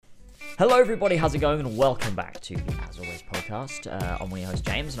Hello everybody, how's it going? And welcome back to the As Always podcast. I'm one of your host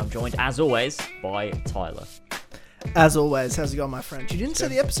James, and I'm joined as always by Tyler. As always, how's it going, my friend? You didn't say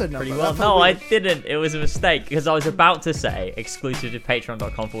the episode number. Pretty well. No, I didn't. It was a mistake because I was about to say exclusive to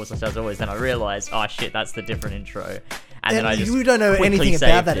patreon.com/as always. Then I realised, oh shit, that's the different intro. And then I just you don't know anything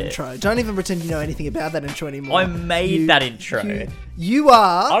about that intro. Don't even pretend you know anything about that intro anymore. I made that intro. You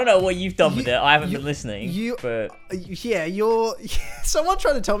are. I don't know what you've done with it. I haven't been listening. But You're. Someone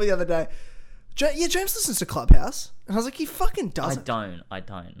tried to tell me the other day. James listens to Clubhouse, and I was like, he fucking doesn't. I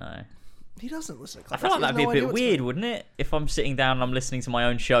don't know. He doesn't listen to I Clubhouse. feel like that'd be a bit weird, wouldn't it? If I'm sitting down and I'm listening to my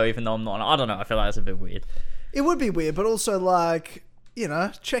own show, even though I'm not. I don't know. I feel like that's a bit weird. It would be weird, but also like,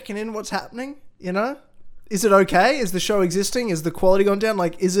 checking in what's happening. Is it okay? Is the show existing? Is the quality gone down?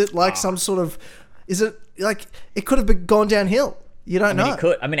 Like, is it like some sort of? Is it like it could have gone downhill? You don't know. It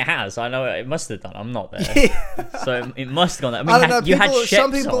could. I mean, it has. I know it must have done. I'm not there, so it must have gone. I mean, I don't know. You had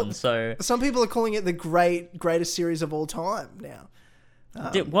Sheps on, so some people are calling it the greatest series of all time now.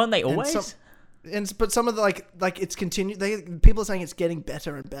 Weren't they always? But some of the like it's continued. People are saying it's getting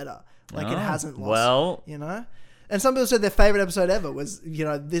better and better. Like it hasn't lost. And some people said their favorite episode ever was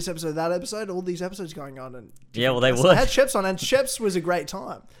this episode, that episode, all these episodes going on. And they were. I had Sheps on, and Sheps was a great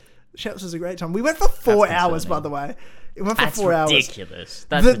time. Sheps was a great time. We went for 4 hours, by the way. It went for 4 hours. Ridiculous.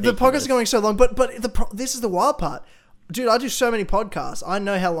 The podcast is going so long, but this is the wild part. Dude, I do so many podcasts. I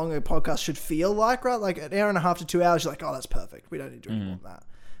know how long a podcast should feel like, right? Like an hour and a half to 2 hours, you're like, oh, that's perfect. We don't need to do any more than that.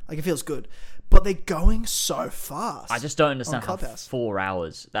 Like, it feels good. But they're going so fast. I just don't understand how 4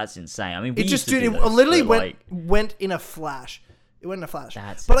 hours. That's insane. I mean, it literally went in a flash. It went in a flash.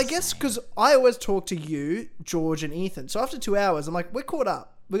 But I guess because I always talk to you, George, and Ethan. So after 2 hours, I'm like, we're caught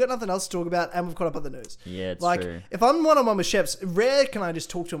up. We got nothing else to talk about, and we've caught up on the news. Yeah, it's like, true. If I'm one-on-one with Sheps, rare can I just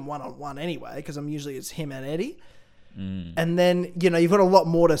talk to him one-on-one anyway, because I'm usually it's him and Eddie. And then, you've got a lot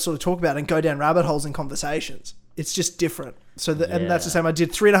more to sort of talk about and go down rabbit holes in conversations. It's just different. And that's the same. I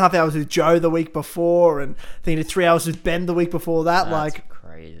did 3.5 hours with Joe the week before, and then I did 3 hours with Ben the week before that. That's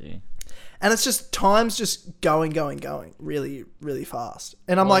crazy. And it's just, time's just going really, really fast.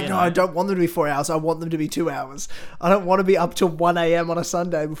 And I'm no, I don't want them to be 4 hours. I want them to be 2 hours. I don't want to be up till 1 a.m. on a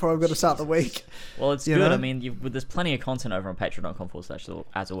Sunday before I've got to start the week. Well, it's good. I mean, there's plenty of content over on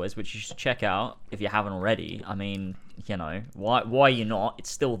patreon.com/as always, which you should check out if you haven't already. I mean, why are you not? It's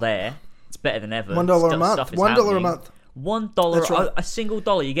still there. It's better than ever. $1 a month. $1 a month. $1, right. a single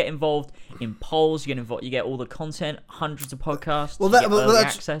dollar. You get involved in polls. You get all the content, hundreds of podcasts. You get early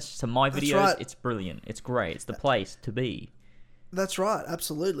access to my videos. Right. It's brilliant. It's great. It's the place to be. That's right,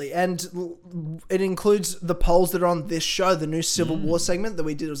 absolutely. And it includes the polls that are on this show, the new Civil War segment that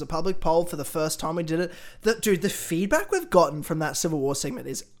we did. It was a public poll for the first time we did it. Dude, the feedback we've gotten from that Civil War segment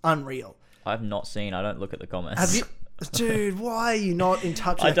is unreal. I've not seen. I don't look at the comments. Have you? Dude, why are you not in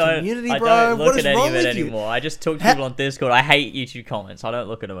touch with the community, bro? I don't look at any of it anymore. I just talk to people on Discord. I hate YouTube comments. I don't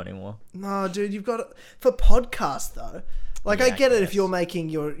look at them anymore. No, dude, you've got to, for podcasts though. Like, I get it if you're making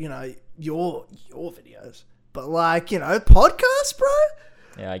your videos, but podcasts, bro.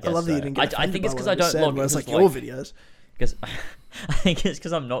 Yeah, I guess. I love that you didn't get. I think it's because I don't log in. It's like your videos. Because I think it's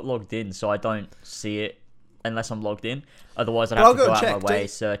because I'm not logged in, so I don't see it unless I'm logged in. Otherwise, I'd have to go out of my way,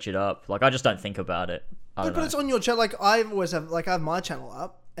 search it up. Like, I just don't think about it. But it's on your channel. Like, I have my channel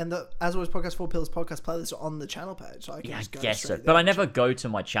up, and the As Always Podcast 4 Pillars podcast playlist are on the channel page, so I can just go straight there. But I never go to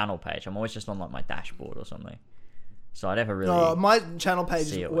my channel page. I'm always just on my dashboard or something. So I never really. No, my channel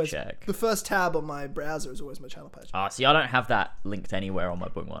page is always the first tab on my browser is always my channel page. See, I don't have that linked anywhere on my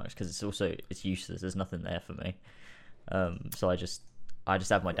bookmarks because it's useless. There's nothing there for me. So I just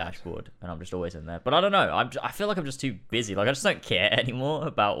have my dashboard and I'm just always in there. But I don't know. I feel like I'm just too busy. Like, I just don't care anymore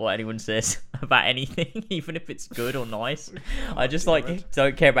about what anyone says about anything, even if it's good or nice. I just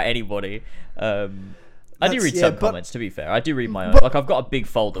don't care about anybody. I do read some comments, to be fair. I do read my own. Like, I've got a big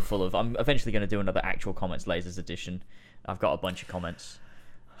folder full of. I'm eventually going to do another actual comments lasers edition. I've got a bunch of comments.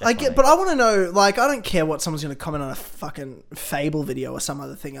 Definitely. But I want to know, like, I don't care what someone's going to comment on a fucking Fable video or some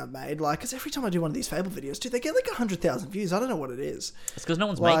other thing I've made. Like, because every time I do one of these Fable videos, dude, they get like 100,000 views. I don't know what it is. It's because no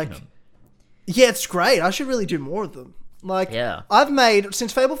one's making them. Yeah, it's great. I should really do more of them. Like, I've made,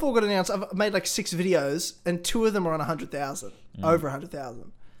 since Fable 4 got announced, I've made like 6 videos, and 2 of them are on 100,000. Over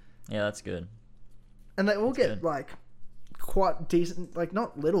 100,000. Yeah, that's good. And they all get, like, quite decent, like,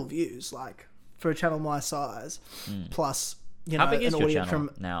 not little views, like, for a channel my size, plus... How big is your channel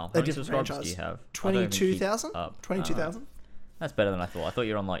now? How many subscribers do you have? 22,000? 22,000? That's better than I thought. I thought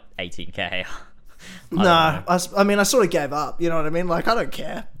you were on like 18k. I sort of gave up. You know what I mean? Like, I don't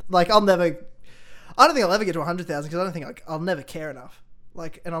care. Like, I don't think I'll ever get to 100,000 because I don't think I'll never care enough.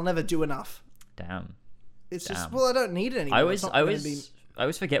 Like, and I'll never do enough. Damn. It's just, well, I don't need it anymore. I I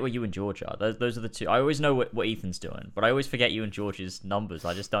always forget where you and George are. Those are the two. I always know what Ethan's doing, but I always forget you and George's numbers.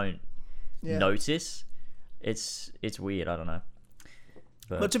 I just don't notice. It's weird. I don't know.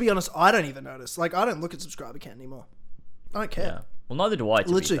 But to be honest, I don't even notice. Like, I don't look at subscriber count anymore. I don't care. Yeah. Well, neither do I. To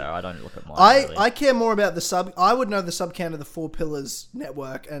Literally, be fair, I don't look at mine. I care more about the sub. I would know the sub count of the 4 Pillars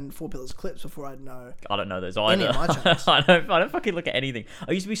network and 4 Pillars clips before I'd know. I don't know those either. Any of my channels. I don't fucking look at anything.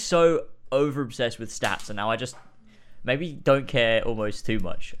 I used to be so over obsessed with stats, and now I just maybe don't care almost too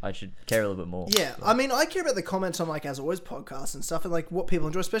much. I should care a little bit more. Yeah, I mean, I care about the comments on like As Always podcasts and stuff, and like what people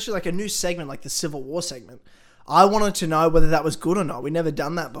enjoy, especially like a new segment like the Civil War segment. I wanted to know whether that was good or not. We never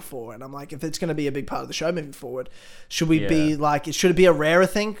done that before, and I'm like, if it's going to be a big part of the show moving forward, should we be like, should it be a rarer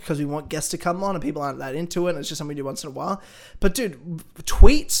thing because we want guests to come on and people aren't that into it? And it's just something we do once in a while. But dude,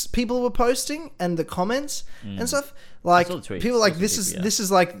 tweets people were posting and the comments and stuff, like people like this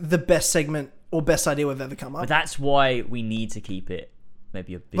is like the best segment or best idea we've ever come up. But that's why we need to keep it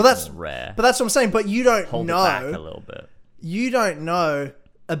maybe a bit more rare. But that's what I'm saying. But you don't Hold know it back a little bit. You don't know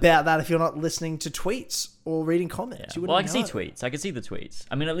about that if you're not listening to tweets or reading comments. Yeah. Well, I can see tweets. I can see the tweets.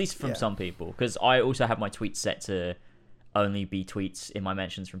 I mean, at least from some people, because I also have my tweets set to only be tweets in my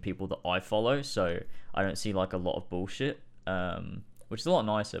mentions from people that I follow, so I don't see like a lot of bullshit, which is a lot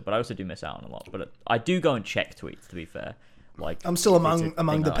nicer. But I also do miss out on a lot. But I do go and check tweets. To be fair, like I'm still among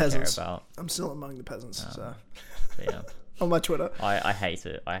the peasants. I'm still among the peasants. So yeah. On my Twitter, I hate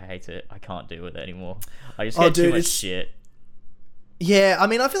it. I can't deal with it anymore. I just get too much shit. Yeah, I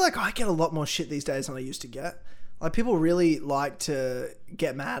mean, I feel like I get a lot more shit these days than I used to get. Like, people really like to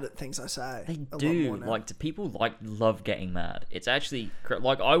get mad at things I say. They do. Like, people love getting mad. It's actually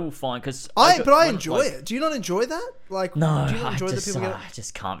like I will find because I enjoy it. Do you not enjoy that? Like, no, do you not enjoy I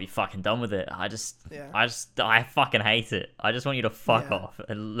just can't be fucking done with it. I fucking hate it. I just want you to fuck off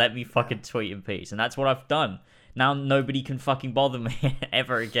and let me fucking tweet in peace. And that's what I've done. Now nobody can fucking bother me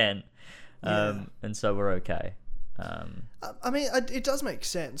ever again. And so we're okay. I mean, it does make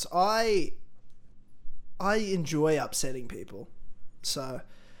sense. I enjoy upsetting people, so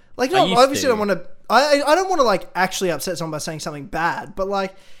like, no, obviously I don't want to. I don't want to like actually upset someone by saying something bad, but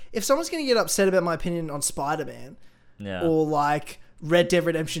like if someone's gonna get upset about my opinion on Spider-Man, or like Red Dead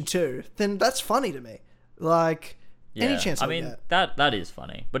Redemption 2, then that's funny to me. Like any chance I mean get. that is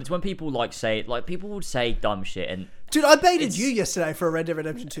funny, but it's when people people would say dumb shit and dude, I baited you yesterday for a Red Dead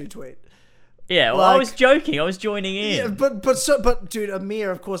Redemption 2 tweet. Yeah, well, I was joking. I was joining in. Yeah, but dude,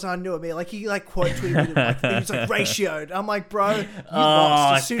 Amir, of course, I knew Amir. Like, he like quote tweeted me, like, he was like ratioed. I'm like, bro, you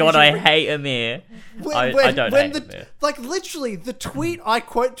lost. God, I hate Amir. I don't hate Amir. Like, literally, the tweet I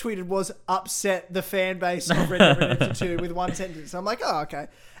quote tweeted was upset the fan base of Red Dead Redemption 2 with one sentence. I'm like, oh, okay.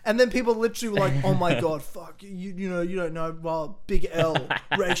 And then people literally were like, oh my God, fuck, you know, you don't know, well, big L,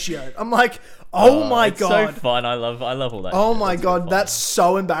 ratioed. I'm like, oh my God. It's so fun. I love all that. Oh my God, that's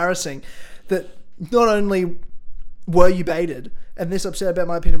so embarrassing. That not only were you baited, and this upset about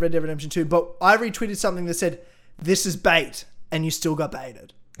my opinion of Red Dead Redemption 2, but I retweeted something that said, this is bait, and you still got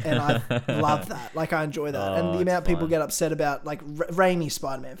baited. And I love that. Like, I enjoy that. And the amount people get upset about, like, Raimi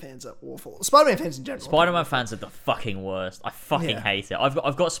Spider-Man fans are awful. Spider-Man fans in general. Spider-Man fans are the fucking worst. I fucking hate it.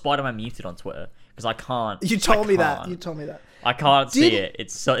 I've got Spider-Man muted on Twitter, because I can't. You told me that. I can't see it.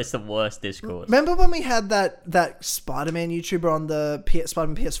 It's the worst Discord. Remember when we had that Spider-Man YouTuber on the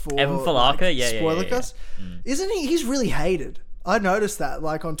Spider-Man PS4? Evan Falaka? Spoilercast? Isn't he? He's really hated. I noticed that,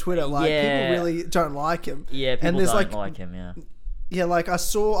 like, on Twitter. Like, people really don't like him. Yeah, people don't like him, yeah. Yeah, like, I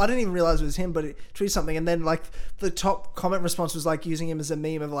didn't even realize it was him, but he tweeted something, and then, like, the top comment response was, like, using him as a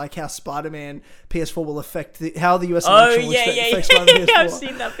meme of, like, how Spider-Man PS4 will affect how the US election will affect Spider-Man PS4. I've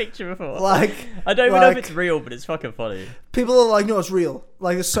seen that picture before. Like, I don't even know if it's real, but it's fucking funny. People are like, no, it's real.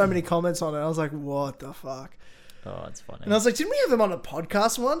 Like, there's so many comments on it. I was like, what the fuck? Oh, it's funny. And I was like, didn't we have him on a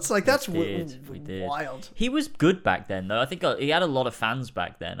podcast once? Like, that's we did. Wild. He was good back then, though. I think he had a lot of fans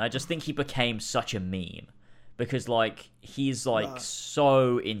back then. I just think he became such a meme. Because, like, he's, like,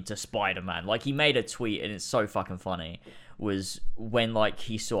 so into Spider-Man. Like, he made a tweet, and it's so fucking funny, was when, like,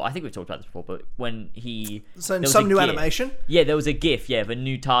 he saw... I think we've talked about this before, but when he... So, some new animation? Yeah, there was a GIF, of a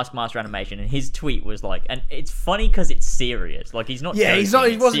new Taskmaster animation, and his tweet was, like... And it's funny because it's serious. Like, he's not joking.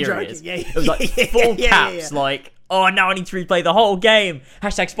 He wasn't serious. Joking. Yeah, it was, like, full caps, like... Oh, now I need to replay the whole game.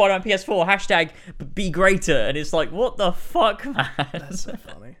 Hashtag Spider-Man PS4. Hashtag be greater. And it's like, what the fuck, man? That's so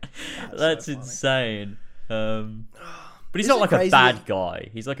funny. That's so insane. But he's not like a bad guy.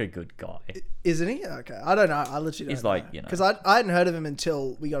 He's like a good guy. Isn't he? Okay. I don't know. I literally don't know. He's like, you know. Because I hadn't heard of him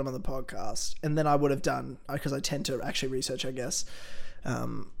until we got him on the podcast. And then I would have done, because I tend to actually research, I guess.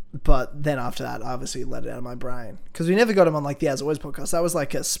 But then after that, I obviously let it out of my brain. Because we never got him on like the As Always podcast. That was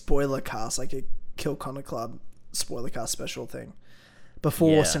like a spoiler cast, like a Kill Connor Club spoiler cast special thing.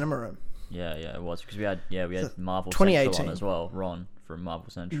 before Yeah. Cinema Room. Yeah, it was because we had Marvel 2018. Central on as well. Ron from Marvel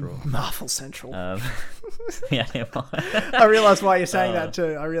Central. Marvel Central. Yeah, him on. I realise why you're saying that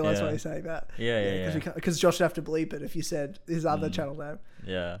too. I realise yeah. why you're saying that. Yeah. Because Josh would have to bleep it if you said his other channel name.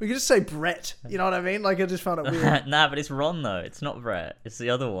 Yeah. We could just say Brett. You know what I mean? Like, I just found it weird. Nah, but it's Ron though. It's not Brett. It's the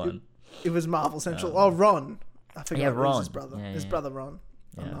other one. It was Marvel Central. Oh, Ron. I forgot. Yeah, It was Ron. his brother. Yeah, his yeah. brother Ron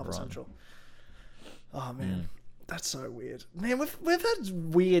on Yeah, Marvel Ron. Central. Oh man, that's so weird. Man, we've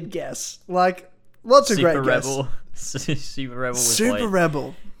had weird guests. Like lots of Super great guests. Rebel. Super Rebel was Super like,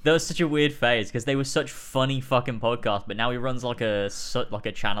 Rebel. That was such a weird phase because they were such funny fucking podcasts, but now he runs like a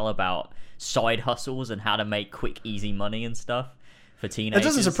channel about side hustles and how to make quick, easy money and stuff for It teenagers.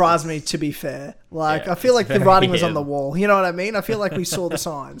 doesn't surprise me, to be fair. Like, Yeah, I feel it's like the very writing was on him. the wall. You know what I mean? I feel like we saw the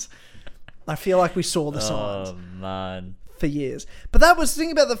signs. I feel like we saw the signs Oh man, for years. But that was the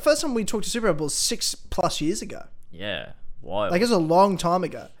thing about the first time we talked to Super Rebel was 6+ years ago. yeah, wild. Like, it was a long time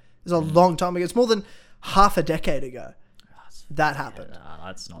ago. It was a long time ago. It's more than half a decade ago that happened. Nah,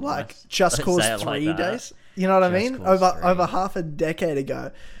 that's not Like nice. Just Don't Cause say it 3 like that. days. You know what I Just mean? Cause Over 3. half a decade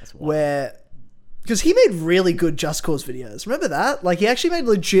ago, That's wild. where because he made really good Just Cause videos. Remember that? Like he actually made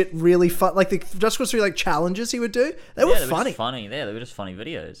legit, really fun. Like the Just Cause 3 like challenges he would do. They were They were funny. just funny. Yeah, they were just funny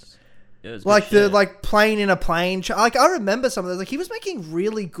videos. It was Like good the shit. like plane in a plane. Like I remember some of those. Like he was making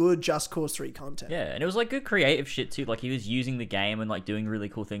really good Just Cause 3 content. Yeah, and it was like good creative shit too. Like he was using the game and like doing really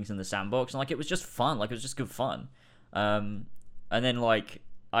cool things in the sandbox, and like it was just fun. Like it was just good fun. And then like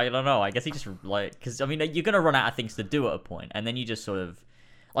I don't know. I guess he just like because I mean you're gonna run out of things to do at a point, and then you just sort of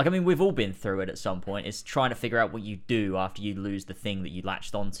like I mean we've all been through it at some point. It's trying to figure out what you do after you lose the thing that you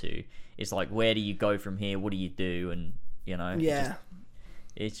latched onto. It's like where do you go from here? What do you do? And you know, Yeah.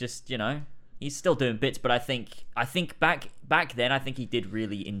 it's just you know. He's still doing bits, but I think back then I think he did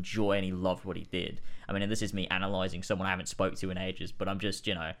really enjoy and he loved what he did. I mean, and this is me analyzing someone I haven't spoke to in ages, but I'm just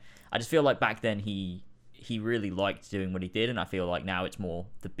I just feel like back then he really liked doing what he did, and I feel like now it's more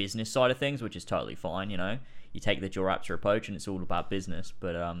the business side of things, which is totally fine. You know, you take the Joraptor approach and it's all about business,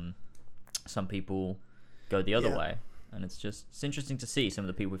 but some people go the other Yeah. way, and it's interesting to see some of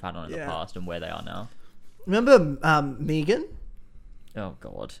the people we've had on in the past and where they are now. Remember Megan? Oh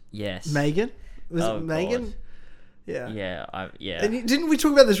God, yes, Megan? Was Oh, it Megan? God. Yeah. Yeah. And didn't we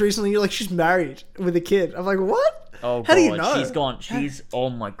talk about this recently? You're like, she's married with a kid. I'm like, what? Oh How God, do you know? she's gone. Oh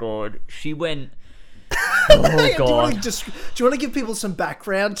my God, she went. Do Oh you God. want to give people some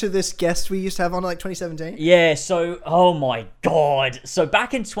background to this guest we used to have on like 2017? Yeah. So, oh my God. So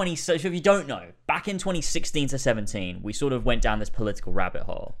back in So if you don't know, back in 2016 to 17, we sort of went down this political rabbit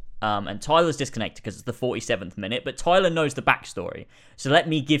hole. And Tyler's disconnected because it's the 47th minute, but Tyler knows the backstory. So let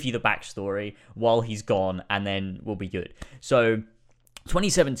me give you the backstory while he's gone, and then we'll be good. So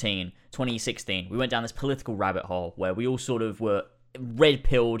 2017, 2016, we went down this political rabbit hole where we all sort of were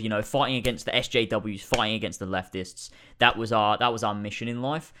red-pilled, you know, fighting against the SJWs, fighting against the leftists. That was our mission in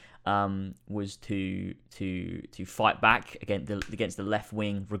life. Was to fight back against the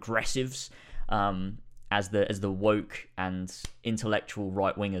left-wing regressives. As the woke and intellectual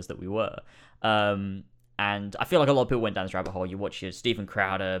right wingers that we were, and I feel like a lot of people went down this rabbit hole. You watch your Stephen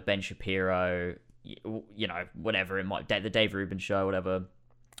Crowder, Ben Shapiro, you know, whatever it might, the Dave Rubin show, whatever,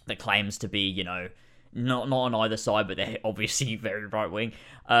 that claims to be, you know, not on either side, but they're obviously very right wing,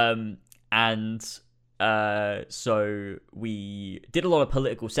 so we did a lot of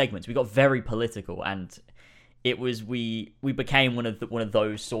political segments. We got very political, and it was we became one of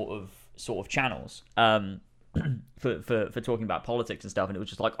those sort of channels for talking about politics and stuff, and it was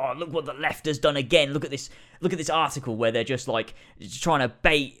just like, oh, look what the left has done again. Look at this article where they're just like just trying to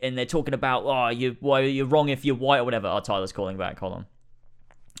bait, and they're talking about you're wrong if you're white or whatever. Oh, Tyler's calling back. Hold on.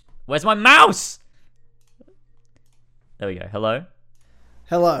 Where's my mouse? There we go. Hello.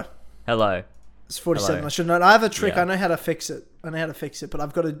 It's 47. Hello. I should know. I have a trick. Yeah. I know how to fix it, but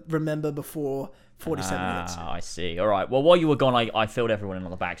I've got to remember before 47 minutes. I see. All right. Well, while you were gone, I filled everyone in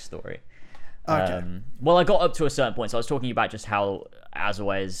on the backstory. Okay. Well, I got up to a certain point, so I was talking about just how, as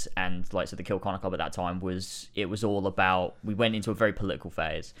always, and like so the Kill Connor Club at that time was all about. We went into a very political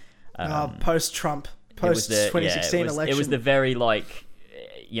phase. Post-Trump, It was the- 2016 election. It was the very like,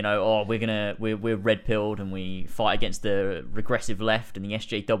 you know, oh, we're red pilled and we fight against the regressive left and the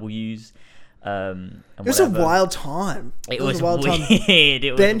SJWs. And it was a whatever. wild time. It was a wild weird. time.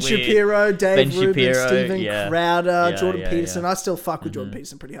 It was Ben weird. Shapiro, Dave Ben Rubin, Shapiro, Stephen yeah. Crowder, Yeah, Jordan yeah, Peterson. yeah. I still fuck with Jordan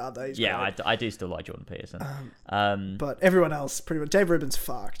Peterson pretty hard though. He's Yeah, great. I do still like Jordan Peterson. But everyone else, pretty much. Dave Rubin's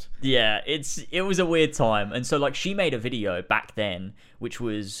fucked. Yeah, it was a weird time, and so like she made a video back then, which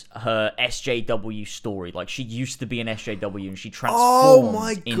was her SJW story. Like she used to be an SJW, and she transformed Oh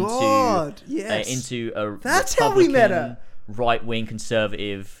my God, yes. into a That's how we met her. right-wing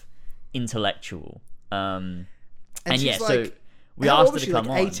conservative intellectual. And yeah, she's so like, we how asked old her was to she, come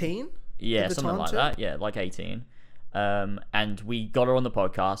like on. 18? Yeah, at the something time like too? that. Yeah, like 18. And we got her on the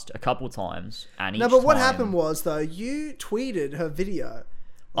podcast a couple times, and No, but what happened was, though, you tweeted her video.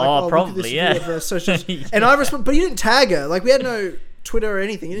 Like, probably, look at this yeah. video of her socials. And I responded, but you didn't tag her. Like, we had no Twitter or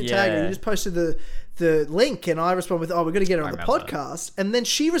anything. You didn't tag her. Yeah. You just posted the link, and I responded with, we're going to get her on the remember. podcast. And then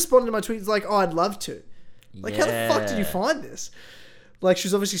she responded to my tweets like, I'd love to. Like, how the fuck did you find this? Like, she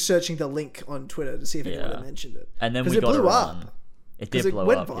was obviously searching the link on Twitter to see if anyone had mentioned it. And then 'Cause we it got blew her up. on. It did 'Cause it blow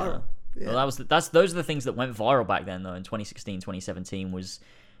went up. viral. Yeah. Well, those are the things that went viral back then, though. In 2016, 2017 was,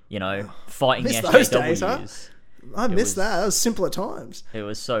 fighting the Miss SJWs. those days, huh? I missed that. That was simpler times. It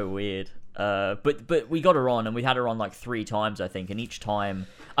was so weird. But we got her on, and we had her on like 3 times, I think. And each time,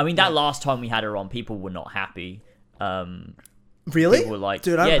 I mean, that last time we had her on, people were not happy. Really? People were like,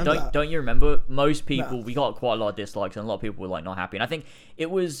 dude, I remember that. don't you remember? Most people, No. we got quite a lot of dislikes, and a lot of people were like not happy. And I think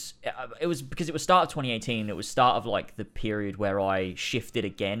it was because it was start of 2018. It was start of like the period where I shifted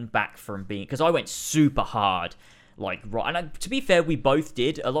again back from being, because I went super hard. Like, right, and to be fair, we both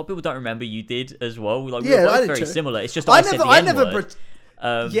did. A lot of people don't remember you did as well. Like, we were I both did very too. similar. It's just I said the N-word.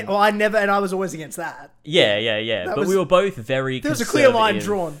 Yeah, well, I never, and I was always against that. Yeah. But was- we were both very. There was a clear line conservative.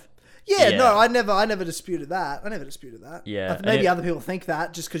 drawn. Yeah, Yeah. no, I never disputed that. Yeah, and Maybe it- other people think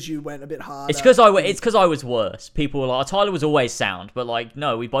that just because you went a bit hard. It's because I was worse. People were like, Tyler was always sound, but like,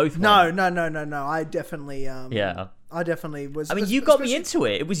 no, we both. No. went. I definitely. Yeah. I definitely was. I mean, you got me into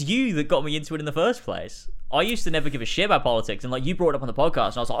it. It was you that got me into it in the first place. I used to never give a shit about politics, and like you brought it up on the podcast,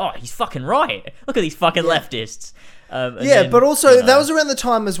 and I was like, oh, he's fucking right. Look at these fucking leftists. And Yeah, then, but also that was around the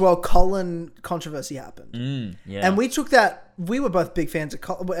time as well. Colin controversy happened, yeah. and we took that. We were both big fans of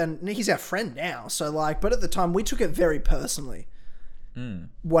Colin, and he's our friend now. So like, but at the time, we took it very personally.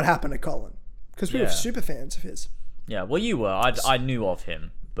 What happened to Colin? Because we were Yeah. super fans of his. Yeah, well, you were. I knew of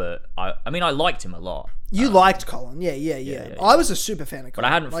him, but I mean, I liked him a lot. You liked Colin, yeah. I was a super fan of Colin, But I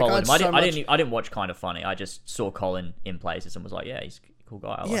hadn't Like, followed him. had so much- I didn't watch Kind of Funny. I just saw Colin in places and was like, yeah, he's a cool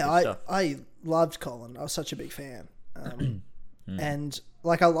guy. I like Yeah, his stuff. I loved Colin. I was such a big fan, and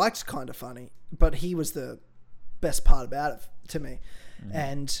like I liked Kind of Funny, but he was the best part about it to me,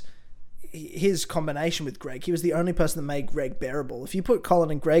 and his combination with Greg. He was the only person that made Greg bearable. If you put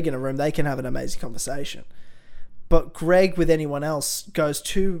Colin and Greg in a room, they can have an amazing conversation. But Greg with anyone else goes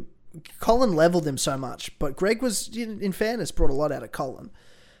too. Colin leveled him so much, but Greg was, in fairness, brought a lot out of Colin.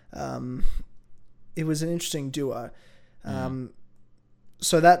 It was an interesting duo.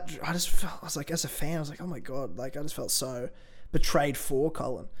 So that I was like, as a fan, I was like, oh my god, like I just felt so betrayed for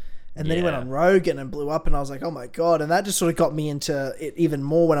Colin. And then he went Yeah. on Rogan and blew up, and I was like, oh my god. And that just sort of got me into it even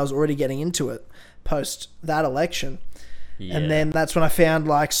more when I was already getting into it post that election. Yeah. And then that's when I found,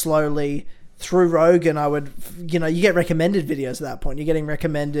 like, slowly through Rogan, I would, you get recommended videos at that point. You're getting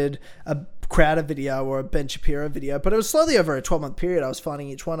recommended a Crowder video or a Ben Shapiro video, but it was slowly over a 12-month period I was finding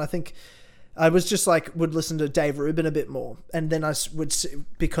each one. I think I was just like, would listen to Dave Rubin a bit more. And then I would,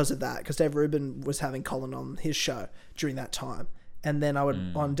 because of that, because Dave Rubin was having Colin on his show during that time. And then I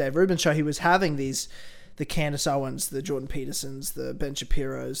would, on Dave Rubin's show, he was having the Candace Owens, the Jordan Petersons, the Ben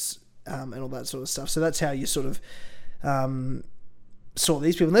Shapiros, and all that sort of stuff. So that's how you sort of saw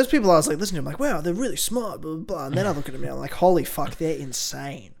these people. And those people I was like listening to, I'm like, wow, they're really smart, blah, blah, blah. And then I look at them and I'm like, holy fuck, they're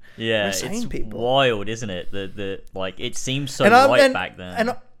insane. Yeah, They're it's insane people. wild, isn't it? The like, it seems so And right back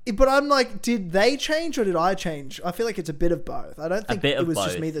then. But I'm like, did they change or did I change? I feel like it's a bit of both. I don't think it was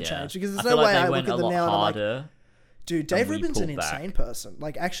just me that changed, because there's I no feel way like I they look went at them a lot now and I'm like, harder. dude, Dave we Rubin's an pulled back. insane person.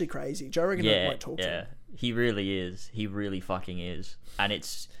 Like, actually crazy. Joe Rogan won't talk to him. He really is. He really fucking is. And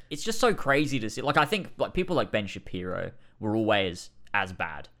it's just so crazy to see. Like, I think like people like Ben Shapiro were always as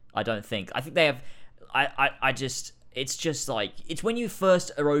bad. I think they have. It's just like, it's when you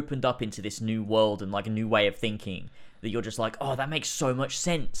first are opened up into this new world and like a new way of thinking that you're just like, oh, that makes so much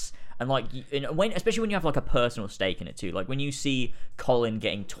sense. And like, especially when you have like a personal stake in it too. Like when you see Colin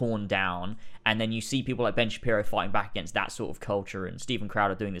getting torn down, and then you see people like Ben Shapiro fighting back against that sort of culture, and Steven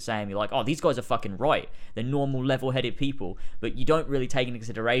Crowder doing the same. You're like, oh, these guys are fucking right. They're normal, level-headed people. But you don't really take into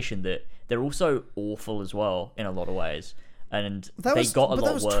consideration that they're also awful as well in a lot of ways. And they got a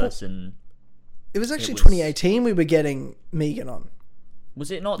lot worse. And it was actually was- 2018 we were getting Megan on.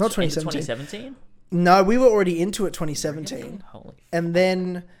 was it not 2017. 2017? No, we were already into it 2017. Holy And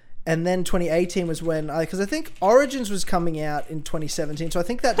then 2018 was when because I think Origins was coming out in 2017, so I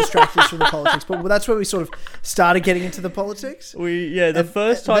think that distracted us from the politics. But that's where we sort of started getting into the politics. the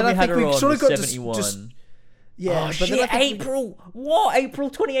first then time I we had think her we on sort of was got 71. Yeah, Oh but shit! then I think April. What? April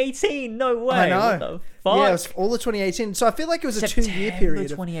 2018? No way. I know. What the fuck? Yeah, it was all of 2018. So I feel like it was a 2-year period.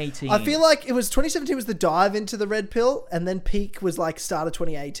 2018. I feel like it was 2017 was the dive into the red pill, and then peak was like start of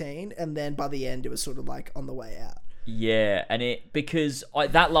 2018, and then by the end it was sort of like on the way out. Yeah, and because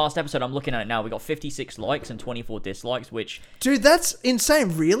that last episode, I'm looking at it now, we got 56 likes and 24 dislikes, which... Dude, that's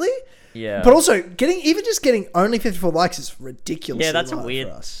insane, really? Yeah. But also, getting only 54 likes is ridiculous. Yeah, that's a low weird,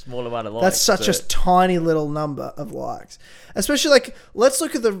 for us. small amount of likes. That's such a tiny little number of likes. Especially, like, let's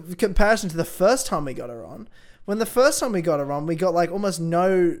look at the comparison to the first time we got her on. When the first time we got her on, we got, like, almost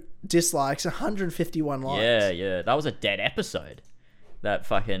no dislikes, 151 likes. Yeah. That was a dead episode. That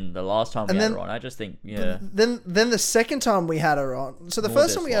fucking... The last time we had her on, I just think, yeah. Then the second time we had her on... So the More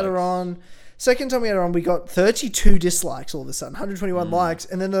first time we had her on... Second time we had her on, we got 32 dislikes all of a sudden. 121 likes.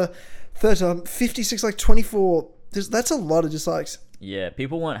 And then the third time, 56, like 24... That's a lot of dislikes. Yeah,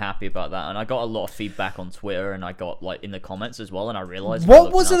 people weren't happy about that, and I got a lot of feedback on Twitter, and I got like in the comments as well, and I realized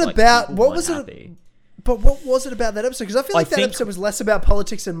What was it about? What was it? But what was it about that episode? Because I feel like that episode was less about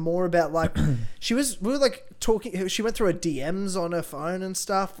politics and more about like we were like talking. She went through her DMs on her phone and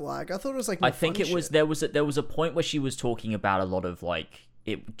stuff. Like I thought it was like. I think it was there was a point where she was talking about a lot of like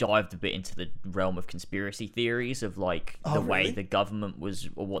it dived a bit into the realm of conspiracy theories of like way the government was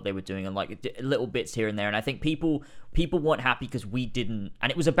or what they were doing and like little bits here and there. And I think people weren't happy because we didn't, and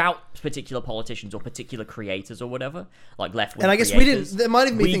it was about particular politicians or particular creators or whatever, like left wing. And I guess creators. we didn't. There might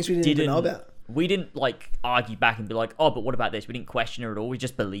even be things we didn't even know about. We didn't like argue back and be like, oh, but what about this? We didn't question her at all. We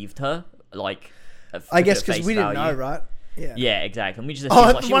just believed her. Like, I guess because we didn't know, right? Yeah, exactly. And we just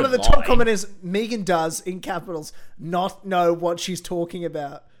assumed, like, one of the top commenters, Megan does in capitals not know what she's talking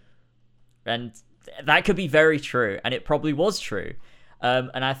about, and that could be very true, and it probably was true.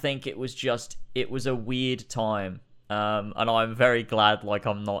 And I think it was a weird time. And I'm very glad like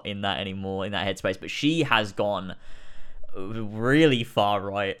I'm not in that anymore in that headspace. But she has gone really far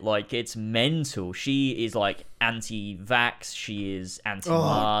right. Like it's mental. She is like anti-vax. She is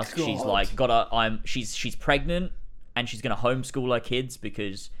anti-mask. She's like she's pregnant and she's gonna homeschool her kids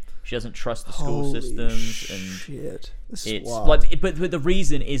because she doesn't trust the school systems. Shit. It's like, but the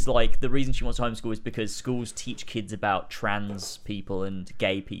reason is like the reason she wants to homeschool is because schools teach kids about trans people and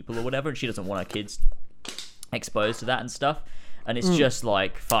gay people or whatever, and she doesn't want her kids exposed to that and stuff. And it's just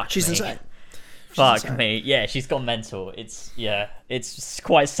like fuck. She's me. insane. Fuck me. Yeah, she's gone mental. It's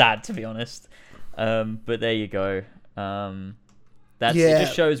quite sad to be honest. But there you go. It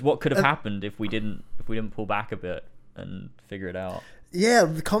just shows what could have happened if we didn't pull back a bit and figure it out. Yeah,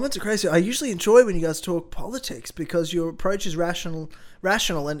 the comments are crazy. I usually enjoy when you guys talk politics because your approach is rational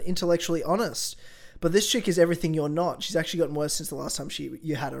and intellectually honest. But this chick is everything you're not. She's actually gotten worse since the last time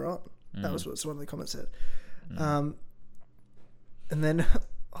you had her on. That was what one of the comments said. And then,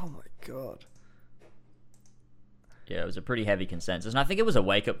 oh my god. Yeah, it was a pretty heavy consensus. And I think it was a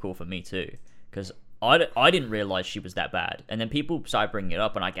wake-up call for me too. Because I didn't realise she was that bad. And then people started bringing it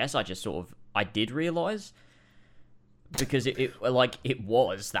up. And I guess I just I did realise. Because it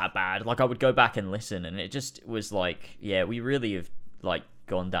was that bad. Like I would go back and listen. And it just was like, yeah, we really have like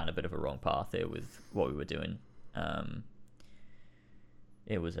gone down a bit of a wrong path here with what we were doing.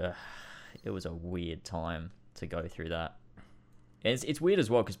 It was a weird time to go through that. And it's weird as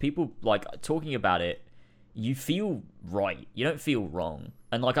well. Because people like talking about it. You feel right. You don't feel wrong.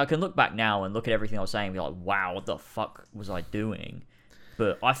 And like I can look back now and look at everything I was saying and be like, wow, what the fuck was I doing?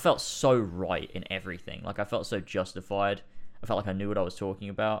 But I felt so right in everything. Like I felt so justified. I felt like I knew what I was talking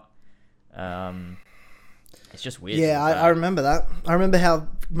about. It's just weird. Yeah, I remember that. I remember how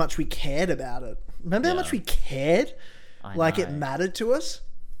much we cared about it. Remember how much we cared? Like it mattered to us?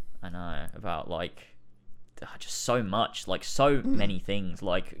 I know. About like just so much, like so many things,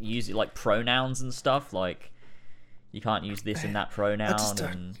 like using like pronouns and stuff. Like you can't use this and that pronoun.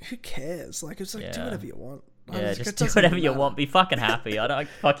 And who cares? Like it's like do whatever you want. Yeah, just do whatever you want. Be fucking happy. I don't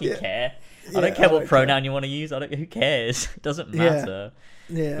fucking care. I don't care what pronoun you want to use. Who cares? It doesn't matter.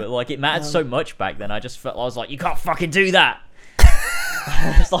 Yeah. But like it mattered so much back then. I was like, you can't fucking do that.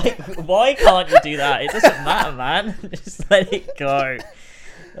 It's like, why can't you do that? It doesn't matter, man. Just let it go.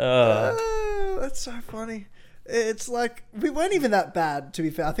 That's so funny. It's like we weren't even that bad, to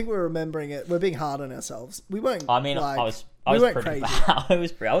be fair. I think we're remembering it. We're being hard on ourselves. We weren't. I mean, like, I was pretty pretty crazy. bad.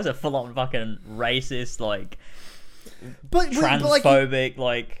 I was a full-on fucking racist, like do transphobic.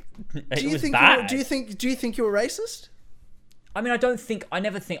 Like it you was think? bad. Do you think you were racist? I mean, I don't think I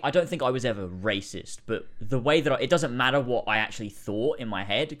was ever racist, but the way that it doesn't matter what I actually thought in my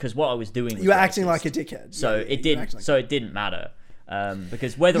head because what I was doing was you were racist. Acting like a dickhead. So it didn't matter.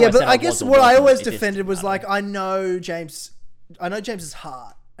 Because whether I guess what I always defended was like I know James's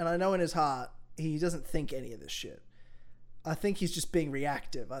heart, and I know in his heart He doesn't think any of this shit. I think he's just being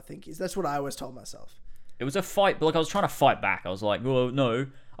reactive. That's what I always told myself. It was a fight, but like I was trying to fight back. I was like, well, no,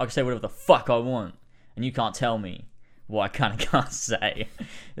 I can say whatever the fuck I want, and you can't tell me what I kind of can't say.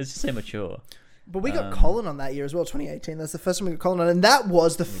 It's just immature. But we got Colin on that year as well, 2018. That's the first time we got Colin on, and that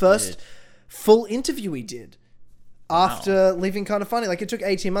was the first full interview we did after leaving Kind of Funny. Like, it took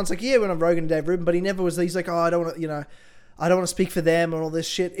 18 months. Like, yeah, we went on Rogan and Dave Rubin, but he never was. He's like, oh, I don't want to, I don't want to speak for them and all this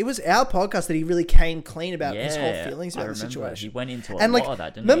shit. It was our podcast that he really came clean about his whole feelings about the situation. He went into and lot of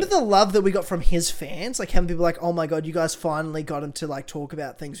that, didn't remember he? the love that we got from his fans? Like, having people like, oh my God, you guys finally got him to like talk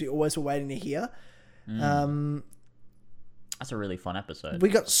about things we always were waiting to hear. That's a really fun episode. We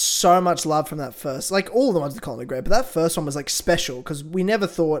got so much love from that first. Like, all the ones with Colin are great, but that first one was like special because we never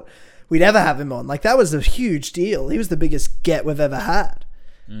thought we'd ever have him on. Like, that was a huge deal. He was the biggest get we've ever had.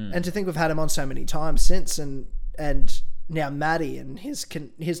 And to think we've had him on so many times since, and now Maddie and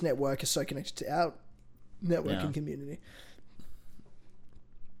his network is so connected to our networking community.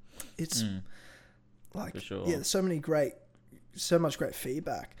 It's like, for sure. yeah, so much great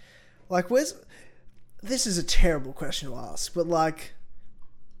feedback. Like, this is a terrible question to ask, but like,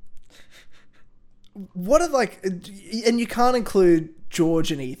 what are like, and you can't include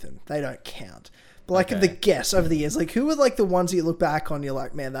George and Ethan, they don't count. But like, of the guests over the years, like, who are like the ones that you look back on, you're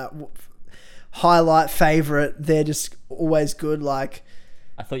like, man, that highlight favorite, they're just always good. Like,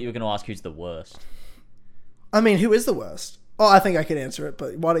 I thought you were going to ask who's the worst. I mean, who is the worst? Oh, I think I can answer it,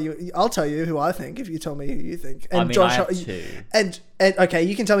 but why don't you? I'll tell you who I think if you tell me who you think. And I mean, Josh, I have two. And okay,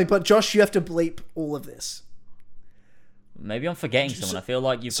 you can tell me, but Josh, you have to bleep all of this. Maybe I'm forgetting someone. I feel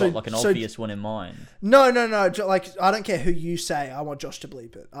like you've got like an obvious one in mind. No. Like, I don't care who you say. I want Josh to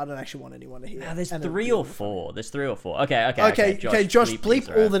bleep it. I don't actually want anyone to hear. There's and three or four. There's three or four. Okay. Josh,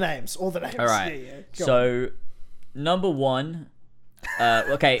 bleep all the names. All the names. All right. Yeah. So, number one.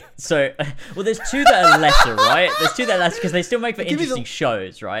 Okay, so well, there's two that are lesser, right? There's two that are lesser because they still make for interesting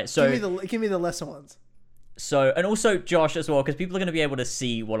shows, right? So give me the lesser ones. So, and also Josh as well, because people are going to be able to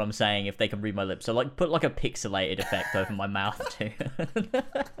see what I'm saying if they can read my lips. So, like, put like a pixelated effect over my mouth too.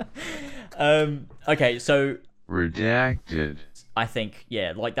 Okay, so redacted. I think,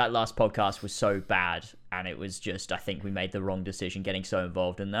 yeah, like that last podcast was so bad, and it was just, I think we made the wrong decision getting so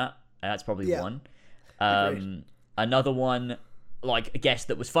involved in that. That's probably one. Another one, like a guest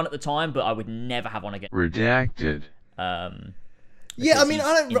that was fun at the time, but I would never have on again. Redacted. Yeah, I mean,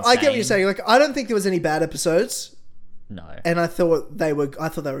 I get what you're saying. Like, I don't think there was any bad episodes. No. And I thought they were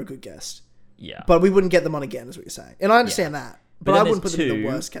a good guest. Yeah. But we wouldn't get them on again, is what you're saying. And I understand that. But I wouldn't put them in the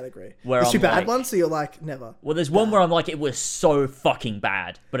worst category. There's two bad ones, so you're like, never. Well, there's one where I'm like, it was so fucking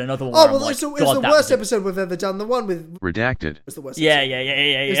bad. But another one where I'm like, it was the worst episode we've ever done. The one with... Redacted. Was the worst Yeah.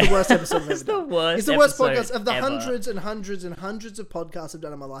 It's the worst episode we've ever done. It's the worst podcast of the hundreds and hundreds and hundreds of podcasts I've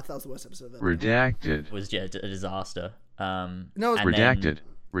done in my life. That was the worst episode I've ever done. Redacted. It was a disaster. No, it was redacted.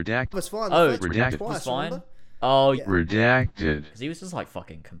 Redacted. It was fine. Oh, redacted. It was fine. Remember? Oh, Yeah. Redacted. because he was just like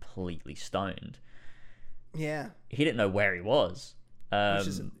fucking completely stoned. Yeah. He didn't know where he was. Which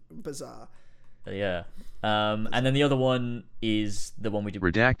is bizarre. Yeah. And then the other one is the one we did.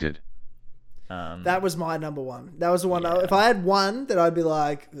 Redacted. That was my number one. That was the one. If I had one, that I'd be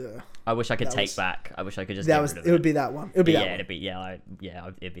like, ugh. I wish I could That take was- back. I wish I could just. That get was. rid of It would be that one. It would be that yeah, one. it'd be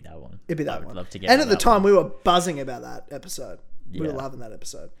it'd be that one. It'd be that I would one. love to get. And on at the that time, one. we were buzzing about that episode. We were Yeah. loving that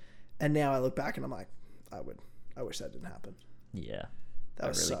episode. And now I look back and I'm like, I wish that didn't happen. Yeah, That I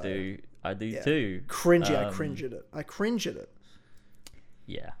was really so do. I do yeah. too. Cringy. I cringe at it. I cringe at it.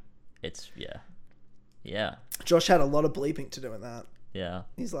 Yeah, yeah. Josh had a lot of bleeping to do in that. Yeah.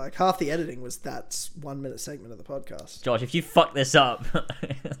 He's like, half the editing was that 1 minute segment of the podcast. Josh, if you fuck this up.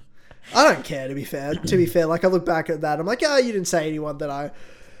 I don't care, to be fair. Like, I look back at that, I'm like, you didn't say anyone that I...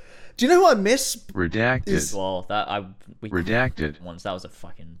 Do you know who I miss? Redacted. Well, we Redacted. once. That was a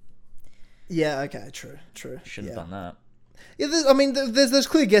fucking... Yeah, okay, true. Shouldn't have done that. Yeah, there's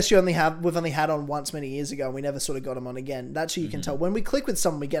clear guests we've only had on once many years ago, and we never sort of got them on again. That's who you can tell. When we click with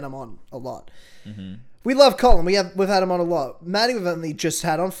someone, we get them on a lot. Mm-hmm. We love Colin. We've had him on a lot. Maddie, we've only just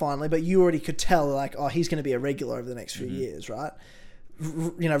had on finally, but you already could tell, like, he's going to be a regular over the next few years, right?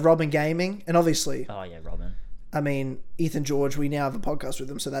 Robin Gaming, and obviously... Oh, yeah, Robin. I mean, Ethan George, we now have a podcast with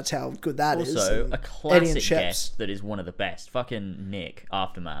him, so that's how good that is. Also, And a Eddie and classic Sheps. guest that is one of the best. Fucking Nick,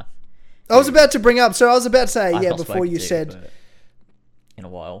 Aftermath. I was about to say, I've yeah, not before spoken you to, said... but in a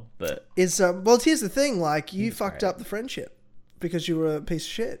while, but... well, here's the thing, like, you fucked great. up the friendship because you were a piece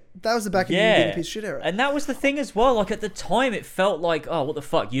of shit. That was the back of you being a piece of shit era. And that was the thing as well. Like, at the time, it felt like, oh, what the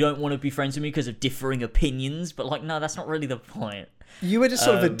fuck? You don't want to be friends with me because of differing opinions? But, like, no, that's not really the point. You were just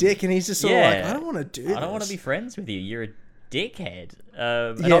sort of a dick, and he's just sort of like, I don't want to do this. I don't want to be friends with you. You're a dickhead.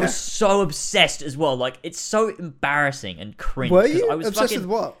 And I Yeah. was so obsessed as well. Like, it's so embarrassing and cringe. Were 'cause you I was obsessed fucking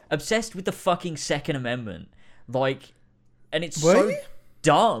with what? obsessed with the fucking Second Amendment. Like, and it's Were so you?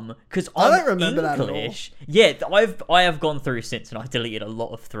 dumb because I I'm don't remember that at all. English. Yeah, I have gone through since, and I deleted a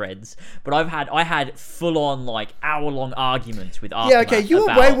lot of threads. But I had full on like hour-long arguments with Yeah, okay, Aftermath you were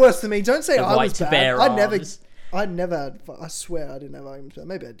about way worse than me. Don't say the I right was to bad. bear arms. I never had. I swear I didn't have arguments.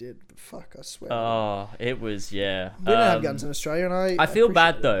 Maybe I did, but fuck, I swear. Oh, it was yeah. we don't have guns in Australia, and I feel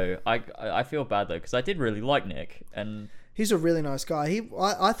bad appreciate it. though. I feel bad though because I did really like Nick, and He's a really nice guy.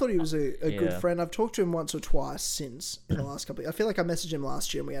 I thought he was a good Yeah. friend. I've talked to him once or twice since in the last couple. I feel like I messaged him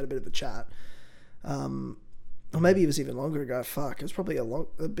last year and we had a bit of a chat. Or maybe it was even longer ago. Fuck, it was probably a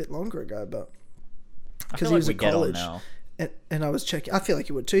bit longer ago, but I because feel he like was we at get on college, now. and I was checking. I feel like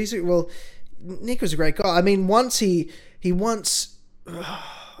he would too. Nick was a great guy. I mean, once he once.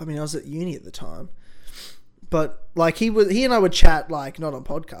 I mean, I was at uni at the time. But like he and I would chat like not on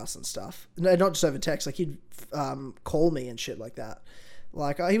podcasts and stuff, no, not just over text. Like he'd call me and shit like that.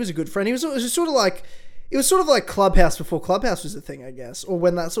 Like he was a good friend. It was sort of like Clubhouse before Clubhouse was a thing, I guess, or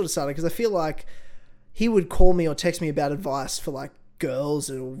when that sort of started. Because I feel like he would call me or text me about advice for like girls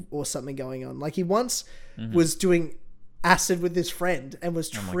or something going on. Like he once was doing acid with his friend and was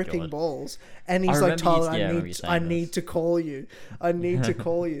tripping God. balls, and he's I like, remember you- Tyler, yeah, I remember you saying I this. need to call you. I need to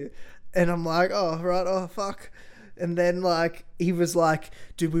call you. And I'm like, oh, right, oh, fuck. And then, like, he was like,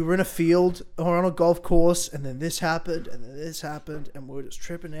 dude, we were in a field or on a golf course, and then this happened, and then this happened, and we were just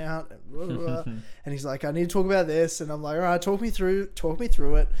tripping out, and blah, blah, blah. And he's like, I need to talk about this. And I'm like, all right, talk me through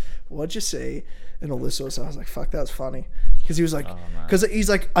it. What'd you see? And all this sort of stuff. I was like, fuck, that was funny. Because he was like, because he's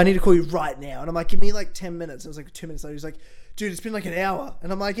like, I need to call you right now. And I'm like, give me like 10 minutes. It was like 2 minutes later. He's like, dude, it's been like an hour. And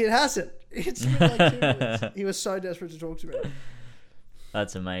I'm like, it hasn't. It's been like 2 minutes. He was so desperate to talk to me.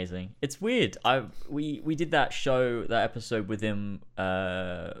 That's amazing. It's weird. We did that episode with him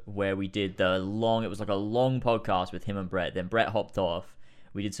where we did it was like a long podcast with him and Brett. Then Brett hopped off.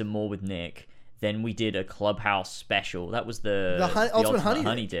 We did some more with Nick. Then we did a Clubhouse special. That was the Ultimate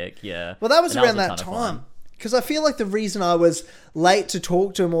Honey Dick. Yeah. Well, that was And around a that ton of fun. time. Because I feel like the reason I was late to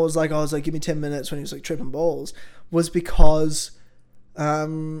talk to him or was like, give me 10 minutes when he was like tripping balls was because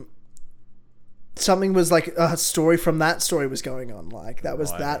something was like a story from that story was going on. Like that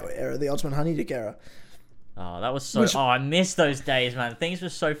was that era, the Ultimate Honey Dick era. Oh, that was so. I miss those days, man. Things were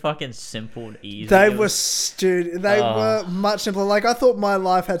so fucking simple and easy. They It were, was- dude, they were much simpler. Like I thought my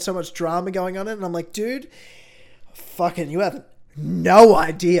life had so much drama going on in it, and I'm like, dude, fucking, you have no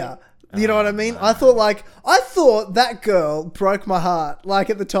idea. You know what I mean? I thought that girl broke my heart. Like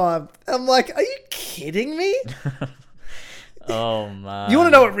at the time, I'm like, are you kidding me? Oh man. You want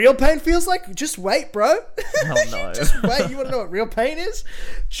to know what real pain feels like? Just wait, bro. Oh no. Just wait. You want to know what real pain is?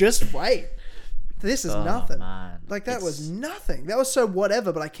 Just wait. This is nothing. Man. Like that was nothing. That was so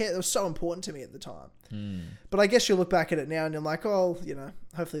whatever, but I can't. It was so important to me at the time. But I guess you look back at it now and you're like, oh,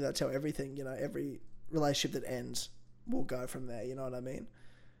 hopefully that's how everything, every relationship that ends will go from there. You know what I mean?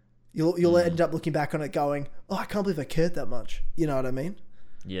 You'll end up looking back on it going, oh, I can't believe I cared that much. You know what I mean?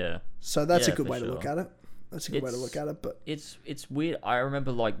 Yeah. So that's a Yeah, good for way to sure. look at it. That's a good way to look at it. But It's weird. I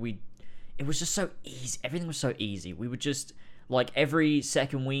remember like it was just so easy. Everything was so easy. We would just like every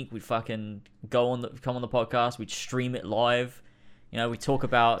second week we'd fucking come on the podcast. We'd stream it live. We'd talk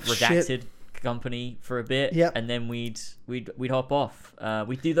about Redacted Company for a bit. Yep. And then we'd hop off.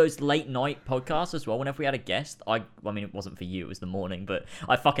 We'd do those late night podcasts as well. Whenever we had a guest, I mean it wasn't for you. It was the morning, but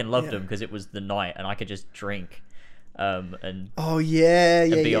I fucking loved them because it was the night and I could just drink. And oh yeah,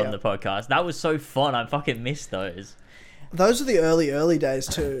 be on the podcast. That was so fun. I fucking miss those. Those are the early days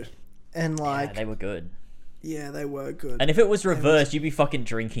too, and like Yeah, they were good. yeah, they were good. And if it was reversed, you'd be fucking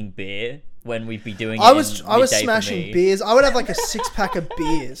drinking beer when we'd be doing it. I was midday for smashing me. beers. I would have like a 6-pack of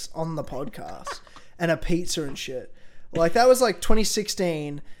beers on the podcast and a pizza and shit. Like that was like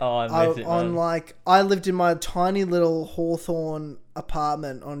 2016. Oh, I miss it, man. I lived in my tiny little Hawthorne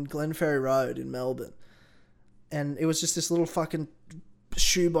apartment on Glenferrie Road in Melbourne. And it was just this little fucking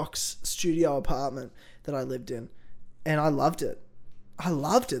shoebox studio apartment that I lived in. And I loved it.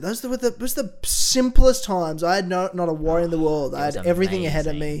 Those were the simplest times. I had not a worry in the world. I had everything ahead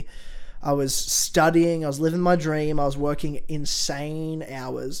of me. I was studying. I was living my dream. I was working insane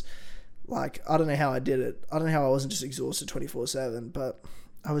hours. Like, I don't know how I did it. I don't know how I wasn't just exhausted 24/7. But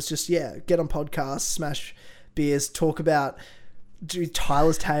I was just, get on podcasts, smash beers, talk about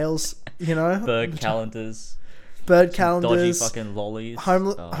Tyler's Tales, Bird calendars. Bird Dodgy calendars, fucking lollies.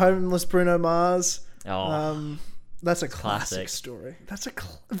 homeless Bruno Mars. Oh. That's a classic Classic. story. That's a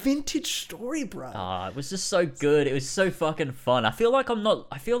vintage story, bro. It was just so good. It was so fucking fun. I feel like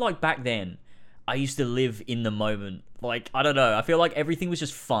back then, I used to live in the moment. Like, I don't know. I feel like everything was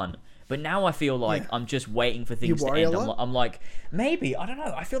just fun. But now I feel like I'm just waiting for things to worry a end. lot? I'm like, maybe, I don't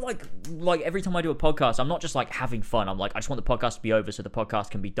know. I feel like every time I do a podcast, I'm not just like having fun. I'm like, I just want the podcast to be over so the podcast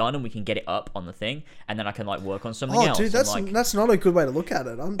can be done and we can get it up on the thing, and then I can like work on something else. Oh, dude, that's not a good way to look at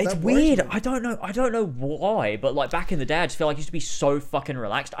it. It's weird. I don't know why, but like back in the day, I just feel like I used to be so fucking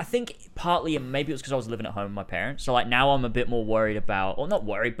relaxed. I think partly, and maybe it was because I was living at home with my parents. So like now I'm a bit more worried about, or not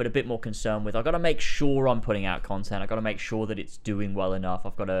worried, but a bit more concerned with. I got to make sure I'm putting out content. I got to make sure that it's doing well enough.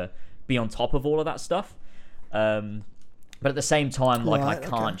 I've got to be on top of all of that stuff. But at the same time, like I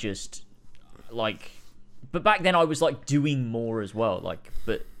can't just like. But back then I was like doing more as well, like,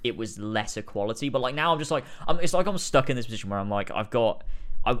 but it was lesser quality. But like now I'm just like, it's like I'm stuck in this position where I'm like,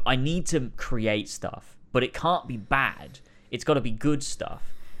 I need to create stuff, but it can't be bad. It's got to be good stuff.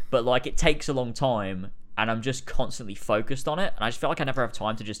 But like it takes a long time, and I'm just constantly focused on it, and I just feel like I never have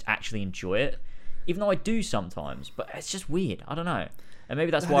time to just actually enjoy it, even though I do sometimes. But it's just weird. I don't know. And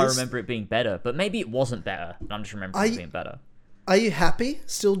maybe that's why I remember it being better, but maybe it wasn't better, and I'm just remembering it being better. Are you happy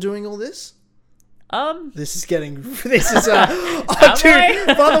still doing all this? This is dude, by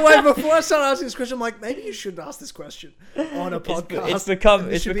the way, before I start asking this question, I'm like, maybe you shouldn't ask this question on a podcast.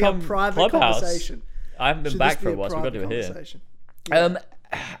 It's become a private Clubhouse. Conversation. I haven't been back for a while, so we've got to do it here. Yeah.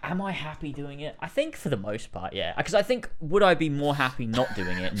 Am I happy doing it? I think for the most part, yeah. Because I think, would I be more happy not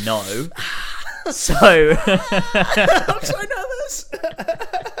doing it? No. So I'm so nervous.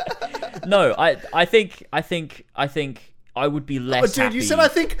 No, I think I would be less dude, happy. you said I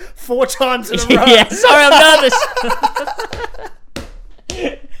think 4 times in a row. Yeah, sorry, I'm nervous.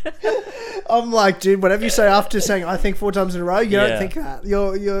 I'm like, dude, whatever you say after saying I think 4 times in a row, you don't think that.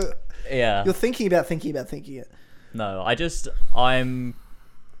 You're thinking about it. No,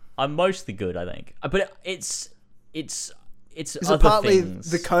 I'm mostly good, I think. But it's Is other it partly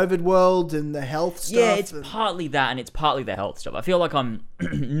things. the COVID world and the health stuff? Yeah, it's partly that, and it's partly the health stuff. I feel like I'm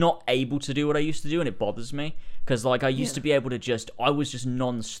not able to do what I used to do, and it bothers me. Because, like, I used to be able to I was just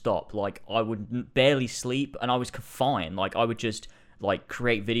non-stop. Like, I would barely sleep, and I was fine. Like, I would just, like,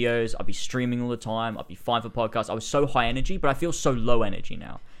 create videos. I'd be streaming all the time. I'd be fine for podcasts. I was so high energy, but I feel so low energy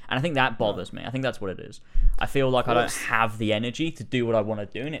now. And I think that bothers me. I think that's what it is. I feel like I don't have the energy to do what I want to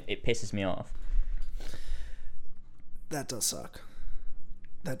do, and it pisses me off. That does suck.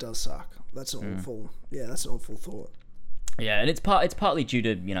 That's an awful thought. Yeah, and it's partly due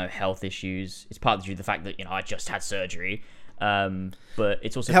to, health issues. It's partly due to the fact that, I just had surgery. But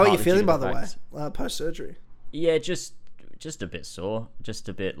it's also How are you feeling, by the way, post-surgery? Yeah, just a bit sore. Just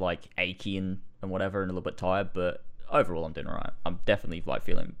a bit, like, achy and whatever, and a little bit tired. But overall, I'm doing all right. I'm definitely, like,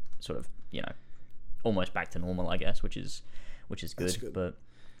 feeling sort of, almost back to normal, I guess, which is good. But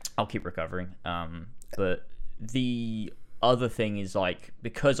I'll keep recovering. But the other thing is, like,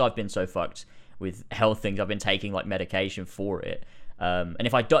 because I've been so fucked with health things, I've been taking, like, medication for it. And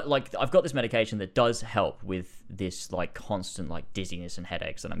if I don't, like, I've got this medication that does help with this, like, constant, like, dizziness and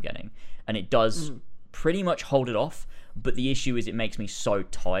headaches that I'm getting. And it does pretty much hold it off. But the issue is it makes me so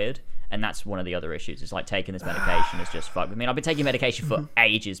tired. And that's one of the other issues. It's like taking this medication is just fucked. I mean, I've been taking medication for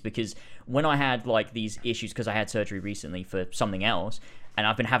ages, because when I had, like, these issues, because I had surgery recently for something else, and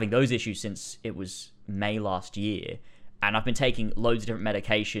I've been having those issues since it was May last year, and I've been taking loads of different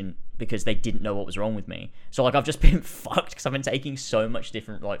medication because they didn't know what was wrong with me. So, like, I've just been fucked because I've been taking so much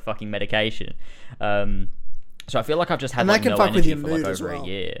different, like, fucking medication. So I feel like I've just had, like, no energy for, like, over a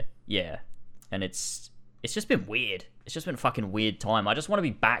year. Yeah. And it's just been weird. It's just been a fucking weird time. I just want to be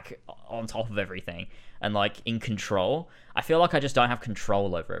back on top of everything and, like, in control. I feel like I just don't have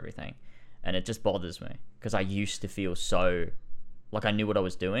control over everything. And it just bothers me because I used to feel so like I knew what I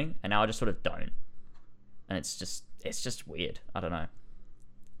was doing, and now I just sort of don't. And it's just weird. I don't know.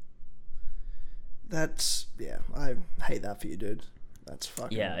 I hate that for you, dude. That's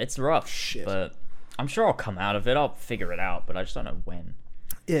fucking... Yeah, it's rough. Shit. But I'm sure I'll come out of it. I'll figure it out, but I just don't know when.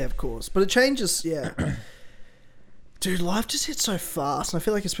 Yeah, of course. But it changes, yeah. Dude, life just hits so fast, and I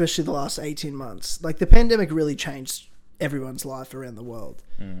feel like especially the last 18 months, like, the pandemic really changed everyone's life around the world.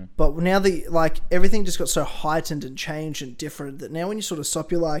 But now everything just got so heightened and changed and different that now when you sort of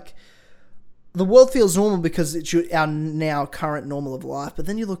stop, you're like, the world feels normal because it's our now current normal of life. But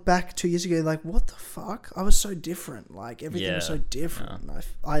then you look back 2 years ago, you're like, what the fuck? I was so different. Like, everything was so different. Yeah.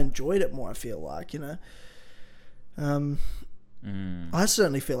 I enjoyed it more, I feel like, I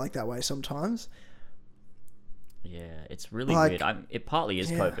certainly feel like that way sometimes. Yeah, it's really weird. It partly is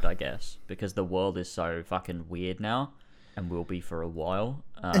COVID, I guess, because the world is so fucking weird now, and will be for a while.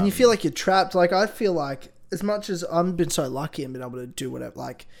 And you feel like you're trapped. Like, I feel like, as much as I've been so lucky and been able to do whatever,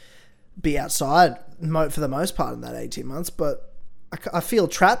 like, be outside for the most part in that 18 months, but I feel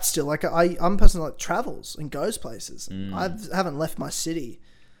trapped still. Like I'm a person that like travels and goes places. I haven't left my city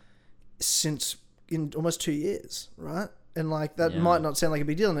since in almost 2 years, right? And like that might not sound like a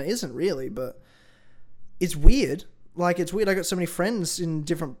big deal, and it isn't really, but it's weird. Like it's weird. I got so many friends in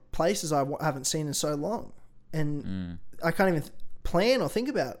different places I haven't seen in so long, and I can't even plan or think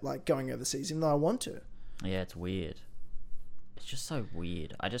about like going overseas, even though I want to. Yeah, it's weird. It's just so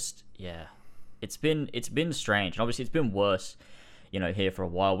weird. It's been strange, and obviously it's been worse. Here for a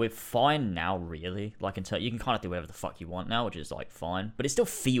while. We're fine now, really. Like, until you can kind of do whatever the fuck you want now, which is like fine. But it still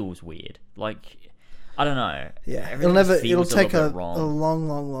feels weird. Like, I don't know. Yeah, it'll take a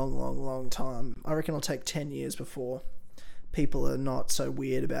long time. I reckon it'll take 10 years before people are not so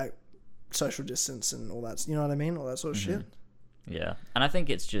weird about social distance and all that. You know what I mean? All that sort of shit. Yeah, and I think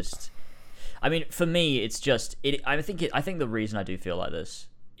it's just. I mean, for me, it's just it. I think the reason I do feel like this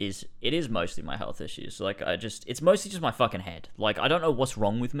is it is mostly my health issues. Like it's mostly just my fucking head. Like I don't know what's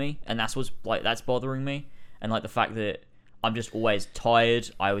wrong with me, and that's bothering me. And like the fact that I'm just always tired.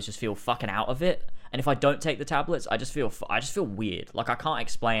 I always just feel fucking out of it. And if I don't take the tablets, I just feel weird. Like I can't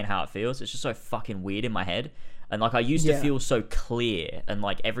explain how it feels. It's just so fucking weird in my head. And like I used to feel so clear and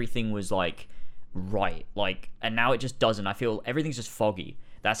like everything was like right. Like and now it just doesn't. I feel everything's just foggy.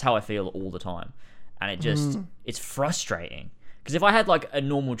 That's how I feel all the time. And it just it's frustrating. Because if I had like a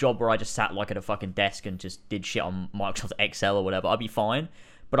normal job where I just sat like at a fucking desk and just did shit on Microsoft Excel or whatever, I'd be fine.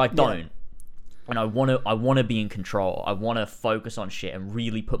 But I don't. And I want to be in control. I want to focus on shit and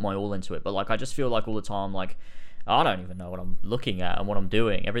really put my all into it. But like I just feel like all the time like I don't even know what I'm looking at and what I'm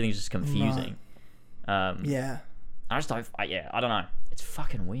doing. Everything's just confusing. I just don't. I don't know. It's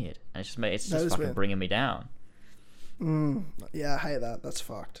fucking weird. And it's just fucking weird. Bringing me down. Yeah, I hate that. That's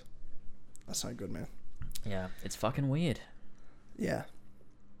fucked. That's not good, man. Yeah, it's fucking weird. Yeah.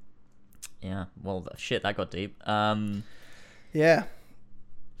 Yeah. Well, shit, that got deep. Yeah.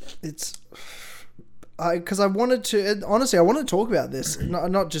 It's because I wanted to honestly, I wanted to talk about this,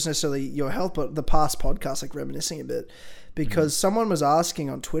 not just necessarily your health, but the past podcast, like reminiscing a bit, because someone was asking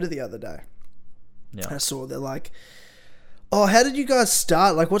on Twitter the other day. Yeah. I saw they're like, "Oh, how did you guys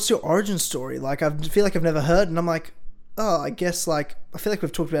start? Like, what's your origin story?" Like, I feel like I've never heard, and I'm like, "Oh, I guess like I feel like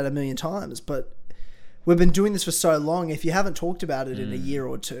we've talked about it a million times, but." We've been doing this for so long. If you haven't talked about it in a year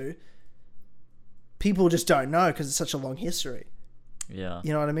or two, people just don't know because it's such a long history. Yeah.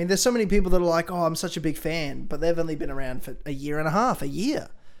 You know what I mean? There's so many people that are like, oh, I'm such a big fan, but they've only been around for a year and a half, a year.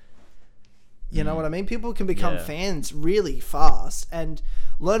 You know what I mean? People can become fans really fast and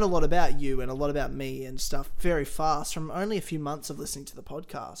learn a lot about you and a lot about me and stuff very fast from only a few months of listening to the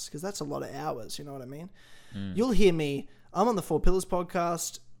podcast, because that's a lot of hours. You know what I mean? You'll hear me. I'm on the 4 Pillars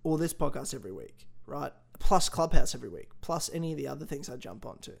podcast or this podcast every week. Right, plus Clubhouse every week, plus any of the other things I jump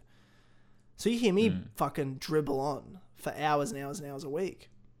onto. So you hear me fucking dribble on for hours and hours and hours a week.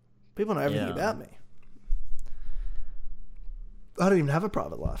 People know everything about me. I don't even have a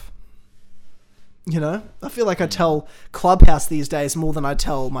private life. You know, I feel like I tell Clubhouse these days more than I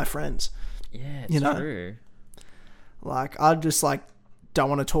tell my friends. Yeah, it's true. Like I just like don't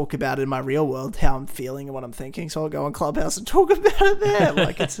want to talk about it in my real world, how I'm feeling and what I'm thinking. So I'll go on Clubhouse and talk about it there.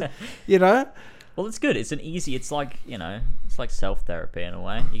 Like it's, you know. Well, it's good. It's like, it's like self-therapy in a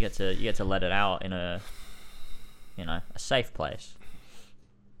way. You get to let it out in a safe place.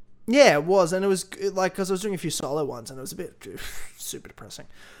 Yeah, it was. And it was like, because I was doing a few solo ones and it was a bit super depressing.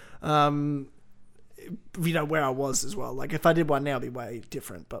 Where I was as well. Like if I did one now, it'd be way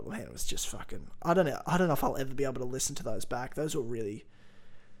different. But man, it was just fucking, I don't know if I'll ever be able to listen to those back. Those were really,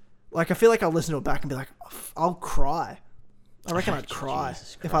 like, I feel like I'll listen to it back and be like, I'll cry. I reckon I'd cry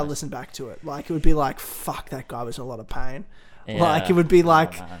if I listened back to it. Like, it would be like, fuck, that guy was in a lot of pain. Yeah. Like, it would be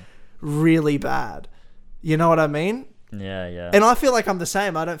like really bad. You know what I mean? Yeah. And I feel like I'm the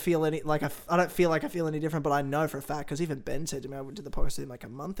same. I don't feel any, like, I don't feel like I feel any different, but I know for a fact, because even Ben said to me, I went to the podcast with him like a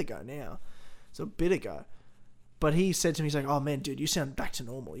month ago now. So a bit ago. But he said to me, he's like, oh man, dude, you sound back to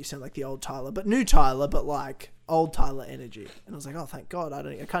normal. You sound like the old Tyler, but new Tyler, but like old Tyler energy. And I was like, oh, thank God.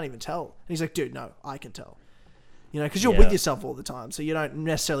 I can't even tell. And he's like, dude, no, I can tell. You know, because you're with yourself all the time, so you don't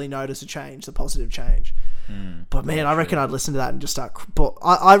necessarily notice a change, the positive change. But man, I reckon I'd listen to that and just start. But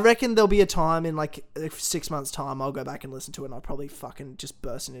I reckon there'll be a time in like 6 months' time, I'll go back and listen to it, and I'll probably fucking just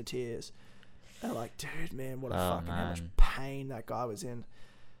burst into tears. They're like, dude, man, what a how much pain that guy was in.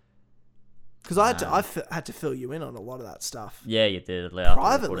 Because I had to fill you in on a lot of that stuff. Yeah, you did.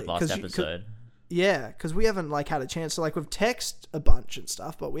 Privately, last episode. Yeah, because we haven't like had a chance to, like, we've texted a bunch and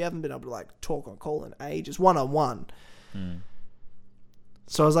stuff, but we haven't been able to like talk on call in ages, one-on-one.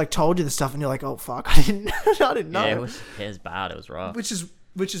 So I was like, told you the stuff, and you're like, oh fuck, I didn't know. Yeah, it was bad. It was rough. Which is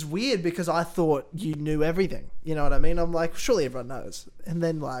which is weird because I thought you knew everything. You know what I mean? I'm like, surely everyone knows. And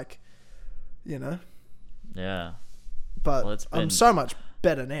then like, you know, Yeah. but Well, it's I'm been- so much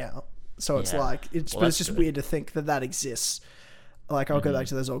better now. So it's Yeah. like, but it's that's just good. weird to think that exists. Like, I'll go back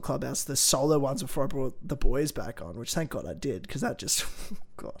to those old clubhouse, the solo ones before I brought the boys back on, which thank God I did, because that just,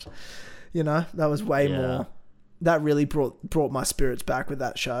 God, you know, that was way Yeah. more. That really brought my spirits back with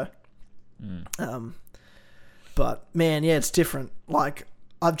that show. But man, yeah, it's different. Like,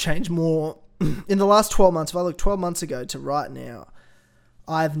 I've changed more in the last 12 months. If I look 12 months ago to right now,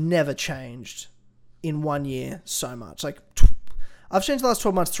 I've never changed in 1 year so much. Like, I've changed the last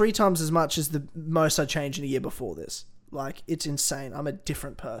 12 months 3 times as much as the most I changed in a year before this. Like, it's insane. I'm a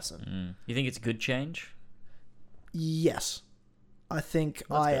different person. You think it's a good change? Yes. I think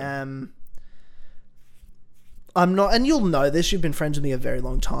That's I good. am. I'm not, and you'll know this. You've been friends with me a very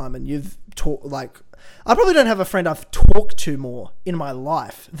long time, and you've talked, like, I probably don't have a friend I've talked to more in my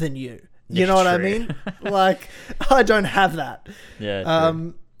life than you. You It's know what I true. mean? Like, I don't have that. Yeah.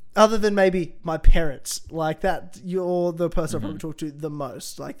 True. Other than maybe my parents, like that, you're the person Mm-hmm. I probably talk to the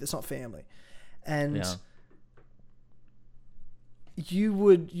most. Like, it's not family, and Yeah.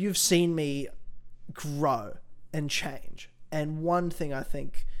 you've seen me grow and change. And one thing I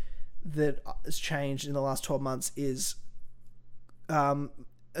think that has changed in the last 12 months is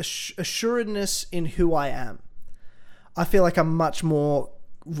assuredness in who I am. I feel like I'm much more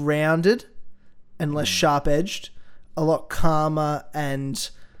rounded and less sharp-edged, a lot calmer and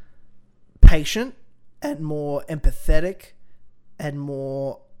patient and more empathetic and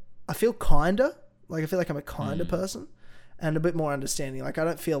more, I feel kinder. Like, I feel like I'm a kinder person and a bit more understanding. Like, I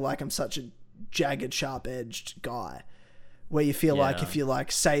don't feel like I'm such a jagged, sharp-edged guy where you feel like Yeah. if you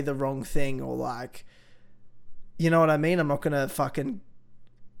like say the wrong thing or like, you know what I mean? I'm not going to fucking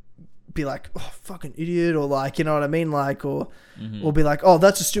be like, oh, fucking idiot, or like, you know what I mean? Like, or be like, oh,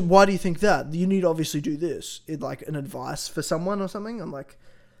 that's a stupid, why do you think that? You need to obviously do this. It, like, an advice for someone or something. I'm like,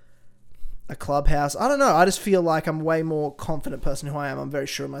 a clubhouse. I don't know. I just feel like I'm way more confident person who I am. I'm very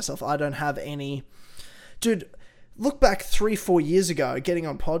sure of myself. I don't have any, dude, look back 3-4 years ago, getting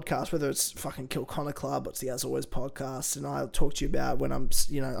on podcasts, whether it's fucking Kill Connor Club, or it's the As Always podcast, and I'll talk to you about when I'm,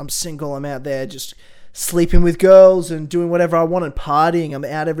 you know, I'm single, I'm out there just sleeping with girls and doing whatever I want and partying. I'm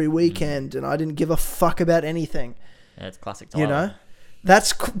out every weekend, and I didn't give a fuck about anything. Yeah, it's classic Tyler. You know,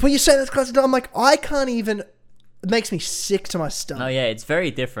 that's. But you say that's classic. I'm like, I can't even. It makes me sick to my stomach. No, yeah, it's very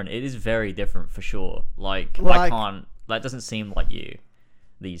different. It is very different for sure. Like I Like- can't. That doesn't seem like you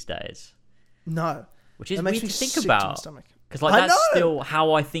these days, No, which is it weird makes to me think sick to my about. stomach. Because like I that's know. still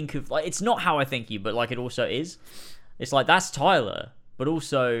how I think of. Like, it's not how I think you, but like it also is. It's like that's Tyler, but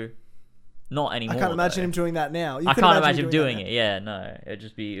also not anymore. I can't imagine though. him doing that now. You I can can't imagine him doing that now. it. Yeah, no,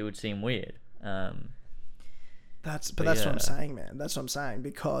 it would seem weird. That's But what yeah. I'm saying, man. That's what I'm saying,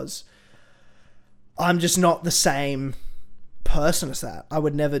 because I'm just not the same person as that. I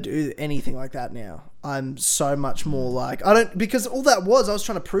would never do anything like that now. I'm so much more like, I don't, because all that was, I was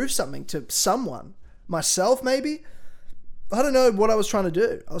trying to prove something to someone, myself maybe. I don't know what I was trying to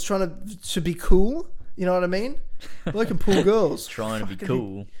do. I was trying to be cool. You know what I mean? I can pull girls. Trying to be Fucking-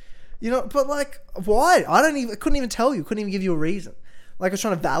 cool. You know, but like, why? I couldn't even tell you. Couldn't even give you a reason. Like, I was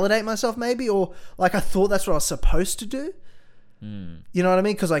trying to validate myself maybe, or like I thought that's what I was supposed to do. You know what I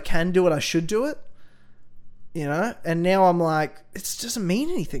mean? Because I can do it, I should do it. You know? And now I'm like, it doesn't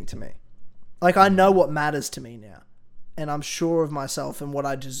mean anything to me. Like, I know what matters to me now. And I'm sure of myself and what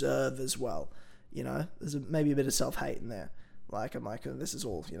I deserve as well. You know? There's maybe a bit of self-hate in there. Like, I'm like, oh, this is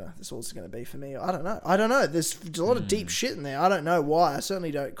all, you know, this is all going to be for me. I don't know. There's a lot of deep shit in there. I don't know why. I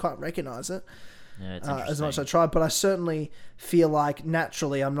certainly can't recognize it. Yeah, it's As much as I interesting. tried, but I certainly feel like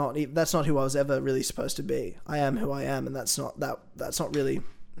naturally that's not who I was ever really supposed to be. I am who I am, and that's not really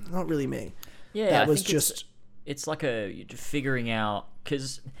me. Yeah, that I was think just it's like you're just figuring out,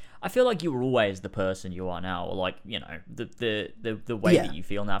 because I feel like you were always the person you are now, or like, you know, the way Yeah. that you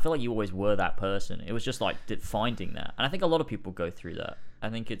feel now. I feel like you always were that person. It was just like finding that, and I think a lot of people go through that. I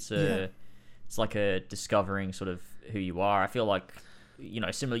think it's like a discovering sort of who you are. I feel like, you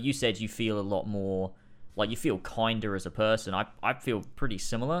know, similar. You said you feel a lot more like you feel kinder as a person. I feel pretty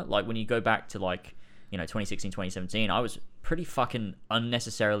similar. Like when you go back to like, you know, 2016, 2017, I was pretty fucking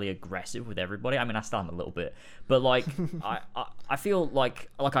unnecessarily aggressive with everybody. I mean, I still am a little bit, but like, I feel like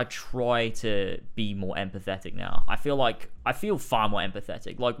I try to be more empathetic now. I feel far more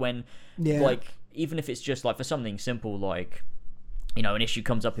empathetic. Like when, like, even if it's just like for something simple, like, you know, an issue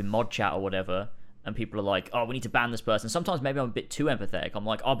comes up in mod chat or whatever, and people are like, oh, we need to ban this person. Sometimes maybe I'm a bit too empathetic. I'm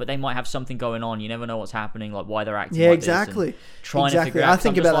like, oh, but they might have something going on. You never know what's happening, like why they're acting like exactly. this. And trying to Exactly. figure out. I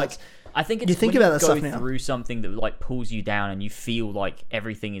think 'cause I'm about just I think it's You think when about you that go stuff now. through something that like pulls you down and you feel like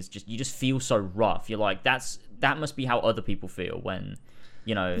everything is you just feel so rough. You're like, that must be how other people feel when,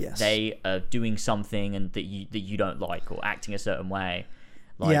 you know, Yes. they are doing something and that you don't like, or acting a certain way.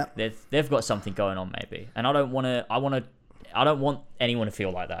 Like Yeah. they've got something going on maybe. And I don't want anyone to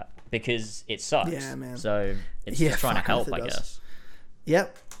feel like that, because it sucks. Yeah, man. So it's Yeah, just trying to fuck help, oath it I does. guess.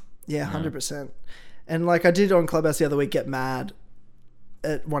 Yep. Yeah, 100%. And like I did on Clubhouse the other week, get mad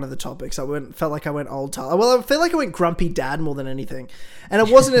at one of the topics. Felt like I went old Tyler. Well, I feel like I went grumpy dad more than anything. And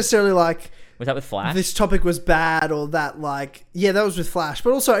it wasn't necessarily like Was that with Flash? this topic was bad or that, like, yeah, that was with Flash.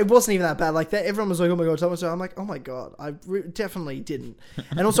 But also, it wasn't even that bad. Like, that, everyone was like, oh my God, so I'm like, oh my God, I definitely didn't.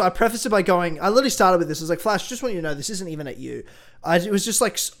 And also, I prefaced it by going, I literally started with this. I was like, Flash, just want you to know, this isn't even at you. It was just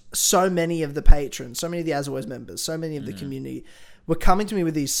like so many of the patrons, so many of the As Always members, so many of the community were coming to me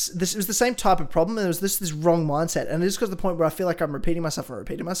with this was the same type of problem. And it was this wrong mindset. And it just got to the point where I feel like I'm repeating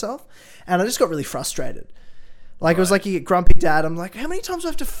myself. And I just got really frustrated. Like, it was like you get grumpy dad. I'm like, how many times do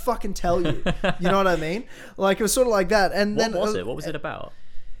I have to fucking tell you? You know what I mean? Like, it was sort of like that. And What then was it? What was it about?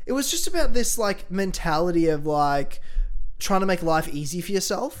 it was just about this like mentality of like trying to make life easy for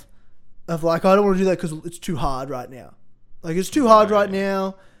yourself. Of like, I don't want to do that because it's too hard right now. Like, it's too hard right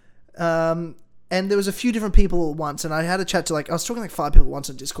now. And there was a few different people once, and I had a chat to, like, I was talking like 5 people once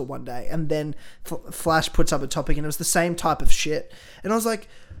on Discord one day, and then Flash puts up a topic, and it was the same type of shit. And I was like,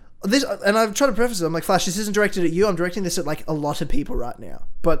 this, and I've tried to preface it. I'm like, Flash, this isn't directed at you. I'm directing this at like a lot of people right now,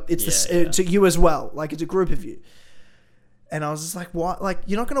 but it's to you as well. Like, it's a group of you. And I was just like, what? Like,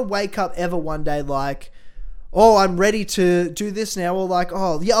 you're not going to wake up ever one day like, oh, I'm ready to do this now. Or like,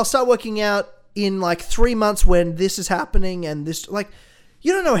 oh yeah, I'll start working out in like 3 months when this is happening. And this, like,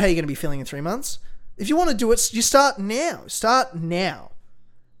 you don't know how you're going to be feeling in 3 months. If you want to do it, you start now. Start now.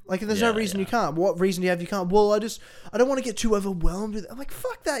 Like, there's no reason you can't. What reason do you have you can't? Well, I don't want to get too overwhelmed with it. I'm like,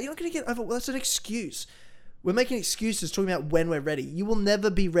 fuck that. You're not going to get overwhelmed. That's an excuse. We're making excuses talking about when we're ready. You will never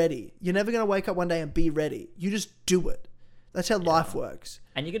be ready. You're never going to wake up one day and be ready. You just do it. That's how life works.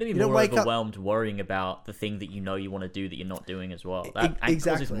 And you're going to be You don't more wake up- overwhelmed worrying about the thing that you know you want to do that you're not doing as well. That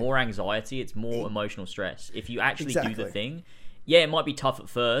Exactly. causes more anxiety. It's more emotional stress. If you actually do Exactly. the thing, yeah, it might be tough at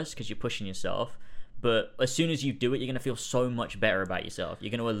first because you're pushing yourself. But as soon as you do it, you're going to feel so much better about yourself.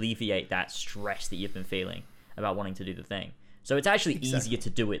 You're going to alleviate that stress that you've been feeling about wanting to do the thing. So it's actually easier to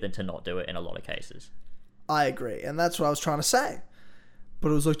do it than to not do it in a lot of cases. I agree. And that's what I was trying to say.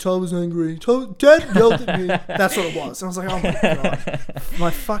 But it was like, Tyler was angry. Dad yelled at me. That's what it was. And I was like, oh my God. My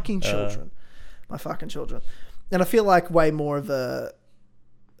fucking children. My fucking children. And I feel like way more of a...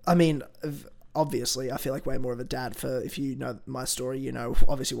 I mean, obviously, I feel like way more of a dad for... If you know my story, you know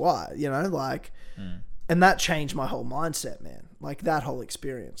obviously why. You know, like... And that changed my whole mindset, man. Like, that whole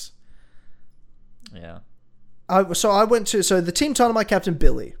experience. Yeah. So I went to... So the team title, my captain,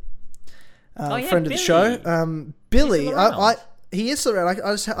 Billy. Friend of the show. Billy, he is still around.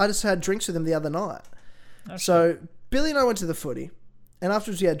 I just had drinks with him the other night. So Billy and I went to the footy, and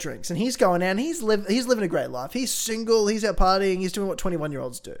afterwards we had drinks. And he's going out, and he's living a great life. He's single. He's out partying. He's doing what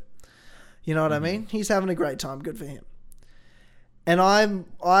 21-year-olds do. You know what I mean? He's having a great time. Good for him. And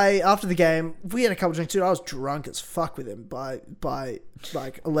I after the game, we had a couple drinks too. I was drunk as fuck with him by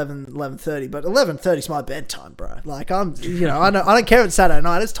like 11:30. But 11:30 is my bedtime, bro. Like, I don't care if it's Saturday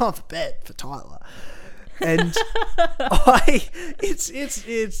night. It's time for bed for Tyler. And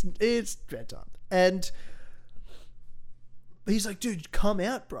it's bedtime. And he's like, dude, come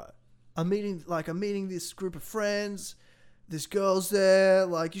out, bro. I'm meeting this group of friends. This girl's there.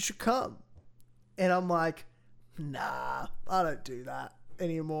 Like, you should come. And I'm like, nah, I don't do that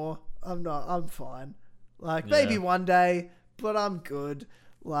anymore. I'm fine. Like, maybe one day, but I'm good.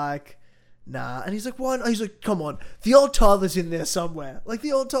 Like, nah. And he's like, why not? He's like, come on. The old Tyler's in there somewhere. Like,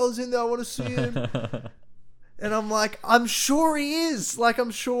 the old Tyler's in there. I want to see him. And I'm like, I'm sure he is. Like,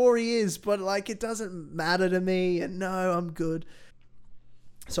 I'm sure he is. But, like, it doesn't matter to me. And no, I'm good.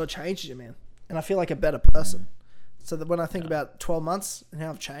 So it changes you, man. And I feel like a better person. So that when I think about 12 months and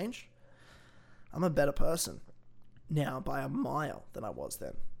how I've changed, I'm a better person now by a mile than I was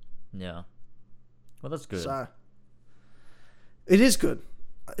then. Yeah. Well, that's good. So it is good.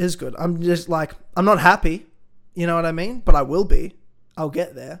 It is good. I'm just like, I'm not happy. You know what I mean? But I will be. I'll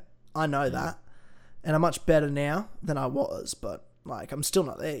get there. I know that. And I'm much better now than I was. But, like, I'm still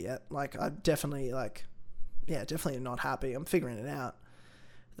not there yet. Like, I definitely, like, definitely not happy. I'm figuring it out,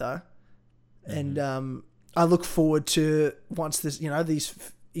 though. And I look forward to once this,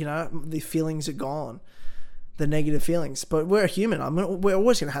 the feelings are gone, the negative feelings. But we're human. We're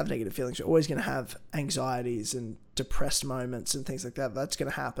always going to have negative feelings. We're always going to have anxieties and depressed moments and things like that. That's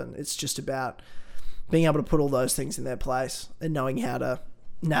going to happen. It's just about being able to put all those things in their place and knowing how to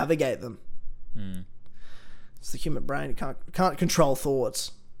navigate them. It's the human brain. You can't control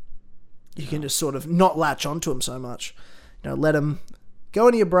thoughts. You can just sort of not latch onto them so much. Let them go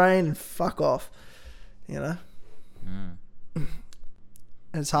into your brain and fuck off. And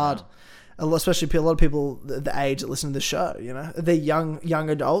it's hard. Especially a lot of people the age that listen to the show, they're young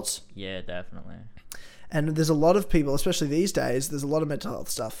adults. Yeah, definitely. And there's a lot of people, especially these days, there's a lot of mental health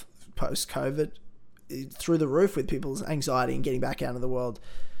stuff post-COVID through the roof with people's anxiety and getting back out of the world.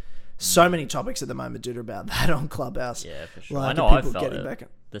 So many topics at the moment, dude, about that on Clubhouse. Yeah, for sure. Like, I know I've felt getting it. Back.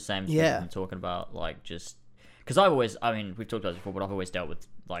 The same thing I'm talking about, like, just... Because we've talked about this before, but I've always dealt with,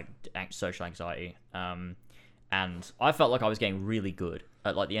 like, social anxiety. And I felt like I was getting really good.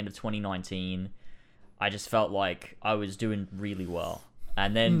 At, like, the end of 2019, I just felt like I was doing really well.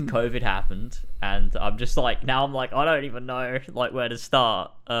 And then COVID happened, and I'm just like, now I'm like, I don't even know, like, where to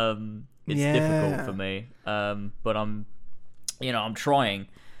start. It's difficult for me. But I'm trying.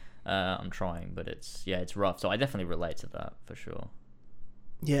 But it's rough. So I definitely relate to that for sure.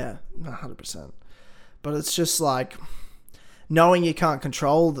 Yeah, 100%. But it's just like knowing you can't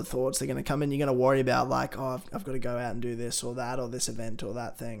control the thoughts. They're going to come in. You're going to worry about like, oh, I've got to go out and do this or that or this event or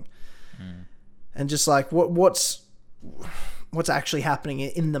that thing. And just like what's actually happening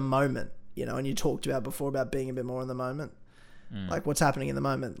in the moment, and you talked about before about being a bit more in the moment. Like what's happening in the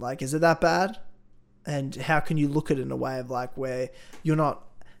moment? Like, is it that bad? And how can you look at it in a way of like where you're not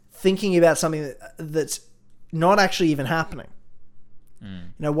thinking about something that's not actually even happening?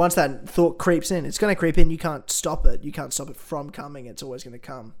 Once that thought creeps in, it's going to creep in. You can't stop it. You can't stop it from coming. It's always going to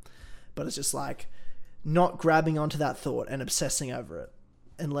come. But it's just like not grabbing onto that thought and obsessing over it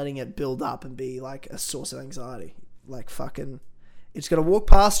and letting it build up and be like a source of anxiety. Like fucking, it's going to walk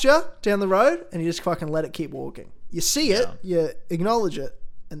past you down the road and you just fucking let it keep walking. You see it, you acknowledge it,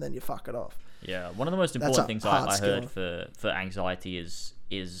 and then you fuck it off. Yeah, one of the most important things I heard for anxiety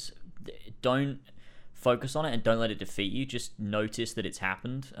is don't focus on it and don't let it defeat you. Just notice that it's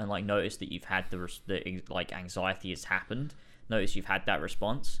happened and like notice that you've had the anxiety has happened. Notice you've had that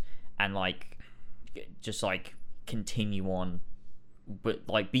response and like just like continue on, but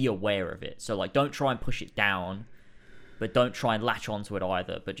like be aware of it. So like don't try and push it down, but don't try and latch onto it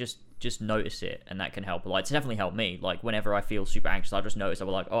either. But just notice it, and that can help. Like it's definitely helped me. Like whenever I feel super anxious, I just notice. I'll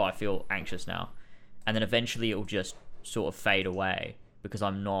be like, oh, I feel anxious now, and then eventually it'll just sort of fade away because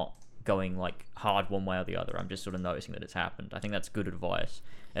I'm not going like hard one way or the other. I'm just sort of noticing that it's happened. I think that's good advice.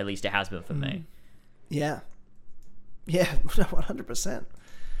 At least it has been for me. Yeah, 100%.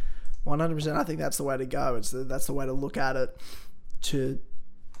 100%. I think that's the way to go. That's the way to look at it.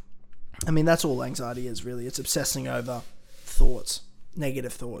 That's all anxiety is really. It's obsessing over thoughts,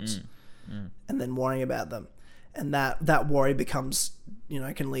 negative thoughts, and then worrying about them. And that worry becomes,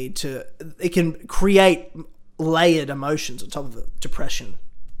 can lead to, it can create layered emotions on top of it. Depression.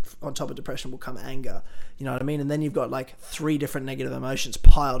 On top of depression will come anger. You know what I mean? And then you've got like 3 different negative emotions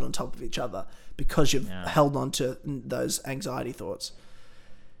piled on top of each other because you've held on to those anxiety thoughts.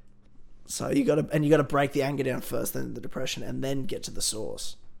 So you got to break the anger down first, then the depression, and then get to the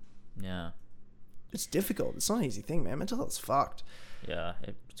source. Yeah. It's difficult. It's not an easy thing, man. Mental health's fucked. Yeah,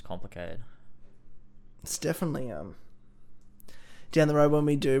 it's complicated. It's definitely down the road when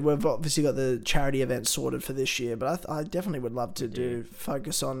we've obviously got the charity event sorted for this year, but I definitely would love to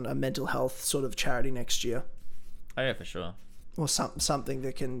focus on a mental health sort of charity next year. Oh yeah, for sure. Or something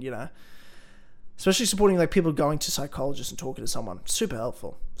that can, especially supporting like people going to psychologists and talking to someone. Super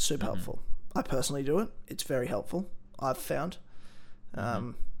helpful. Super helpful. I personally do it. It's very helpful. I've found,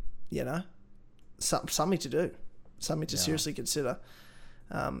 something to do, something to seriously consider.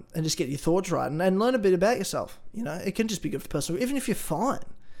 And just get your thoughts right and learn a bit about yourself. It can just be good for personal, even if you're fine,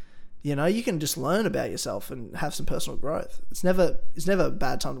 you can just learn about yourself and have some personal growth. It's never a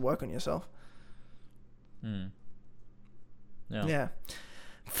bad time to work on yourself. Yeah.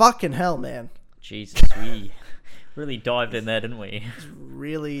 Fucking hell, man. Jesus, we really dived in there, didn't we?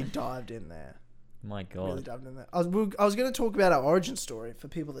 Really dived in there. My God. Really dived in there. I was going to talk about our origin story for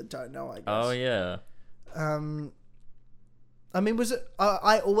people that don't know, I guess. Oh, yeah. Was it?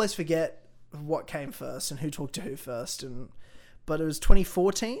 I always forget what came first and who talked to who first, but it was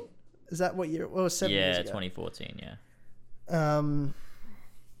 2014. Is that what year? Well, it was 7 years ago. 2014. Yeah.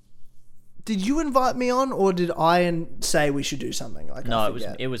 Did you invite me on, or did I say we should do something? No,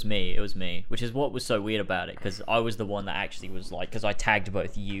 it was me. Which is what was so weird about it, because I was the one that actually was like, because I tagged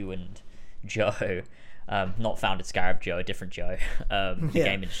both you and Joe. Not Founded Scarab Joe, a different Joe. The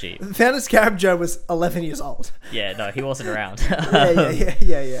Game and Sheep. Founded Scarab Joe was 11 years old. Yeah, no, he wasn't around.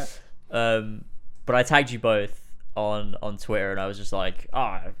 Yeah. But I tagged you both on Twitter, and I was just like,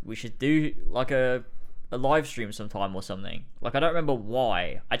 we should do like a a live stream sometime or something. Like, I don't remember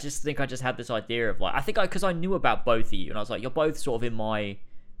why. I just think I just had this idea of like, because I knew about both of you, and I was like, you're both sort of in my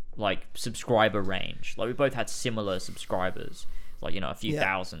like subscriber range. Like, we both had similar subscribers, like, a few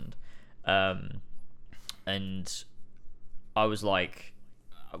thousand. And I was like,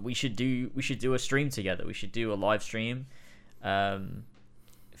 we should do a stream together. We should do a live stream for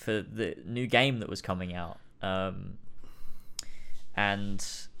the new game that was coming out. And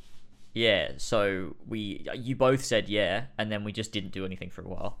yeah, so you both said yeah, and then we just didn't do anything for a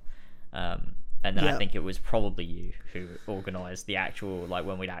while. And then I think it was probably you who organised the actual, like,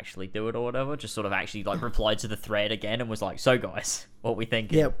 when we'd actually do it or whatever, just sort of actually like replied to the thread again and was like, so guys, what we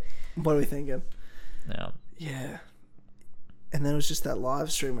thinking? Yeah, what are we thinking? Yeah. Yeah. And then it was just that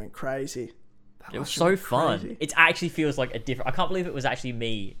live stream went crazy. It was so fun. It actually feels like a different... I can't believe it was actually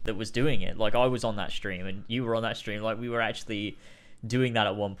me that was doing it. Like, I was on that stream and you were on that stream. Like, we were actually doing that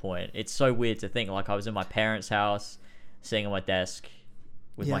at one point. It's so weird to think. Like, I was in my parents' house, sitting on my desk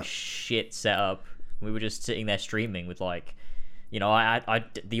with my shit set up. We were just sitting there streaming with, like...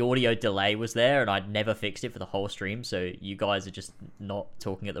 the audio delay was there and I'd never fixed it for the whole stream. So you guys are just not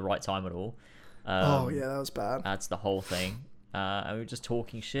talking at the right time at all. Oh, yeah, that was bad. That's the whole thing. And we were just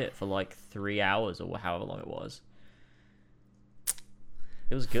talking shit for like 3 hours or however long it was.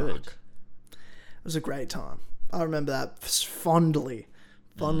 It was good. Fuck. It was a great time. I remember that fondly,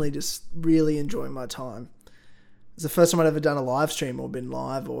 just really enjoying my time. It was the first time I'd ever done a live stream or been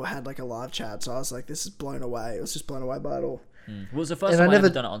live or had like a live chat. So I was like, this is blown away. I was just blown away by it all. Well, it was the first time I'd ever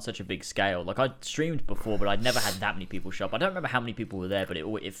done it on such a big scale. Like, I'd streamed before, but I'd never had that many people show up. I don't remember how many people were there, but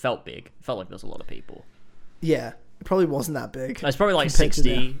it felt big. It felt like there was a lot of people. Yeah. It probably wasn't that big. It's probably like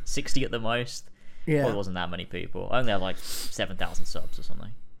 60 at the most. Yeah. Probably wasn't that many people. I only had like 7,000 subs or something.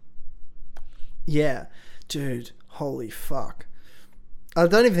 Yeah. Dude, holy fuck. I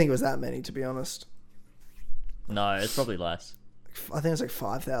don't even think it was that many, to be honest. No, it's probably less. I think it was like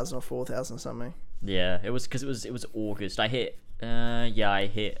 5,000 or 4,000 or something. Yeah, it was because it was August. I hit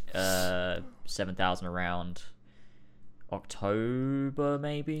 7,000 around October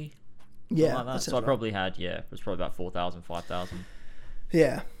maybe. Yeah, like that. So I probably had it was probably about 4,000, 5,000.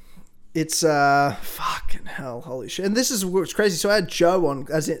 Yeah, it's fucking hell, holy shit! And this is what's crazy. So I had Joe on,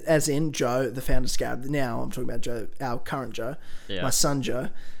 as in Joe, the founder of Scarab. Now I'm talking about Joe, our current Joe, my son Joe.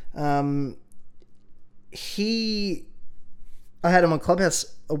 I had him on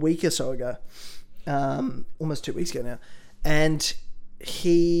Clubhouse a week or so ago, almost 2 weeks ago now, and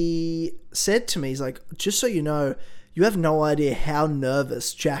he said to me, he's like, just so you know, you have no idea how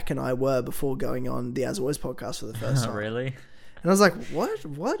nervous Jack and I were before going on the As Always podcast for the first time. Really? And I was like, what?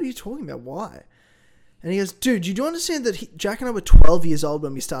 What are you talking about? Why? And he goes, dude, you do understand that Jack and I were 12 years old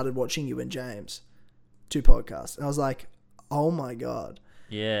when we started watching you and James do podcasts? And I was like, oh my God.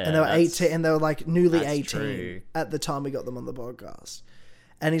 Yeah. And they were 18, and they were like newly 18 true. at the time we got them on the podcast.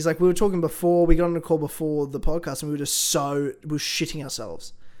 And he's like, we were talking before, we got on a call before the podcast, and we were shitting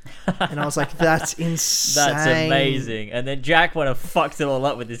ourselves. And I was like, that's insane. That's amazing. And then Jack went and fucked it all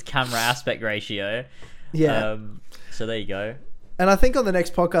up with his camera aspect ratio. Yeah. So there you go. And I think on the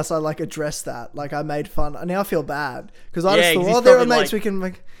next podcast, I like addressed that. Like, I made fun. And now I feel bad because I just thought, he's there are probably mates like- we can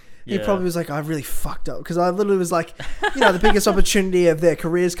make. He probably was like, I really fucked up because I literally was like, the biggest opportunity of their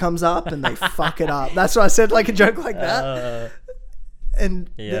careers comes up and they fuck it up. That's what I said, like a joke like that. And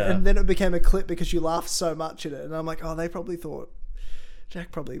then it became a clip because you laughed so much at it. And I'm like, oh, they probably thought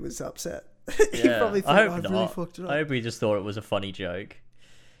Jack probably was upset. He probably thought, I hope really fucked it up. I hope he just thought it was a funny joke.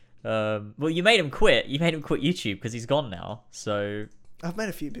 Well, you made him quit. You made him quit YouTube because he's gone now. So I've made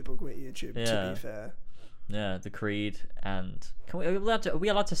a few people quit YouTube, to be fair. Yeah, the Creed, and are we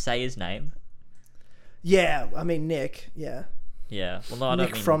allowed to say his name? Yeah, I mean Nick. Yeah. Yeah. Well, no, I Nick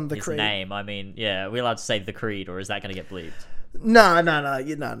don't mean from the his Creed. name. I mean, are we allowed to say the Creed, or is that going to get bleeped? No,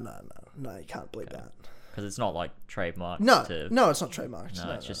 you can't bleep that. Because it's not like trademarked. No, to... no, it's not trademarked.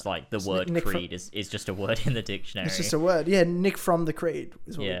 No, it's just like the word Nick Creed is just a word in the dictionary. It's just a word. Yeah, Nick from the Creed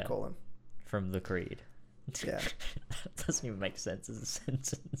is what we call him. From the Creed. Yeah. That doesn't even make sense as a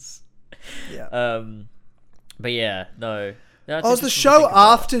sentence. Yeah. But yeah, no. It was the show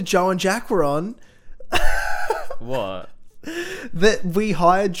after Joe and Jack were on. What? That we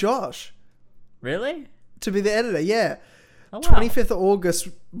hired Josh. Really? To be the editor, yeah. Oh, wow. 25th of August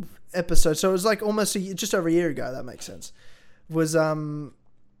episode. So it was like almost just over a year ago. That makes sense. Was, because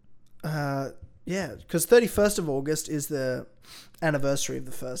 31st of August is the anniversary of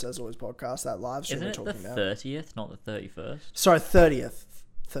the first As Always podcast, that live stream Isn't we're it talking the about. 30th, not the 31st? Sorry, 30th.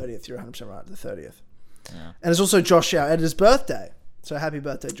 30th, you're 100% right, the 30th. Yeah. And it's also Josh, our editor's birthday. So happy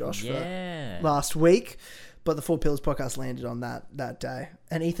birthday, Josh, Yeah. for last week. But the Four Pillars podcast landed on that day,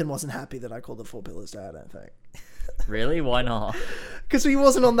 and Ethan wasn't happy that I called the Four Pillars Day. I don't think. Really? Why not? Because he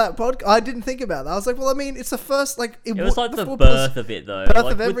wasn't on that podcast. I didn't think about that. I was like, well, I mean, it's the first, like... It was like the Four birth of it, though. birth Like, of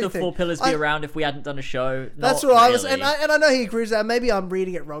would the everything. Four Pillars be around if we hadn't done a show? That's Not what I was... really. And I know he agrees with that. Maybe I'm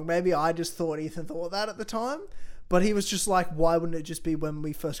reading it wrong. Maybe I just thought Ethan thought that at the time. But he was just like, why wouldn't it just be when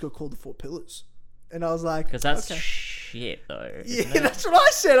we first got called the Four Pillars? And I was like... Because that's okay. shit, though. Yeah, isn't it? that's what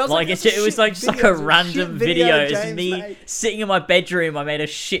I said. I was like, Like, that's it was like just like a random video. It's James me made. sitting in my bedroom. I made a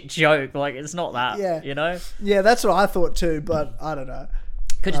shit joke. Like, it's not that, Yeah. you know? Yeah, that's what I thought too, but I don't know.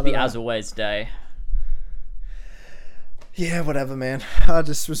 Could just I be don't know. As Always Day. Yeah, whatever, man. I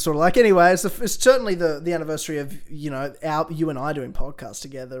just was sort of like, anyway, it's certainly the anniversary of, you and I doing podcasts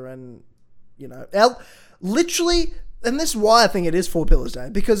together, and, literally, and this is why I think it is Four Pillars Day,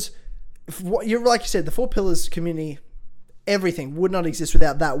 because you're like you said, the Four Pillars community, everything would not exist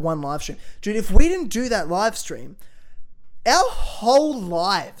without that one live stream. Dude, if we didn't do that live stream, our whole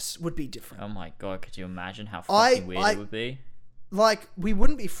lives would be different. Oh my god, could you imagine how fucking weird it would be? Like, we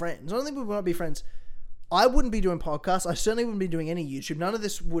wouldn't be friends. I don't think we would not be friends. I wouldn't be doing podcasts. I certainly wouldn't be doing any YouTube. None of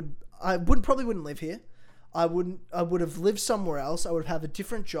this would... probably wouldn't live here. I would have lived somewhere else. I would have a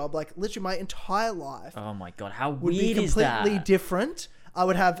different job. Like, literally my entire life Oh my god, how would weird be is that? completely different. I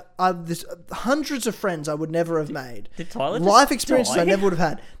would have this hundreds of friends I would never have made. Did Tyler just Life experiences die? I never would have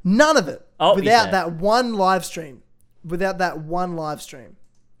had. None of it. Oh, he's without dead. that one live stream. Without that one live stream.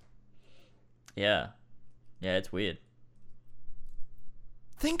 Yeah. Yeah, it's weird.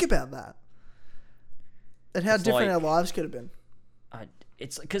 Think about that. And how It's different like- our lives could have been.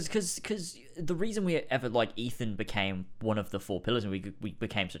 It's because the reason we ever, like, Ethan became one of the Four Pillars and we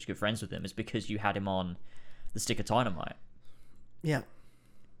became such good friends with him is because you had him on the Stick of Dynamite. Yeah.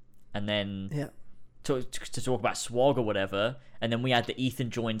 And then Yeah. to talk about swag or whatever, and then we had the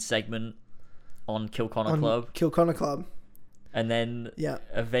Ethan joined segment on Kill Connor Club, Kill Connor Club. and then Yeah.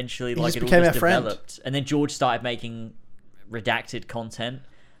 eventually, He like, just it all became just our friend. developed, and then George started making redacted content,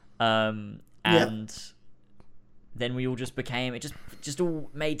 and then we all just became, it just all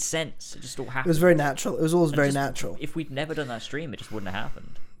made sense. It just all happened. It was very natural. It was always And very just- natural. If we'd never done that stream, it just wouldn't have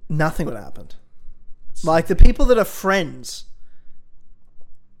happened. Nothing would have happened. Like, the people that are friends,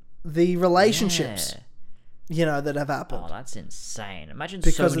 the relationships, that have happened. Oh, that's insane. Imagine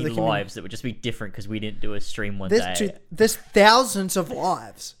Because so of many the community. lives that would just be different because we didn't do a stream one day. There's thousands of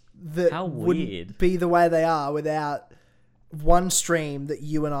lives that How wouldn't weird. be the way they are without one stream that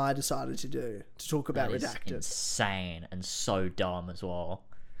you and I decided to do to talk about That is Redacted. insane and so dumb as well.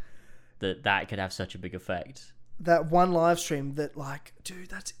 That could have such a big effect. That one live stream that, like, dude,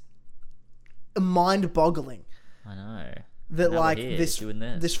 that's mind-boggling. I know. That, Now we're like, here this doing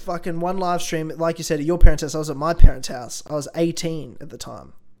this. this fucking one live stream, like you said, at your parents' house. I was at my parents' house. I was 18 at the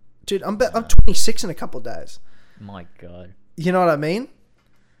time. Dude, I'm 26 in a couple of days. My God. You know what I mean?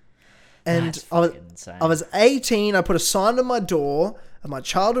 And That's I was fucking insane. I was 18. I put a sign on my door of my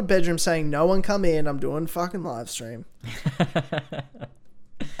childhood bedroom saying, "No one come in. I'm doing fucking live stream."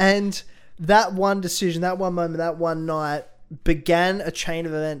 And that one decision, that one moment, that one night began a chain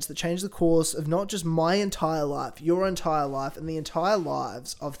of events that changed the course of not just my entire life, your entire life, and the entire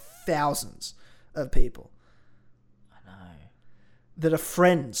lives of thousands of people I know. that are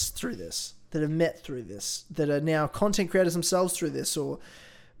friends through this, that have met through this, that are now content creators themselves through this, or,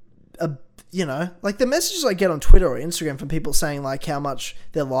 like the messages I get on Twitter or Instagram from people saying, like, how much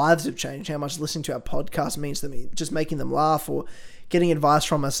their lives have changed, how much listening to our podcast means to them, just making them laugh, or getting advice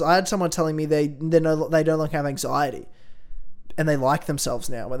from us. I had someone telling me they no longer have anxiety and they like themselves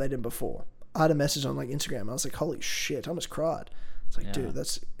now where they didn't before. I had a message on, like, Instagram. I was like, holy shit, I almost cried. It's like, Yeah. dude,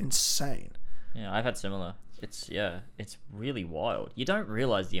 that's insane. Yeah, I've had similar. It's really wild. You don't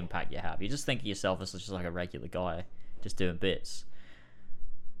realize the impact you have. You just think of yourself as just like a regular guy, just doing bits,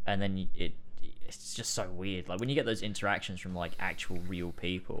 and then it's just so weird. Like when you get those interactions from like actual real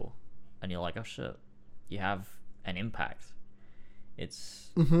people, and you're like, oh shit, you have an impact. It's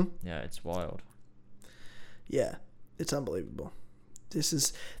it's wild. Yeah, it's unbelievable. This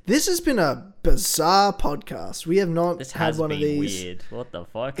has been a bizarre podcast. We have not This had has one been of these. weird. What the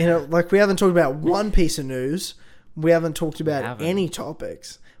fuck? Like we haven't talked about one piece of news. We haven't talked about haven't. any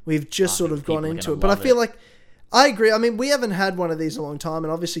topics. We've just sort of people gone are into gonna it. But I love feel it. like I agree. I mean, we haven't had one of these in a long time,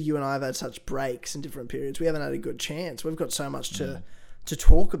 and obviously you and I have had such breaks in different periods. We haven't had a good chance. We've got so much to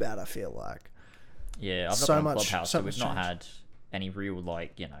talk about. I feel like. Yeah, I've So not been on much- Clubhouse, so so we've much not change. had any real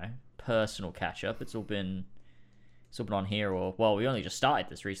personal catch up. It's all been on here, or well, we only just started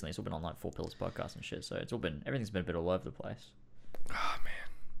this recently. It's all been on like Four Pillars podcast and shit. So everything's been a bit all over the place.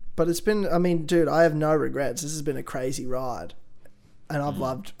 But it's been. I mean, dude, I have no regrets. This has been a crazy ride, and I've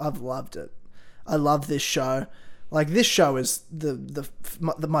loved it. I love this show. Like, this show is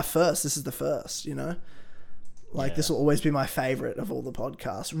my first. This is the first, you know? Like, this will always be my favorite of all the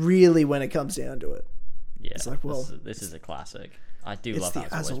podcasts, really, when it comes down to it. Yeah, it's like, well, this is a classic. I do it's love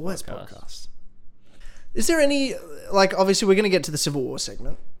the As Always podcast. podcast. Is there any, like, obviously we're going to get to the Civil War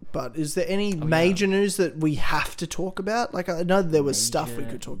segment, but is there any major news that we have to talk about? Like, I know there was stuff we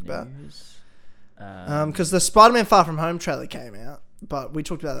could talk about. Because the Spider-Man Far From Home trailer came out, but we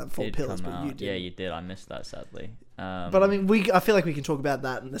talked about that in Four Pillars, but you did. Yeah, you did. I missed that, sadly. But I mean, I feel like we can talk about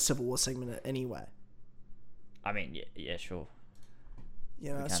that in the Civil War segment anyway. I mean, yeah, sure.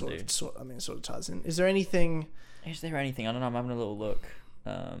 You know, it sort of ties in. Is there anything? Is there anything? I don't know. I'm having a little look.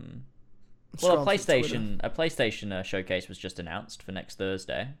 Well, a PlayStation showcase was just announced for next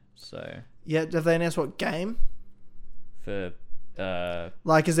Thursday. So yeah, have they announced what game? For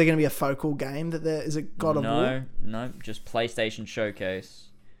like, is there going to be a focal game that there is? It God of War? No, just PlayStation showcase.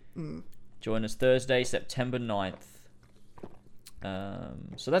 Join us Thursday, September 9th.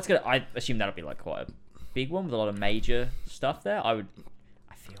 So that's gonna. I assume that'll be like quite a big one with a lot of major stuff there. I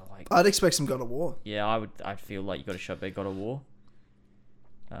feel like I'd expect some God of War. Yeah, I'd feel like you got to show big God of War.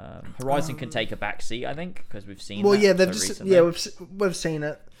 Horizon can take a back seat, I think, because we've seen. Well, that yeah, they've we've seen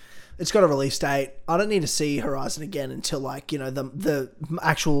it. It's got a release date. I don't need to see Horizon again until, like, you know, the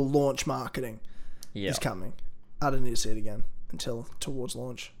actual launch marketing is coming. I don't need to see it again until towards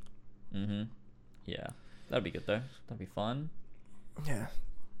launch. Yeah, that'd be good though. That'd be fun. Yeah.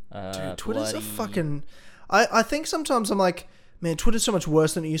 Dude, Twitter's a fucking... I think sometimes I'm like, man, Twitter's so much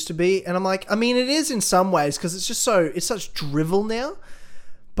worse than it used to be. And I'm like, I mean, it is in some ways, because it's just it's such drivel now.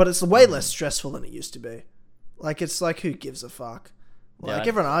 But it's way less stressful than it used to be. Like, it's like, who gives a fuck? Like,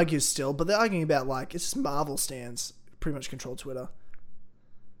 everyone argues still, but they're arguing about, like, it's just Marvel stands pretty much control Twitter.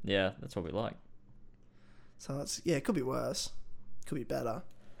 Yeah, that's what we like. So it could be worse. Could be better.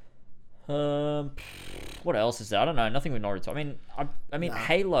 What else is there? I don't know. Nothing we've already talked. I mean,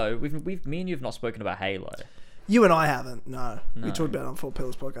 Halo. Me and you have not spoken about Halo. You and I haven't. No. We talked about it on Four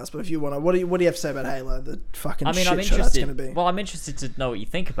Pillars podcast. But if you want to, what do you have to say about Halo? The fucking I'm show interested. That's going to be. Well, I'm interested to know what you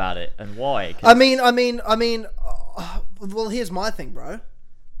think about it and why. I mean. Well, here's my thing, bro.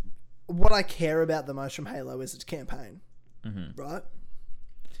 What I care about the most from Halo is its campaign, right?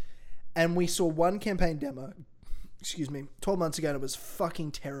 And we saw one campaign demo. 12 months ago, and it was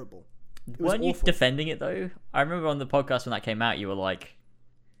fucking terrible. Weren't you defending it though? I remember on the podcast when that came out, you were like,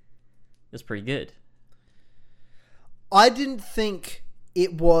 "It's pretty good." I didn't think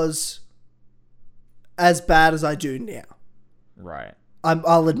it was as bad as I do now. Right.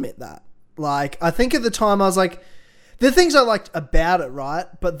 I'll admit that. Like, I think at the time I was like, there are things I liked about it, right?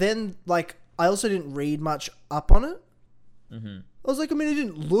 But then, like, I also didn't read much up on it. I was like, I mean, it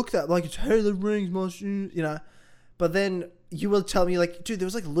didn't look that like it's Halo Rings, you know. But then you were telling me, like, dude, there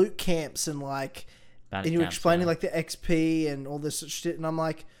was like loot camps and like, and you were explaining like the XP and all this shit, and I'm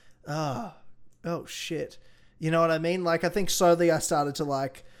like, oh shit. You know what I mean? Like, I think slowly I started to,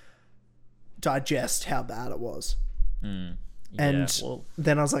 like, digest how bad it was. And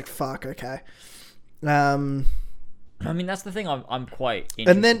then I was like, fuck, okay. I mean, that's the thing I'm quite interested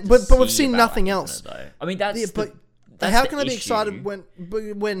and then, but we've seen nothing else. I mean, that's how can I be excited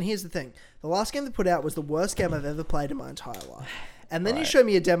when here's the thing. The last game they put out was the worst game I've ever played in my entire life. And then you show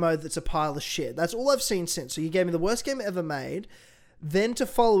me a demo that's a pile of shit. That's all I've seen since. So you gave me the worst game ever made. Then to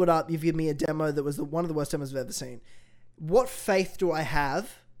follow it up, you've given me a demo that was one of the worst demos I've ever seen. What faith do I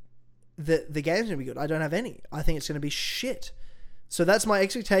have that the game's going to be good? I don't have any. I think it's going to be shit. So that's my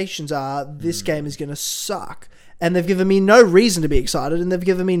expectations are this game is going to suck. And they've given me no reason to be excited, and they've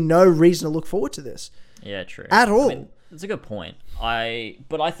given me no reason to look forward to this. Yeah, true. At all. I mean, that's a good point.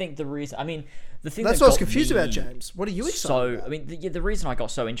 But I think the reason... I mean, the thing that's that what I was confused about, James. What are you excited about? I mean, the reason I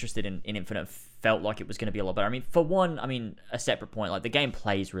got so interested in Infinite felt like it was going to be a lot better. I mean, for one, a separate point, like, the game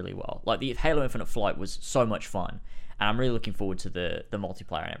plays really well. Like, the Halo Infinite Flight was so much fun, and I'm really looking forward to the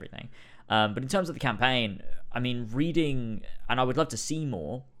multiplayer and everything. But in terms of the campaign, I mean, reading, and I would love to see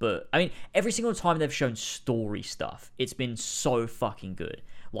more, but, I mean, every single time they've shown story stuff, it's been so fucking good.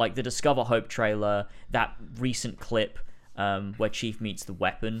 Like, the Discover Hope trailer, that recent clip where Chief meets the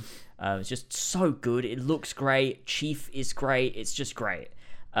weapon, it's just so good. It looks great. Chief is great. It's just great.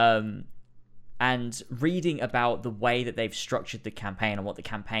 And reading about the way that they've structured the campaign and what the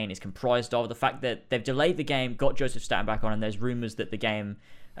campaign is comprised of, the fact that they've delayed the game, got Joseph Staten back on, and there's rumors that the game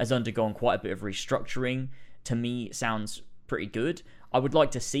has undergone quite a bit of restructuring, to me sounds pretty good. I would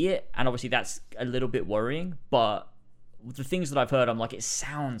like to see it, and obviously that's a little bit worrying, but the things that I've heard, I'm like, it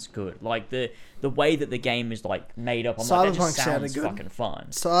sounds good. Like, the way that the game is, like, made up, I'm like, that just sounds fucking fun.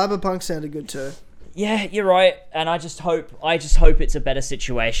 Cyberpunk sounded good too. Yeah, you're right, and I just hope it's a better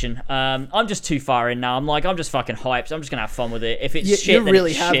situation. I'm just too far in now. I'm just fucking hyped. I'm just gonna have fun with it. If it's shit, then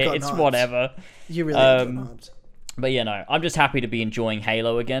it's shit. It's whatever. You really have gotten hyped. But yeah, no, I'm just happy to be enjoying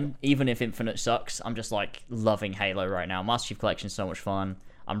Halo again. Even if Infinite sucks, I'm just like loving Halo right now. Master Chief Collection's so much fun.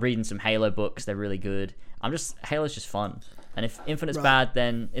 I'm reading some Halo books. They're really good. Halo's just fun. And if Infinite's bad,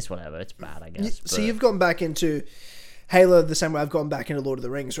 then it's whatever. It's bad, I guess. So you've gone back into Halo the same way I've gone back into Lord of the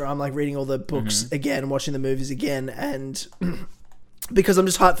Rings, where I'm like reading all the books again, watching the movies again, and because I'm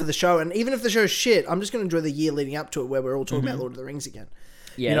just hyped for the show. And even if the show's shit, I'm just going to enjoy the year leading up to it, where we're all talking about Lord of the Rings again.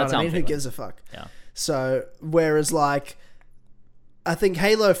 Yeah, you know that's what I mean? Who gives a fuck? Yeah. So whereas like, I think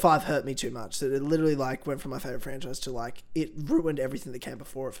Halo 5 hurt me too much. That it literally like went from my favorite franchise to like it ruined everything that came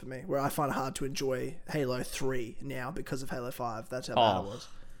before it for me. Where I find it hard to enjoy Halo 3 now because of Halo 5. That's how bad it was.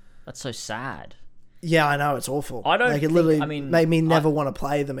 That's so sad. Yeah, I know, it's awful. I don't like it think, literally made me never want to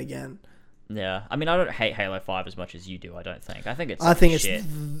play them again. Yeah, I mean, I don't hate Halo 5 as much as you do. I don't think. I think it's shit.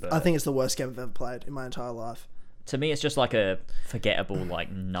 I think it's the worst game I've ever played in my entire life. To me, it's just like a forgettable,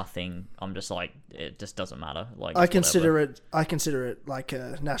 like nothing. I'm just like, it just doesn't matter. Like I consider it like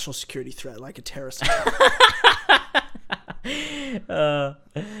a national security threat, like a terrorist attack.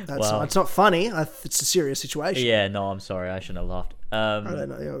 It's not funny. It's a serious situation. Yeah, no, I'm sorry. I shouldn't have laughed. I don't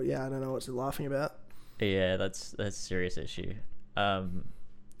know. Yeah, I don't know what you're laughing about. Yeah, that's a serious issue. I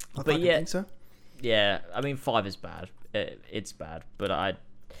think so. Yeah, I mean, 5 is bad. It's bad, but I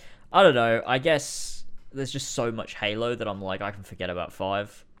don't know. I guess there's just so much Halo that I'm like, I can forget about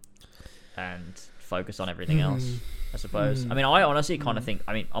 5 and focus on everything else, I suppose. I mean, I honestly kind of think,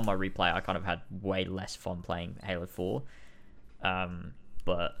 I mean, on my replay, I kind of had way less fun playing Halo 4.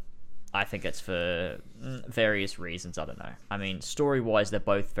 But I think it's for various reasons. I don't know. I mean, story-wise, they're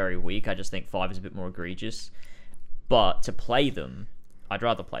both very weak. I just think 5 is a bit more egregious. But to play them, I'd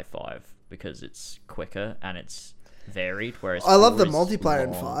rather play 5 because it's quicker and it's varied. Whereas I love the multiplayer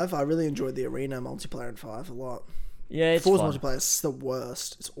in 5. I really enjoyed the arena multiplayer in 5 a lot. Yeah, it's 4's fun. multiplayer is the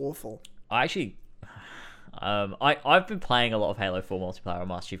worst. It's awful. I actually, I've been playing a lot of Halo 4 multiplayer on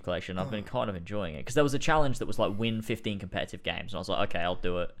Master Chief Collection. I've been kind of enjoying it because there was a challenge that was like win 15 competitive games, and I was like, okay, I'll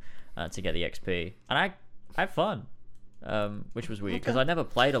do it to get the XP, and I had fun, which was weird because I never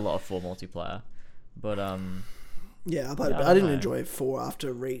played a lot of 4 multiplayer, but yeah, I didn't enjoy 4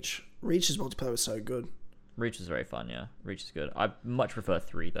 after Reach. Reach's multiplayer was so good. Reach is very fun, yeah. Reach is good. I much prefer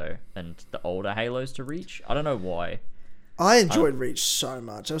 3 though, and the older Halos to Reach. I don't know why. I enjoyed Reach so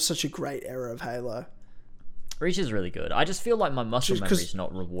much. That was such a great era of Halo. Reach is really good. I just feel like my muscle memory is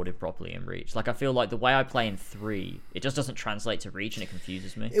not rewarded properly in Reach. Like, I feel like the way I play in 3, it just doesn't translate to Reach, and it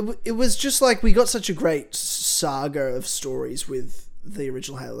confuses me. It was just like we got such a great saga of stories with the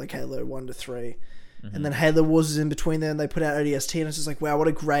original Halo, like Halo 1 to 3. And then Halo Wars is in between there, and they put out ODST, and it's just like, wow, what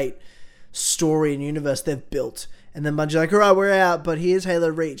a great story and universe they've built. And then Bungie's like, all right, we're out, but here's Halo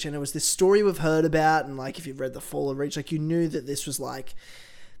Reach. And it was this story we've heard about, and like if you've read The Fall of Reach, like you knew that this was like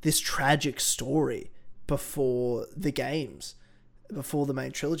this tragic story before the games, before the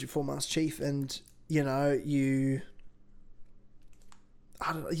main trilogy, before Master Chief. And you know, you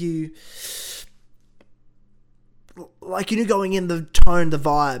knew going in, the tone, the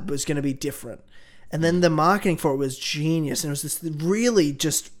vibe was going to be different. And then the marketing for it was genius. And it was this really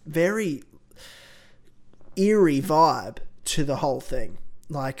just very eerie vibe to the whole thing.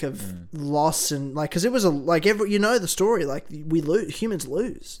 Like of loss and like, cause it was the story, like humans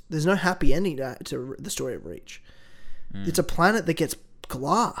lose. There's no happy ending to the story of Reach. It's a planet that gets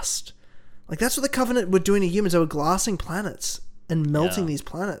glassed. Like that's what the Covenant were doing to humans. They were glassing planets and melting these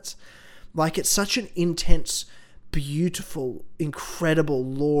planets. Like it's such an intense, beautiful, incredible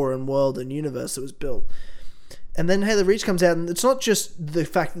lore and world and universe that was built. And then Halo Reach comes out, and it's not just the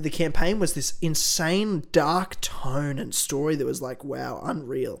fact that the campaign was this insane dark tone and story that was like, wow,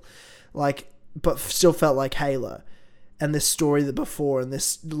 unreal, like, but still felt like Halo. And this story that before, and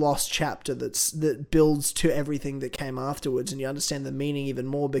this lost chapter that builds to everything that came afterwards, and you understand the meaning even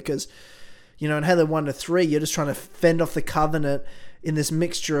more because, you know, in Halo 1 to 3, you're just trying to fend off the Covenant in this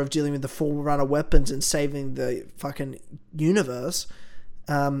mixture of dealing with the Forerunner weapons and saving the fucking universe.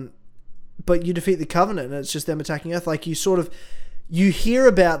 But you defeat the Covenant and it's just them attacking Earth. Like you hear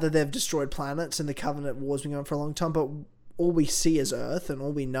about that they've destroyed planets and the Covenant war's been going for a long time, but all we see is Earth and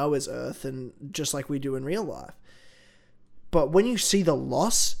all we know is Earth, and just like we do in real life. But when you see the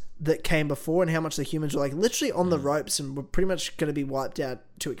loss that came before and how much the humans were like literally on the ropes and were pretty much going to be wiped out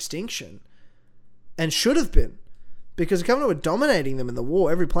to extinction, and should have been, because the Covenant were dominating them in the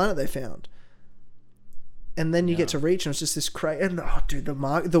war, every planet they found. And then you get to Reach, and it's just this crazy. And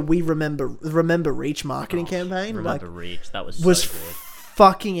We Remember Reach marketing campaign. Remember Reach, that was was so good.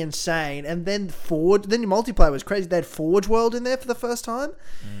 fucking insane. And then then your multiplayer was crazy. They had Forge World in there for the first time.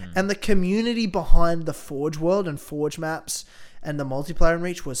 And the community behind the Forge World and Forge maps and the multiplayer in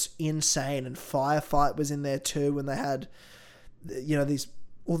Reach was insane. And Firefight was in there too when they had, you know,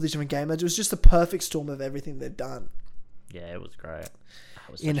 all these different game modes. It was just the perfect storm of everything they'd done. Yeah, it was great.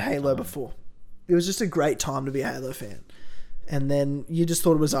 In Halo before. It was just a great time to be a Halo fan. And then you just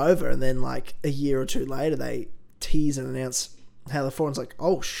thought it was over. And then like a year or two later, they tease and announce Halo 4. And it's like,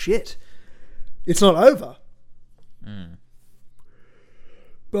 oh shit. It's not over.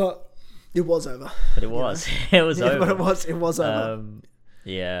 But it was over. But it was. It was over. But it was over.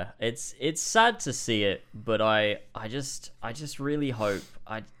 Yeah, it's sad to see it, but I just really hope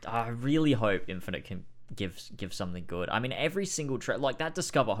I really hope Infinite can give something good. I mean, every single like that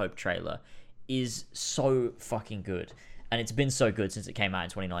Discover Hope trailer is so fucking good, and it's been so good since it came out in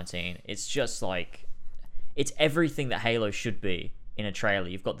 2019. It's just like it's everything that Halo should be in a trailer.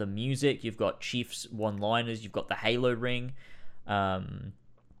 You've got the music, you've got Chief's one-liners, you've got the Halo ring.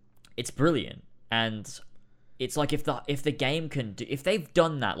 It's brilliant, and it's like if the game can do, if they've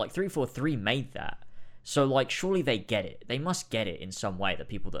done that, like 343 made that, so like surely they get it. They must get it in some way, the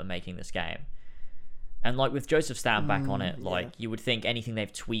people that are making this game. And like with Joseph Stout back on it, like you would think anything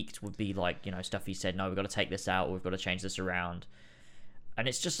they've tweaked would be like, you know, stuff he said, no, we've got to take this out, or we've got to change this around. And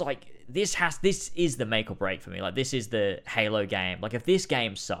it's just like this is the make or break for me. Like this is the Halo game. Like if this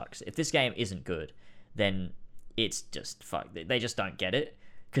game sucks, if this game isn't good, then it's just fuck. They just don't get it.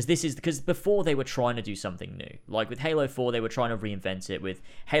 Because before they were trying to do something new. Like with Halo 4, they were trying to reinvent it. With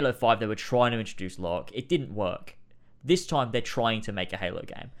Halo 5, they were trying to introduce Locke. It didn't work. This time, they're trying to make a Halo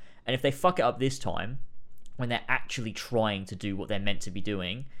game. And if they fuck it up this time, when they're actually trying to do what they're meant to be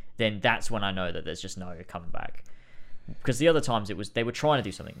doing, then that's when I know that there's just no coming back. Because the other times they were trying to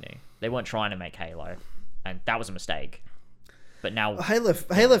do something new. They weren't trying to make Halo. And that was a mistake. But now... Halo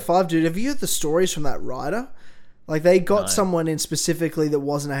 5, dude, have you heard the stories from that writer? Like, they got someone in specifically that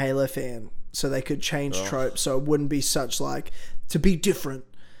wasn't a Halo fan, so they could change tropes, so it wouldn't be such, like, to be different.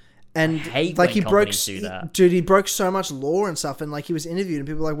 And, I hate like, when do that. Dude, he broke so much lore and stuff, and, like, he was interviewed, and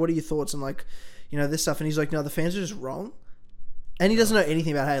people were like, what are your thoughts on, like, you know, this stuff? And he's like, no, the fans are just wrong. And he doesn't know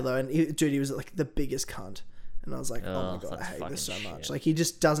anything about Halo, and, he was, like, the biggest cunt. And I was like, oh my God, I hate this so much. Like, he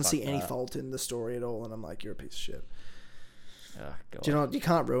just doesn't see any fault in the story at all, and I'm like, you're a piece of shit. Oh, God. Do you know, you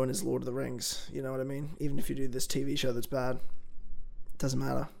can't ruin his Lord of the Rings. You know what I mean? Even if you do this TV show that's bad, it doesn't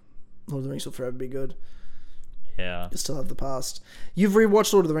matter. Lord of the Rings will forever be good. Yeah. You still have the past. You've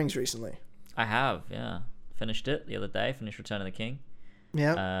rewatched Lord of the Rings recently. I have, yeah. Finished it the other day. Finished Return of the King.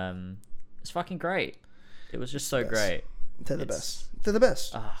 Yeah. It's fucking great. It was just so great. They're the best. They're the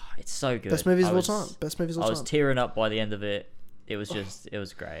best. It's so good. Best movies of all time. Best movies of all time. I was tearing up by the end of it. It was just, it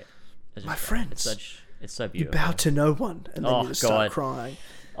was great. My friends. It's so beautiful. You bow to no one, and then you just start crying.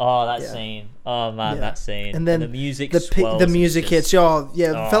 Oh, that scene. Oh, man, that scene. And then the music the music hits. Oh,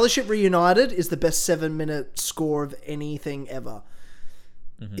 yeah. Fellowship Reunited is the best 7-minute score of anything ever.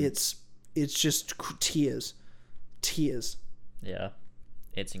 Mm-hmm. It's just tears. Yeah.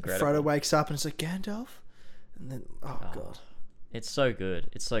 It's incredible. Frodo wakes up and it's like, Gandalf? And then, God. It's so good.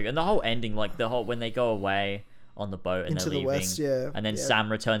 It's so good. And the whole ending, like when they go away on the boat and into they're leaving, West, and then Sam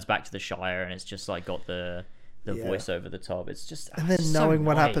returns back to the Shire, and it's just like got the voice over the top. It's just and then knowing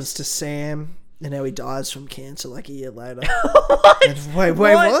what happens to Sam and how he dies from cancer like a year later. Wait,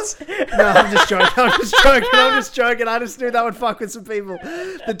 what? No, I'm just joking. I just knew that would fuck with some people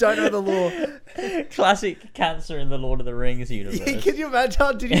that don't know the lore. Classic cancer in the Lord of the Rings universe. Can you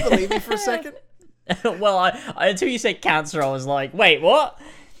imagine? Did you believe me for a second? Well, I until you said cancer, I was like, wait, what?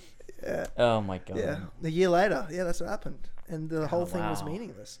 Yeah. Oh my God. Yeah. A year later, that's what happened, and the whole thing was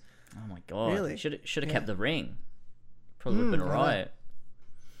meaningless. Oh my God. Really? Should have kept the ring. Probably would have been alright.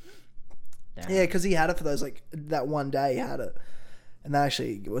 Yeah, because he had it for those that one day. He had it, and that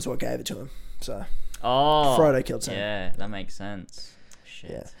actually was what gave it to him. So. Frodo killed Sam. Yeah, that makes sense. Shit.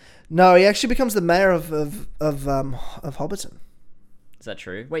 Yeah. No, he actually becomes the mayor of Hobbiton. Is that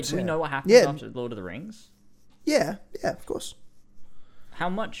true? Wait, do we know what happens after Lord of the Rings? Yeah, of course. How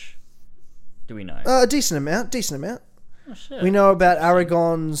much do we know? A decent amount. Oh, shit. We know about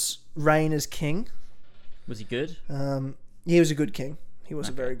Aragorn's reign as king. Was he good? He was a good king. He was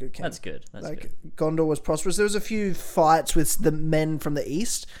a very good king. That's good. Good. Gondor was prosperous. There was a few fights with the men from the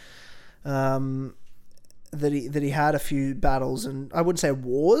east. That he had a few battles, and I wouldn't say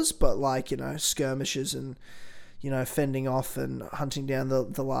wars, but skirmishes and fending off and hunting down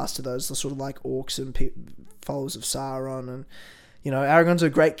the last of those, the sort of like orcs and followers of Sauron. And Aragorn's a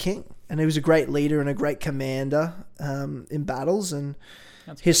great king, and he was a great leader and a great commander in battles. And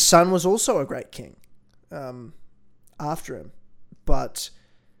his son was also a great king after him. but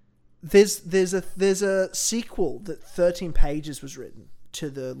there's a sequel that 13 pages was written to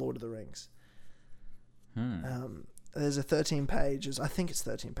the Lord of the Rings. There's a 13 pages. I think it's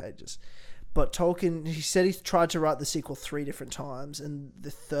 13 pages. But Tolkien, he said he tried to write the sequel 3 different times, and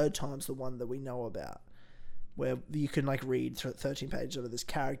the third time's the one that we know about, where you can like read 13 pages of this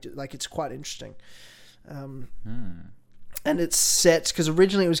character. Like, it's quite interesting. And it's set, because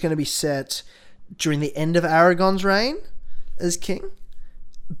originally it was going to be set during the end of Aragorn's reign as king,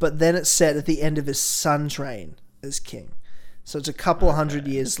 but then it's set at the end of his son's reign as king. So it's a couple of hundred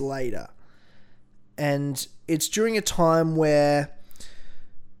years later. And it's during a time where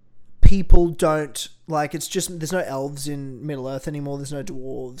people don't, like, it's just, there's no elves in Middle-earth anymore, there's no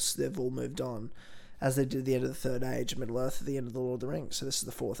dwarves, they've all moved on, as they did at the end of the Third Age of Middle-earth at the end of the Lord of the Rings. So this is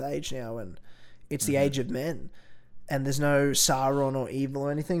the Fourth Age now, and it's the Age of Men. And there's no Sauron or evil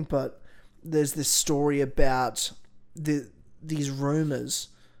or anything, but there's this story about these rumours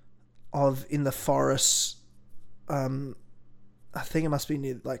of, in the forests, I think it must be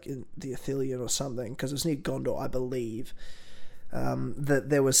near, like, in the Ithilien or something, because it was near Gondor, I believe, that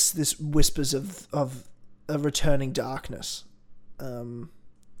there was this whispers of a returning darkness. And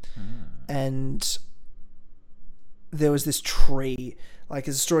there was this tree, like,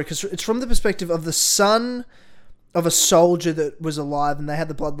 it's a story, because it's from the perspective of the son of a soldier that was alive, and they had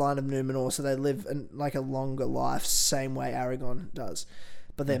the bloodline of Numenor, so they live like a longer life, same way Aragorn does,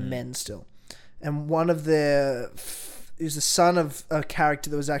 but they're men still. And one of their is the son of a character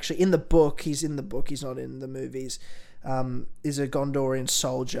that was actually in the book. He's in the book. He's not in the movies. Is a Gondorian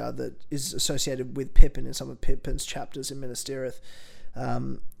soldier that is associated with Pippin in some of Pippin's chapters in Minas Tirith.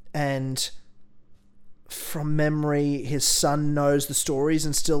 And from memory, his son knows the stories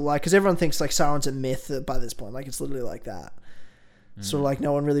and still, like, because everyone thinks like Sauron's a myth by this point. Like, it's literally like that. So like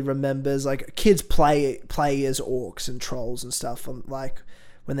no one really remembers. Like, kids play as orcs and trolls and stuff, like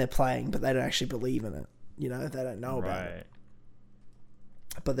when they're playing, but they don't actually believe in it. You know, they don't know about it.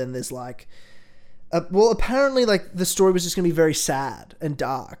 But then there's like, well, apparently, like, the story was just going to be very sad and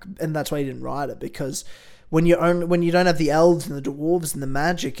dark, and that's why he didn't write it, because when you don't have the elves and the dwarves and the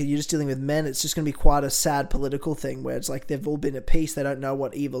magic, and you're just dealing with men, it's just going to be quite a sad political thing where it's like they've all been at peace. They don't know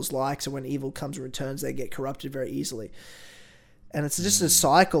what evil's like, so when evil comes and returns, they get corrupted very easily, and it's just a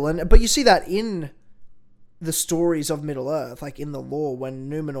cycle. But you see that in the stories of Middle-earth, like in the lore, when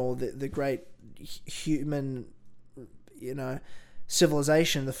Numenor, the great human, you know,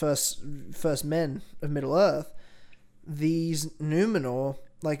 civilization, the first men of Middle-earth, these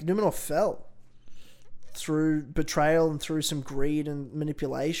Numenor fell through betrayal and through some greed and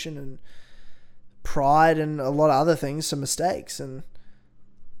manipulation and pride and a lot of other things, some mistakes, and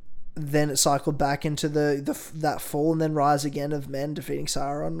then it cycled back into that fall and then rise again of men defeating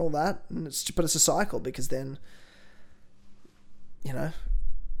Sauron and all that. And but it's a cycle, because then, you know,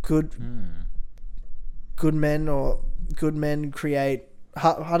 good men create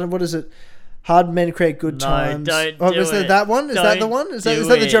what is it? Hard men create good times. Don't oh, do is it. that one? Is that the one? Is that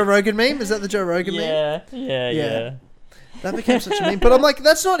the Joe Rogan meme? Is that the Joe Rogan meme? Yeah. That became such a meme. But I'm like,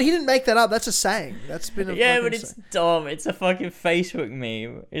 that's not, he didn't make that up. That's a saying. That's been a Yeah, but it's dumb. It's a fucking Facebook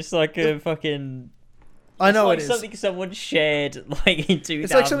meme. It's like a fucking... I know like it is. Something someone shared like in 2011.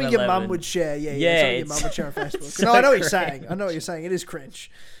 It's like something your mum would share. Yeah, something your mum would share on Facebook. So no, I know what you're cringe. saying. I know what you're saying. It is cringe.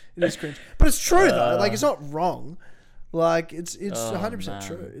 It is cringe. But it's true though. Like, it's not wrong. Like, it's 100%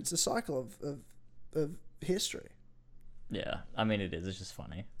 true. It's a cycle of history. Yeah, I mean it is. It's just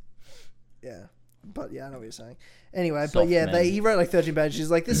funny. Yeah. But yeah, I know what you're saying. Anyway, Soft but yeah, men. he wrote like 13 pages.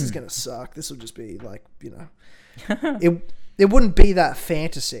 He's like, this is gonna suck. This will just be like, you know, it wouldn't be that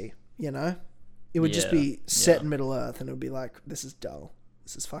fantasy, you know. It would just be set in Middle Earth, and it would be like, this is dull.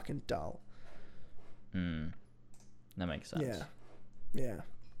 This is fucking dull. That makes sense. Yeah.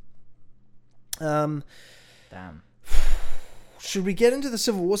 Damn. Should we get into the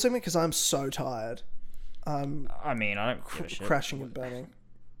Civil War segment? Because I'm so tired. I mean, I don't give a shit. Crashing and burning.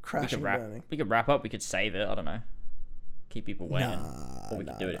 We could wrap up. We could save it. I don't know. Keep people waiting. Or we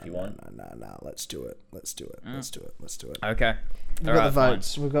could do it if you want. No. Let's do it. Let's do it. Okay. We've got the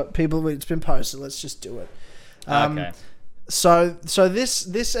votes. We've got people. It's been posted. Let's just do it. Okay. So this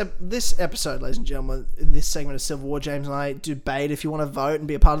episode, ladies and gentlemen, in this segment of Civil War, James and I debate. If you want to vote and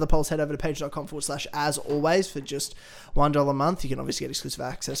be a part of the polls, head over to page.com/as-always for just $1 a month. You can obviously get exclusive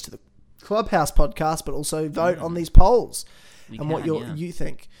access to the Clubhouse podcast, but also vote on these polls what you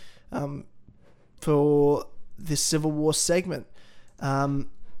think for this Civil War segment.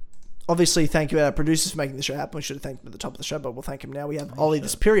 Obviously, thank you to our producers for making the show happen. We should have thanked them at the top of the show, but we'll thank him now. We have Ollie, the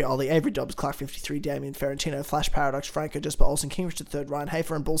Superior Ollie, Avery Dobbs, Clark 53, Damien Ferrantino, Flash Paradox, Franco, Jasper Olsen, King Richard III, Ryan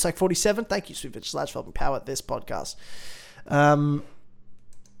Hafer, and Bullsack 47. Thank you, Sweet Bitch Slash, for helping power this podcast. Now,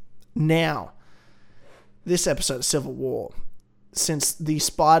 this episode of Civil War, since the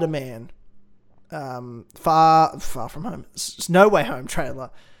Spider-Man Far From Home, No Way Home trailer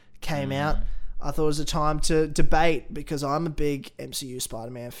came out, I thought it was a time to debate, because I'm a big MCU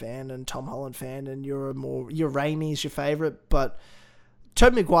Spider-Man fan and Tom Holland fan, and you're Raimi's your favorite, but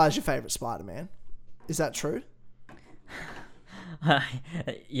Tobey Maguire's your favorite Spider-Man. Is that true?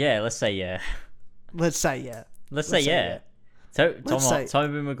 Yeah, let's say yeah. Let's say yeah. Let's say yeah.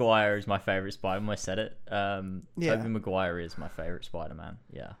 Tobey Maguire is my favorite Spider-Man. I said it. Tobey Maguire is my favorite Spider-Man.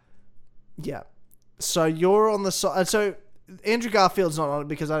 Yeah. Yeah. So you're on the side. So Andrew Garfield's not on it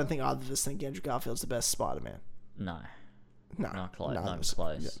because I don't think either of us think Andrew Garfield's the best Spider-Man. No. Not close. No, Not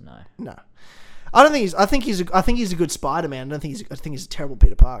close. Yeah. No. I don't think he's. I think he's a good Spider-Man. I think he's a terrible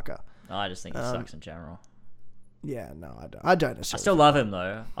Peter Parker. I just think he sucks in general. Yeah, no, I don't. I still love him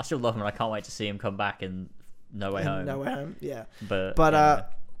though. I still love him, and I can't wait to see him come back in No Way Home. No Way Home, yeah. But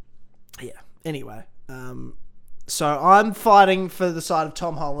yeah. Anyway, so I'm fighting for the side of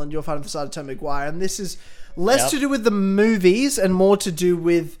Tom Holland. You're fighting for the side of Tom Maguire, and this is less to do with the movies and more to do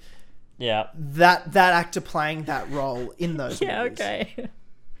with that actor playing that role in those movies. Yeah, okay.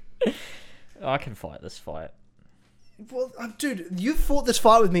 I can fight this fight. Well, dude, you've fought this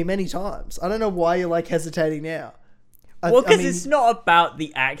fight with me many times. I don't know why you're like hesitating now. Well, because it's not about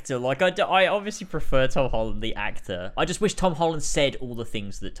the actor. Like, I obviously prefer Tom Holland, the actor. I just wish Tom Holland said all the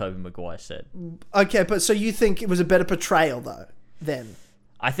things that Tobey Maguire said. Okay, but so you think it was a better portrayal, though, then?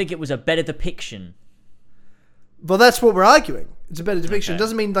 I think it was a better depiction. Well, that's what we're arguing. It's a better depiction. Okay. It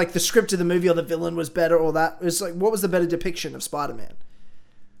doesn't mean, like, the script of the movie or the villain was better or that. It's like, what was the better depiction of Spider-Man?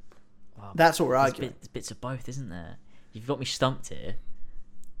 That's what we're arguing. There's bits of both, isn't there? You've got me stumped here.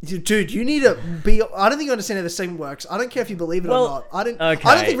 Dude, you need to be... I don't think you understand how this segment works. I don't care if you believe it or not. I don't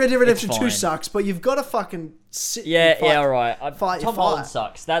think Red Dead Redemption 2 sucks, but you've got to fucking sit and fight. Yeah, alright. Tom Holland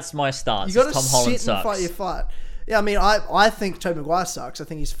sucks. That's my stance. You got to Tom Holland sit and sucks. fight your fight. Yeah, I mean, I think Tobey Maguire sucks. I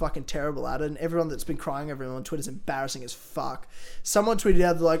think he's fucking terrible at it, and everyone that's been crying over him on Twitter is embarrassing as fuck. Someone tweeted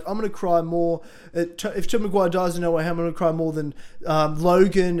out, they're like, I'm going to cry more... if Tobey Maguire dies in No Way Home, I'm going to cry more than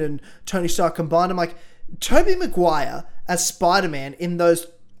Logan and Tony Stark combined. I'm like, Tobey Maguire as Spider-Man in those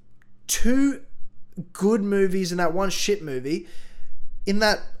 2 good movies and that 1 shit movie, in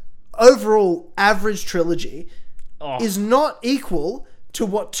that overall average trilogy, is not equal to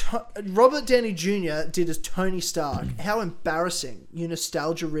what Robert Downey Jr. did as Tony Stark. How embarrassing, you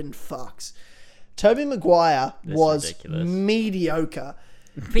nostalgia-ridden fucks. Tobey Maguire was ridiculous. Mediocre.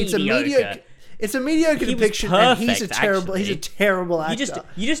 Mediocre. It's a mediocre depiction, and he's a terrible actor.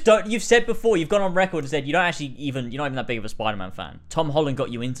 You just don't. You've said before. You've gone on record and said you don't actually even. You're not even that big of a Spider-Man fan. Tom Holland got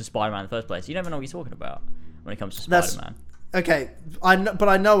you into Spider-Man in the first place. You don't even know what you're talking about when it comes to Spider-Man. Okay, but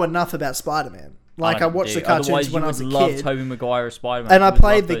I know enough about Spider-Man. Like I watched the cartoons when I was a kid. Otherwise, you would love Tobey Maguire as Spider-Man. And I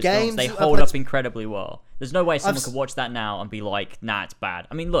played the games. They hold up incredibly well. There's no way someone could watch that now and be like, "Nah, it's bad."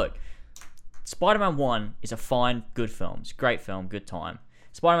 I mean, look, Spider-Man 1 is a fine, good film. It's a great film, good time.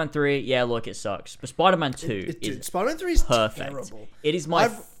 Spider-Man 3, yeah, look, it sucks. But Spider-Man 2 is Spider-Man 3 is perfect. Terrible. It is my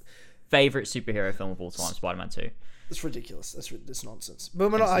favorite superhero film of all time, Spider-Man 2. It's ridiculous. That's nonsense.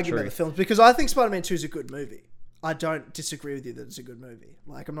 But we're not arguing about the films because I think Spider-Man 2 is a good movie. I don't disagree with you that it's a good movie.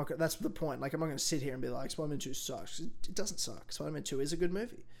 Like, I'm not. That's the point. Like, I'm not going to sit here and be like, Spider-Man 2 sucks. It doesn't suck. Spider-Man 2 is a good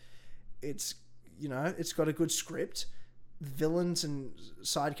movie. It's, it's got a good script. The villains and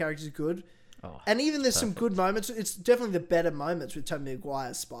side characters are good. Oh, and even there's some good moments. It's definitely the better moments with Tobey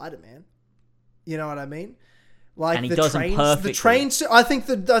Maguire's Spider-Man. You know what I mean? Like, and he does them perfectly. The train. I think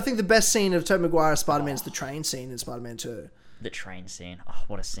the best scene of Tobey Maguire's Spider-Man is the train scene in Spider-Man 2. The train scene. Oh,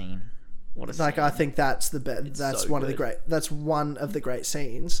 what a scene! What a scene. I think that's the best. That's one of the great. That's one of the great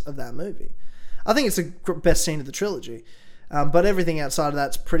scenes of that movie. I think it's the best scene of the trilogy. But everything outside of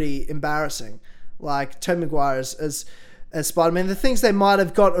that's pretty embarrassing. Like Tobey Maguire as Spider-Man, the things they might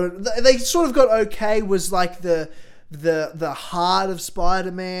have got, they sort of got okay was like the heart of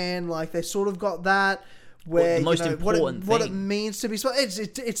Spider-Man. Like they sort of got that where the most important what it means to be Spider-Man.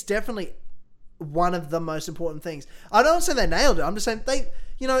 It's definitely one of the most important things. I don't say they nailed it. I'm just saying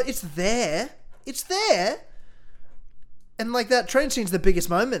it's there. It's there. And like that train scene's the biggest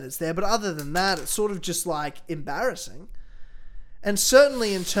moment it's there, but other than that, it's sort of just like embarrassing. And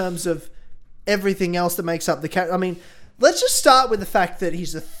certainly in terms of everything else that makes up the character, I mean, let's just start with the fact that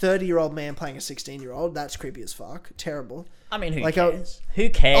he's a 30-year-old man playing a 16-year-old. That's creepy as fuck. Terrible. I mean, who cares? Who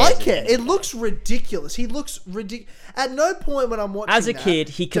cares? I care. It looks ridiculous. He looks ridiculous. At no point when I'm watching as a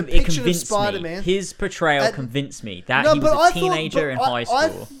kid, it convinced me. His portrayal convinced me that he was a teenager in high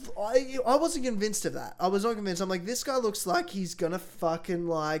school. I wasn't convinced of that. I was not convinced. I'm like, this guy looks like he's gonna fucking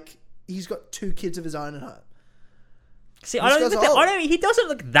he's got 2 kids of his own at home. See, I don't guy's think that, old. I don't. He doesn't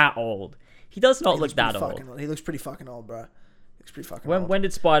look that old. He does not look that old. He looks pretty fucking old, bro. Looks pretty fucking When old. when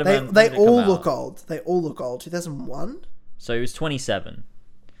did Spider-Man? They when did it come all out? look old. They all look old. 2001, So he was 27.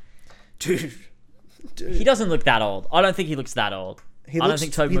 dude. He doesn't look that old. I don't think he looks that old. I don't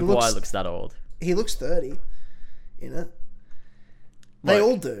think Tobey Maguire looks that old. He looks 30 in it. They Like-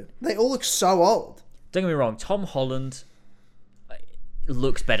 all do. They all look so old. Don't get me wrong. Tom Holland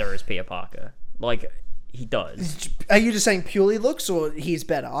looks better as Peter Parker. Like he does. Are you just saying purely looks, or he's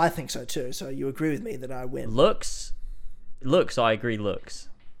better? I think so too. So you agree with me that I win. Looks. I agree. Looks,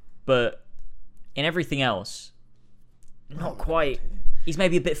 but in everything else, not quite. He's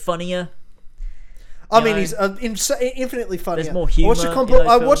maybe a bit funnier. I mean, know? he's infinitely funnier. There's more humour in those I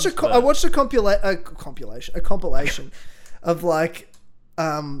watched films, I but- watched a compilation of like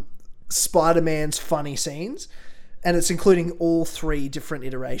Spider-Man's funny scenes, and it's including all 3 different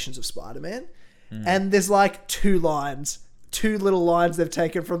iterations of Spider-Man. Hmm. And there's like 2 little lines they've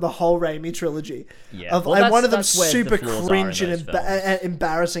taken from the whole Raimi trilogy. Yeah. And Well, one of them that's where the super flaws are in cringe and those films.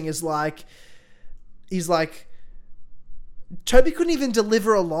 embarrassing is like, he's like, Toby couldn't even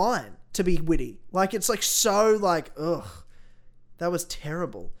deliver a line to be witty. Like, it's like so like, ugh, that was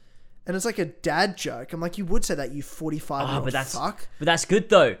terrible. And it's like a dad joke. I'm like, you would say that, you 45-year-old fuck. But that's good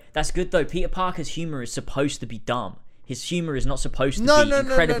though. That's good though. Peter Parker's humor is supposed to be dumb. His humor is not supposed to be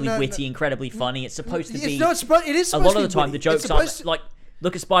incredibly witty, incredibly funny. It's supposed to be. It is supposed a to lot be of the time, witty. the jokes It's are supposed to- like,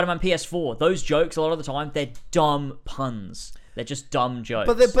 look at Spider-Man PS4. Those jokes, a lot of the time, they're dumb puns. They're just dumb jokes.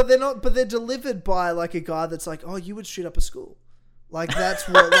 But they're not. But they're delivered by like a guy that's like, oh, you would shoot up a school. Like that's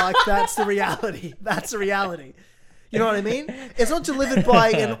what. Like that's the reality. That's the reality. You know what I mean? It's not delivered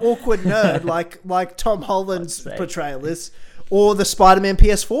by an awkward nerd like Tom Holland's I'd say. portrayal is, or the Spider-Man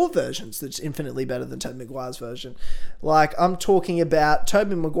PS4 versions that's infinitely better than Tobey Maguire's version. Like, I'm talking about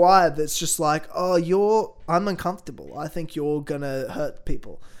Tobey Maguire that's just like, oh, I'm uncomfortable. I think you're gonna hurt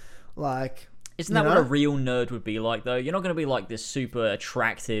people. Like, Isn't that what a real nerd would be like, though? You're not going to be like this super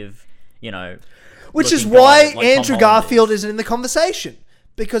attractive, Which is looking why guy like Tom Andrew Holland Garfield is. isn't in the conversation,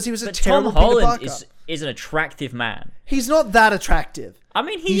 because he was a But terrible Tom Peter Holland Parker. is an attractive man. He's not that attractive. I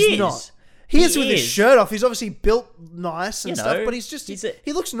mean, he He's is. not. He is with his shirt off. He's obviously built nice and You stuff, know, but he's just he's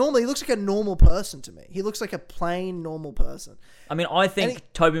he looks normal. He looks like a normal person to me. He looks like a plain normal person. I mean, I think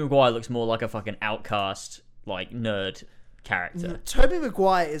And Tobey Maguire looks more like a fucking outcast, like, nerd character. Tobey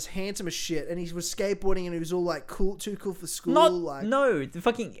Maguire is handsome as shit, and he was skateboarding, and he was all like cool, too cool for school.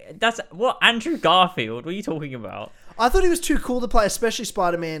 That's what Andrew Garfield. What are you talking about? I thought he was too cool to play, especially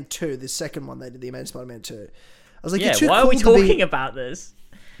Spider-Man 2, the second one they did, the Amazing Spider-Man 2. I was like, Yeah, you're too why cool are we to talking be, about this?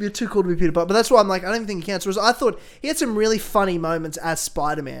 You're too cool to be Peter Parker. But that's why I'm like, I don't even think he counts. Whereas I thought he had some really funny moments as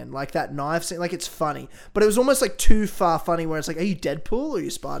Spider-Man, like that knife scene. Like, it's funny, but it was almost like too far funny. Where it's like, are you Deadpool or are you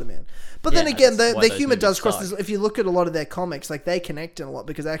Spider-Man? But then Yeah, again, that's the why those humor does movies cross. suck. If you look at a lot of their comics, like they connect in a lot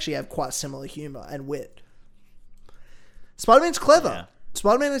because they actually have quite similar humor and wit. Spider-Man's clever. Yeah.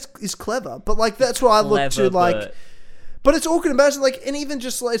 Spider-Man is clever, but like that's what I look to like. But it's awkward and embarrassing, like, and even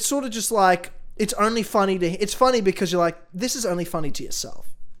just like, it's sort of just like, it's only funny to, it's funny because you're like, this is only funny to yourself.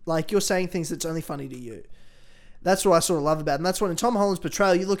 Like, you're saying things that's only funny to you. That's what I sort of love about it. And that's when in Tom Holland's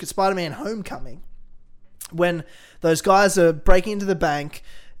portrayal, you look at Spider-Man Homecoming, when those guys are breaking into the bank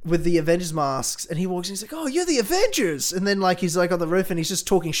with the Avengers masks, and he walks in, he's like, oh, you're the Avengers. And then like, he's like on the roof and he's just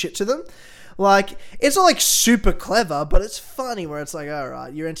talking shit to them. Like, it's not like super clever, but it's funny where it's like, all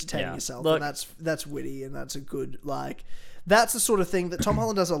right, you're entertaining Yeah. yourself. Look- And that's witty, and that's a good, like, that's the sort of thing that Tom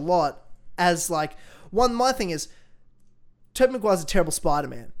Holland does a lot as like, my thing is, Tobey Maguire's a terrible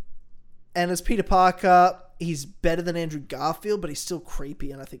Spider-Man. And as Peter Parker, he's better than Andrew Garfield, but he's still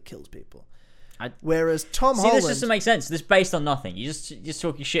creepy and I think kills people. Whereas Tom See, Holland... this doesn't make sense. This is based on nothing. You're just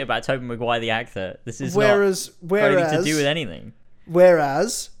talking shit about Tobey Maguire, the actor. This is not got anything to do with anything.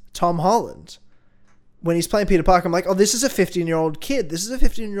 Whereas Tom Holland, when he's playing Peter Parker, I'm like, oh, this is a 15-year-old kid. This is a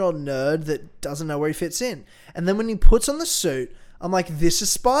 15-year-old nerd that doesn't know where he fits in. And then when he puts on the suit, I'm like, this is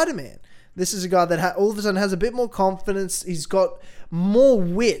Spider-Man. This is a guy that all of a sudden has a bit more confidence. He's got more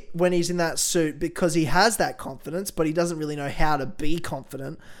wit when he's in that suit because he has that confidence, but he doesn't really know how to be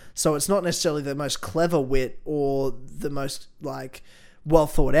confident. So it's not necessarily the most clever wit or the most like well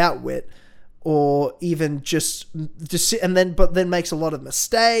thought out wit, or even just but then makes a lot of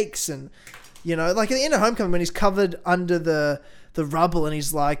mistakes. And you know, like at the end of Homecoming when he's covered under the rubble and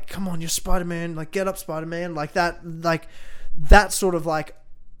he's like, come on, you're Spider-Man, like get up, Spider-Man, like that sort of like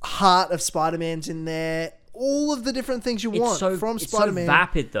heart of Spider-Man's in there. All of the different things you want from Spider-Man. It's so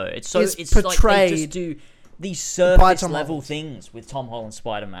vapid though. It's portrayed like they just do these by surface Tom level Holland. things with Tom Holland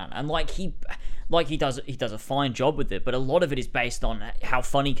Spider-Man, and like like he does a fine job with it, but a lot of it is based on how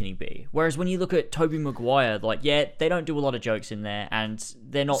funny can he be. Whereas when you look at Tobey Maguire, like, yeah, they don't do a lot of jokes in there, and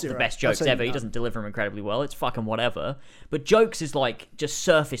they're not the best jokes ever. He doesn't deliver them incredibly well. It's fucking whatever. But jokes is like just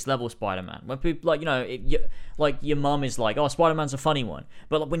surface level Spider-Man. When people, like, you know, like your mum is like, oh, Spider-Man's a funny one.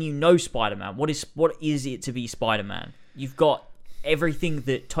 But like, when you know Spider-Man, what is it to be Spider-Man? You've got everything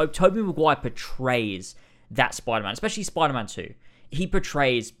that Tobey Maguire portrays that Spider-Man, especially Spider-Man 2. He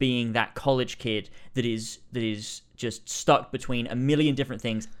portrays being that college kid that is just stuck between a million different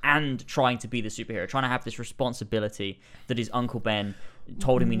things and trying to be the superhero, trying to have this responsibility that his Uncle Ben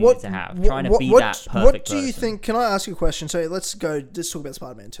told him he needed to have, trying to be that perfect What do you person. think? Can I ask you a question? So let's talk about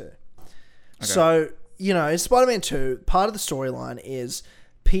Spider-Man 2. Okay. So, you know, in Spider-Man 2, part of the storyline is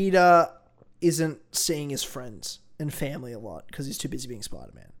Peter isn't seeing his friends and family a lot because he's too busy being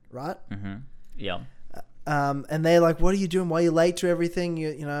Spider-Man, right? Mm-hmm. Yeah. And they're like, what are you doing? Why are you late to everything?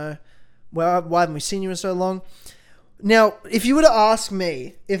 You know, why haven't we seen you in so long? Now, if you were to ask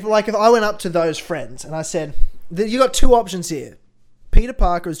me, if I went up to those friends and I said, you got two options here. Peter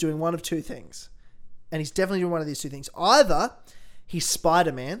Parker is doing one of two things. And he's definitely doing one of these two things. Either he's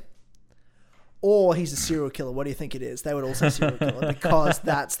Spider-Man or he's a serial killer. What do you think it is? They would all say serial killer because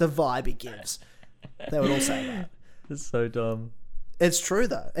that's the vibe he gives. They would all say that. It's so dumb. It's true,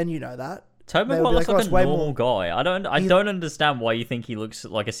 though. And you know that. Tobey Maguire looks like a normal guy. I don't understand why you think he looks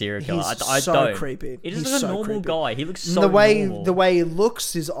like a serial killer. I so don't. creepy. He just He's looks like a so normal creepy. guy. He looks so the way normal. The way he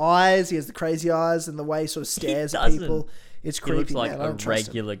looks, his eyes, he has the crazy eyes, and the way he sort of stares at people. It's He creepy. looks like man. I a don't trust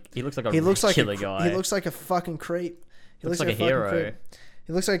him. regular. He looks like a He looks like regular guy. He looks like a fucking creep. He looks like a fucking hero. creep.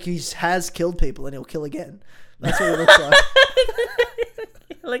 He looks like he has killed people and he'll kill again. That's what he looks like.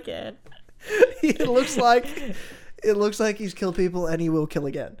 Kill again. It looks like he's killed people and he will kill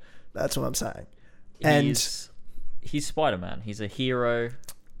again. That's what I'm saying. And He's Spider-Man. He's a hero.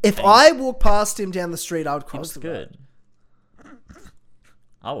 if I walk past him down the street, I would He cross looks the good. road.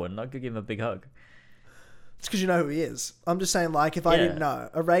 I wouldn't. I'd go give him a big hug. It's because you know who he is. I'm just saying, like, if I Yeah. didn't know,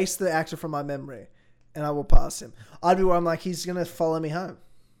 erase the actor from my memory, and I will pass him. I'd be where I'm like, he's gonna follow me home.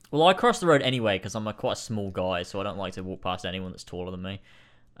 Well, I cross the road anyway because I'm quite a small guy, so I don't like to walk past anyone that's taller than me.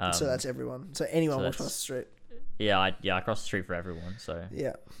 So that's everyone. So anyone so walks that's- across the street. Yeah, I cross the street for everyone, so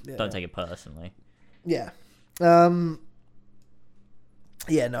Yeah. don't take it personally. Yeah.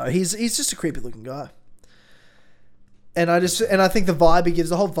 Yeah, no, he's just a creepy looking guy. And I think the vibe he gives,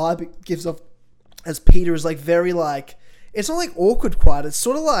 the whole vibe it gives off as Peter is like very like, it's not like awkward quiet. It's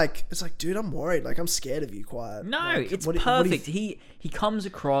sort of like, it's like, dude, I'm worried. Like, I'm scared of you quiet. No, Like, it's what do you perfect. think? He comes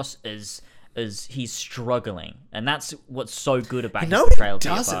across as he's struggling, and that's what's so good about his No, portrayal he of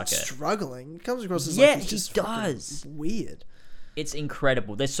Peter doesn't. Parker. Struggling. He comes across as Yeah, like he's he just fucking does. weird. It's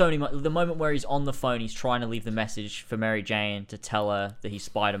incredible. There's so many. The moment where he's on the phone, he's trying to leave the message for Mary Jane to tell her that he's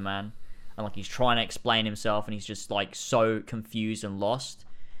Spider-Man, and like he's trying to explain himself, and he's just like so confused and lost,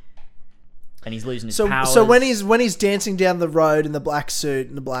 and he's losing his powers. So when he's dancing down the road in the black suit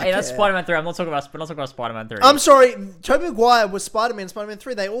and the black hey, that's hair. Spider-Man 3. I'm not talking about Spider-Man 3. I'm sorry, Tobey Maguire was Spider-Man, Spider-Man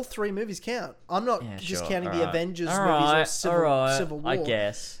 3. All three movies count. I'm not Yeah, just sure, counting the alright. Avengers movies or Alright, Civil War. I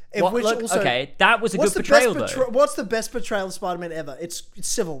guess. Which Look, also- okay, that was a good What's the portrayal best though. What's the best portrayal of Spider-Man ever? It's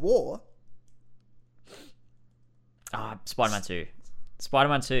Civil War. Spider-Man 2.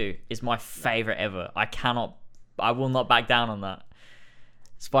 Spider-Man 2 is my favorite ever. I will not back down on that.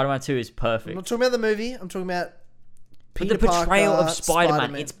 Spider-Man 2 is I'm perfect. not talking about the movie. I'm talking about But Peter the portrayal Parker, of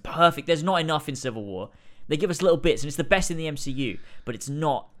Spider-Man, it's perfect. There's not enough in Civil War. They give us little bits, and it's the best in the MCU, but it's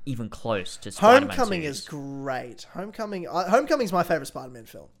not even close to Spider-Man Homecoming 2's. is great. Homecoming's my favorite Spider-Man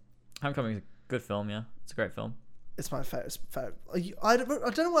film. Homecoming is a good film, yeah. It's a great film. It's my favorite. I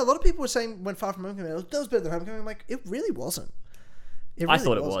don't know why a lot of people were saying when Far From Homecoming, that was better than Homecoming. I'm like, it really wasn't. I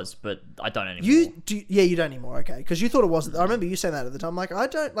thought it wasn't. was, but I don't anymore. You don't anymore, okay? Because you thought it wasn't. I remember you saying that at the time. Like, I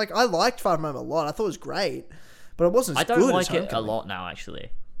don't like. I liked Far From Home a lot. I thought it was great, but it wasn't. I As don't good like as it a Homecoming. lot now,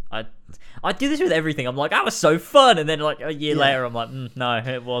 actually. I do this with everything. I'm like, that was so fun, and then like a year later, I'm like, no,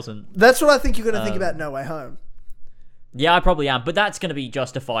 it wasn't. That's what I think you're going to think about No Way Home. Yeah, I probably am, but that's going to be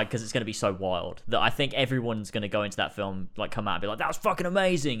justified because it's going to be so wild that I think everyone's going to go into that film, like, come out and be like, that was fucking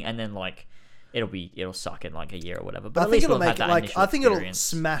amazing, and then like it'll suck in like a year or whatever. But I at think least it'll we'll have make it that like. initial I think it'll experience.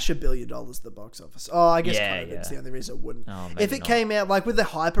 smash $1 billion at the box office. Oh, I guess Yeah, COVID's yeah. the only reason it wouldn't. Oh, maybe if it not. came out like with the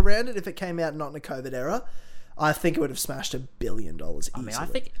hype around it, if it came out not in a COVID era, I think it would have smashed $1 billion easily. I mean, I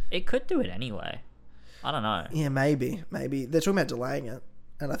think it could do it anyway. I don't know. Yeah, maybe they're talking about delaying it,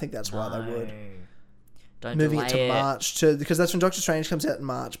 and I think that's why they would. Don't Moving delay it to March because that's when Doctor Strange comes out in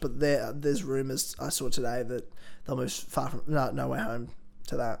March. But there's rumors I saw today that they'll move No Way Home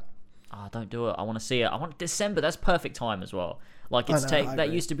to that. don't do it. I want to see it. I want December. That's perfect time as well. Like it's I that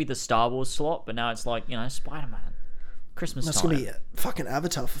agree. used to be the Star Wars slot, but now it's like Spider-Man, Christmas That's time. gonna be fucking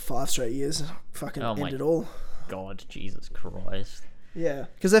Avatar for 5 straight years. Fucking Oh my end it all. God, Jesus Christ. Yeah,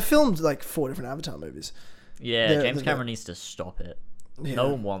 because they filmed like 4 different Avatar movies. Yeah, They're- James they're- Cameron needs to stop it. Yeah. No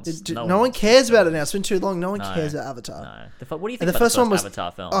one wants. No one one wants cares to about do it now. It's been too long. No one No, cares about Avatar. No. What do you think And the about first the one first was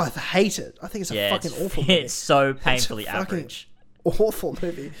Avatar film? Oh, I hate it. I think it's a fucking awful movie. It's so painfully fucking- average. Awful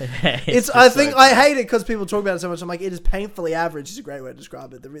movie. It's It's. just I so think I hate it because people talk about it so much. I'm like, it is painfully average. Is a great way to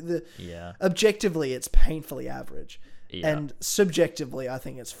describe it. Yeah. Objectively, it's painfully average. Yeah. And subjectively, I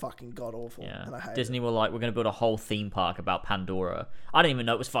think it's fucking god awful. Yeah. And I hate Disney it. were like, we're going to build a whole theme park about Pandora. I didn't even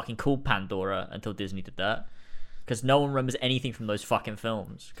know it was fucking called Pandora until Disney did that. Because no one remembers anything from those fucking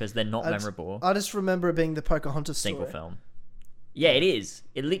films because they're not memorable. I just remember it being the Pocahontas story. Single film. Yeah, it is.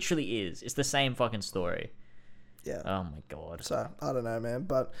 It literally is. It's the same fucking story. Yeah. Oh my god. So I don't know, man.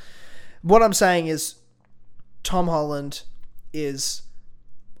 But what I'm saying is, Tom Holland is,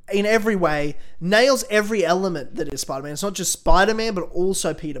 in every way, nails every element that is Spider-Man. It's not just Spider-Man, but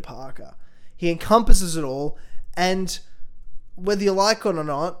also Peter Parker. He encompasses it all, and whether you like it or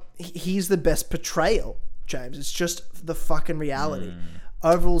not, he's the best portrayal, James. It's just the fucking reality.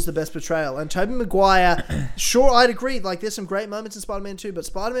 Overall's the best portrayal. And Tobey Maguire, sure, I'd agree. Like, there's some great moments in Spider-Man 2, but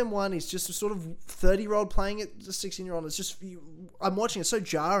Spider-Man 1 is just a sort of 30-year-old playing it, a 16-year-old. It's just, I'm watching it so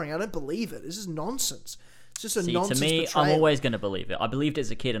jarring. I don't believe it. This is nonsense. It's just a nonsense to me, portrayal. I'm always going to believe it. I believed it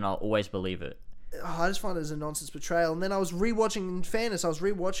as a kid and I'll always believe it. I just find it as a nonsense portrayal. And then I was rewatching, in fairness, I was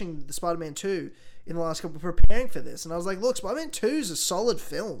rewatching the Spider-Man 2 in the last couple, preparing for this. And I was like, look, Spider-Man 2 is a solid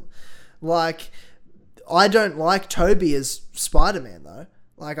film. Like, I don't like Tobey as Spider-Man, though.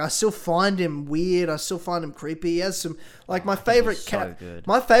 Like, I still find him weird. I still find him creepy. He has some, like, my favorite so good.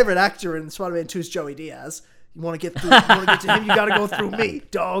 my favorite actor in Spider-Man 2 is Joey Diaz. You want to get to him, you got to go through me,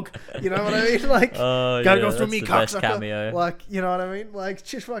 dog. You know what I mean? Like, Oh, gotta yeah, go through that's me, the best cocksucker. cameo. Like, you know what I mean? Like,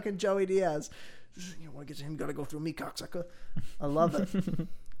 just fucking Joey Diaz. You want to get to him, gotta go through me, cocksucker. I love it.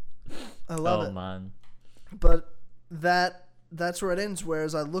 I love it. Man. But that's where it ends.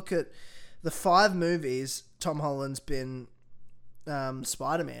 Whereas I look at the 5 movies Tom Holland's been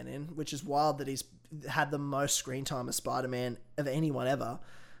Spider-Man in, which is wild that he's had the most screen time as Spider-Man of anyone ever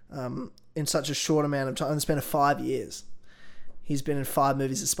in such a short amount of time. In the span of 5 years, he's been in 5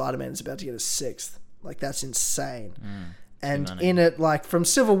 movies as Spider-Man. He's about to get a 6th. Like, that's insane. And money. in it, like, from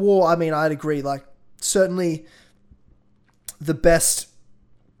Civil War, I mean, I'd agree. Like, certainly the best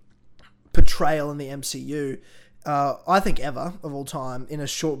portrayal in the MCU, I think, ever of all time, in a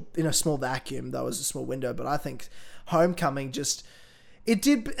small vacuum. That was a small window, but I think Homecoming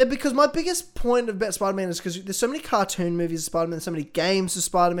because my biggest point about Spider-Man is because there's so many cartoon movies of Spider-Man, there's so many games of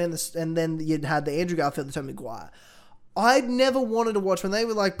Spider-Man, and then you had the Andrew Garfield and Tobey Maguire. I never wanted to watch when they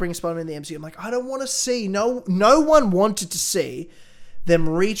were like bring Spider-Man in the MCU. I'm like, I don't want to see. No one wanted to see them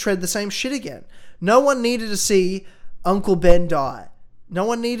retread the same shit again. No one needed to see Uncle Ben die. No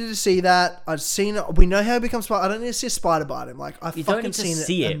one needed to see that. I've seen it. We know how he becomes Spider. I don't need to see a spider bite him. Like, I've You don't fucking need to seen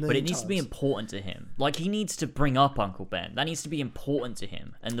see it. it, but it needs to be important to him. Like, he needs to bring up Uncle Ben. That needs to be important to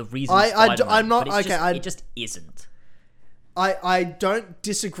him. And the reason I'm not but it's okay. Just, it just isn't. I don't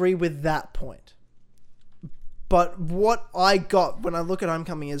disagree with that point. But what I got when I look at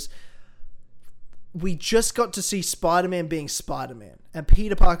Homecoming is we just got to see Spider-Man being Spider-Man and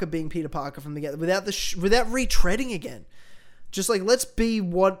Peter Parker being Peter Parker from the get without without retreading again. Just like, let's be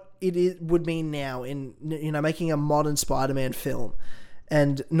what it would mean now in, making a modern Spider-Man film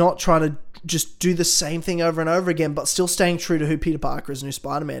and not trying to just do the same thing over and over again, but still staying true to who Peter Parker is and who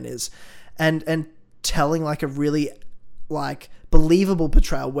Spider-Man is, and telling like a really like believable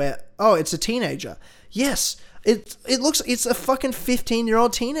portrayal where, oh, it's a teenager. Yes, it's a fucking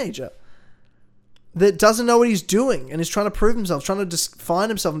 15-year-old teenager that doesn't know what he's doing and is trying to prove himself, trying to find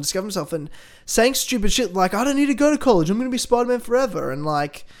himself and discover himself, and saying stupid shit like, I don't need to go to college, I'm going to be Spider-Man forever. And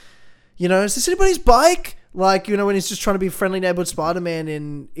like, is this anybody's bike? Like, when he's just trying to be friendly neighborhood Spider-Man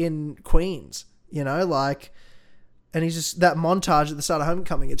in Queens, like, and he's just, that montage at the start of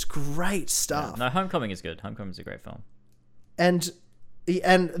Homecoming, it's great stuff. Yeah, no, Homecoming is good. Homecoming is a great film. And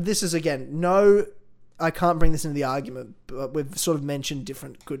this is, again, I can't bring this into the argument, but we've sort of mentioned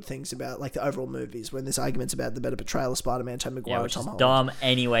different good things about like the overall movies when this argument's about the better portrayal of Spider-Man, Tobey Maguire, Yeah, which Tom is Holland. dumb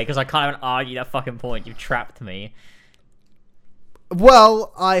anyway, because I can't even argue that fucking point. You trapped me.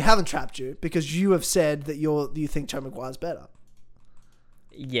 Well, I haven't trapped you because you have said that you think Tobey Maguire's better.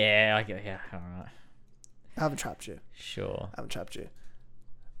 Yeah, alright. I haven't trapped you. Sure. I haven't trapped you.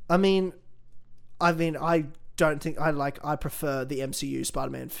 I mean, I don't think I prefer the MCU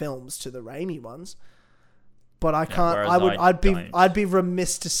Spider-Man films to the Raimi ones. but I can't. whereas I'd be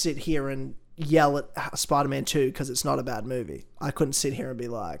remiss to sit here and yell at Spider-Man 2 because it's not a bad movie. I couldn't sit here and be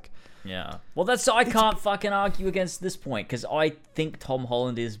like, Yeah. Well, I can't fucking argue against this point because I think Tom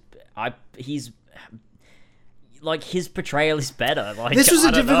Holland he's like his portrayal is better. Like this was a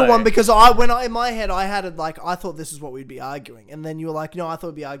a difficult one because in my head I had it like I thought this is what we'd be arguing, and then you were like, no, I thought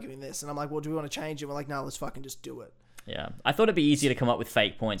we'd be arguing this, and I'm like, well, do we want to change it? We're like, no, let's fucking just do it. Yeah, I thought it'd be easier to come up with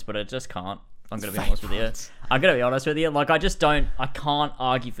fake points, but I just can't. I'm gonna be honest with you. I'm gonna be honest with you. Like I can't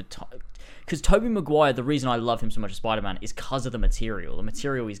argue for because Tobey Maguire. The reason I love him so much as Spider-Man is because of the material. The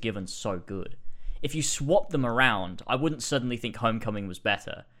material he's given so good. If you swap them around, I wouldn't suddenly think Homecoming was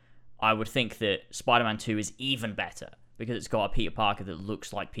better. I would think that Spider-Man 2 is even better because it's got a Peter Parker that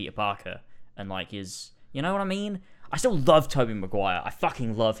looks like Peter Parker and like is, you know what I mean? I still love Tobey Maguire. I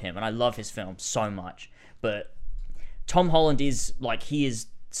fucking love him and I love his film so much. But Tom Holland is like, he is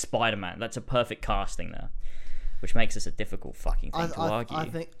Spider-Man. That's a perfect casting there, which makes this a difficult fucking thing to argue.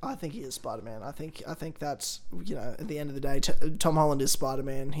 I think he is Spider-Man. I think that's, you know, at the end of the day, Tom Holland is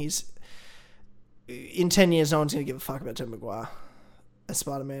Spider-Man. He's in 10 years, no one's gonna give a fuck about Tobey Maguire as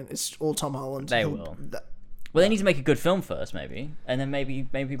Spider-Man. It's all Tom Holland. They will. Well, they need to make a good film first, maybe, and then maybe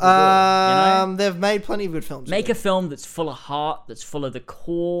people will. You know, they've made plenty of good films. Make a film that's full of heart, that's full of the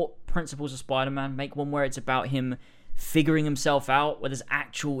core principles of Spider-Man. Make one where it's about him figuring himself out, where there's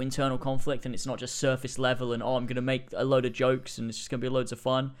actual internal conflict, and it's not just surface level. And I'm gonna make a load of jokes, and it's just gonna be loads of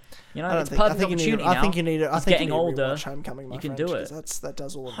fun. You know, it's a perfect opportunity now. I think you need it. He's getting older. Homecoming, my you can friend, do it. That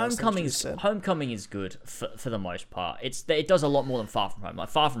does all of Homecoming is good for the most part. It does a lot more than Far From Home. Like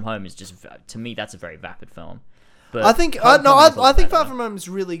Far From Home is just, to me, that's a very vapid film. But I think I think Far From Home is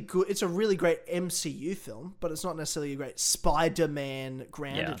really good. It's a really great MCU film, but it's not necessarily a great Spider-Man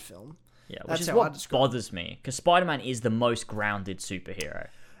grounded film. Yeah, which is what bothers me, because Spider-Man is the most grounded superhero.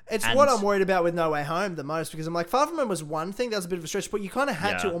 It's what I'm worried about with No Way Home the most, because I'm like, Far From Home was one thing, that was a bit of a stretch, but you kind of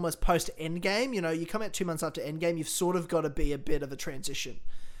had to almost post Endgame. You know, you come out 2 months after Endgame, you've sort of got to be a bit of a transition.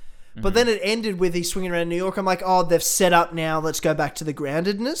 But then it ended with he's swinging around New York. I'm like, oh, they've set up now, let's go back to the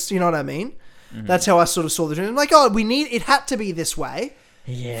groundedness. You know what I mean? That's how I sort of saw the dream. I'm like, oh, it had to be this way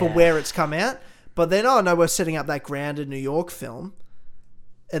for where it's come out. But then, oh no, we're setting up that grounded New York film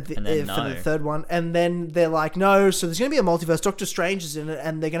for the third one. And then they're like, no, so there's going to be a multiverse. Doctor Strange is in it,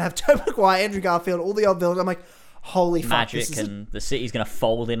 and they're going to have Tobey Maguire, Andrew Garfield, all the old villains. I'm like, holy fuck. Magic, and the city's going to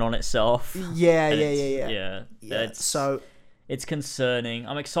fold in on itself. Yeah. So it's concerning.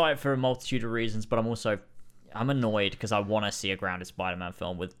 I'm excited for a multitude of reasons, but I'm annoyed because I want to see a grounded Spider-Man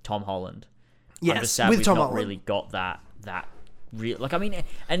film with Tom Holland. Yes, I'm just sad with Tom Holland. Really got that real. Like, I mean,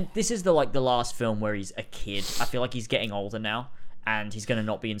 and this is the last film where he's a kid. I feel like he's getting older now, and he's going to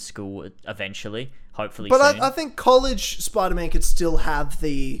not be in school eventually, hopefully. But soon. I think college Spider-Man could still have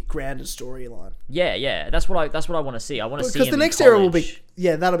the grounded storyline. Yeah, that's what I want to see. I want to see him because the next era will be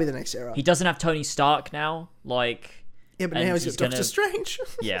that'll be the next era. He doesn't have Tony Stark now, like. Yeah, but now he's got Doctor Strange.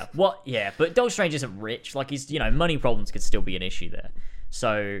 But Doctor Strange isn't rich. Like, he's, money problems could still be an issue there.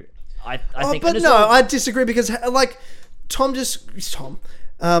 So I think. But no, I disagree because like Peter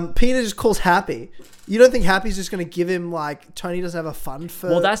just calls Happy. You don't think Happy's just going to give him like Tony doesn't have a fund for?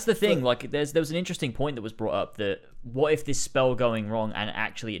 Well, that's the thing. Like, there was an interesting point that was brought up that what if this spell going wrong and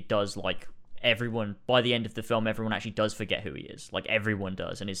actually it does like. Everyone, by the end of the film, everyone actually does forget who he is. Like, everyone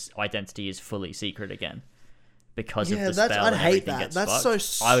does, and his identity is fully secret again. Because of the spell, I'd hate that. That's so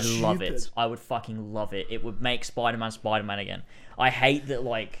stupid. I would love it. I would fucking love it. It would make Spider-Man Spider-Man again. I hate that.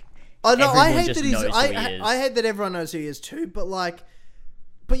 Like, I hate that he's. I hate that everyone knows who he is too. But like,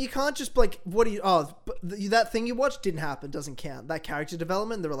 you can't just like that thing you watched didn't happen. Doesn't count. That character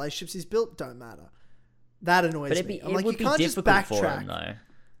development, the relationships he's built, don't matter. That annoys me. I'm like, you can't just backtrack.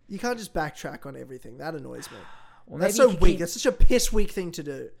 You can't just backtrack on everything. That annoys me. Well, that's so weak. That's such a piss weak thing to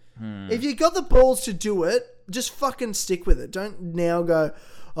do. If you got the balls to do it, just fucking stick with it. Don't now go,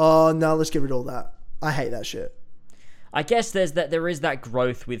 oh no, let's get rid of all that. I hate that shit. I guess there is that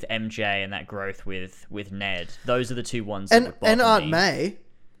growth with MJ and that growth with Ned. Those are the two ones. And Aunt May.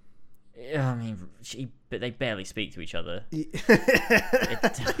 I mean, but they barely speak to each other.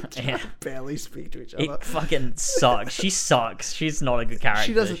 Barely speak to each other. It fucking sucks. She sucks. She's not a good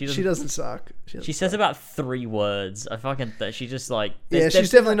character. She doesn't suck. She says about 3 words. She just like she's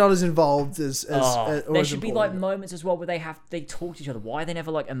definitely not as involved as there should be like moments as well where they talk to each other. Why are they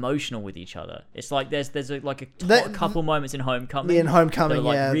never like emotional with each other? It's like there's a couple moments in Homecoming. In Homecoming,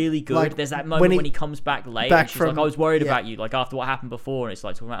 that are really good. Like, there's that moment when he comes back late. And she's like, I was worried about you. Like after what happened before, and it's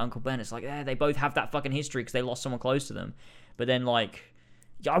like talking about Uncle Ben. It's like they both have that fucking history because they lost someone close to them. But then like.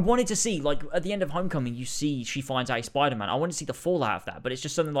 I wanted to see, like, at the end of Homecoming, you see she finds out he's Spider-Man. I wanted to see the fallout of that, but it's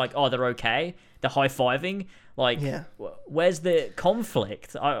just something like, oh, they're okay, they're high-fiving. Like, Yeah. Where's the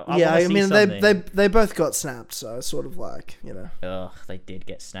conflict? I Yeah, wanna I see mean, something. they both got snapped, so it's sort of like, Ugh, they did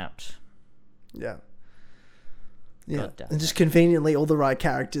get snapped. yeah. Yeah, God damn and just conveniently, all the right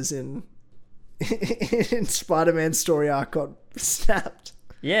characters in Spider-Man's story arc got snapped.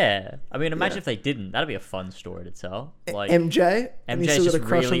 Yeah, I mean, imagine if they didn't. That'd be a fun story to tell. Like, MJ, and he's MJ's still just got a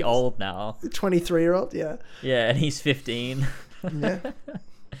crush really on old now. the 23-year-old. Yeah, Yeah, and he's 15. yeah,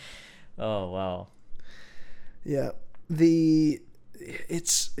 Oh, wow. yeah.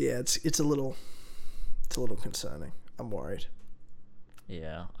 It's a little concerning. I'm worried.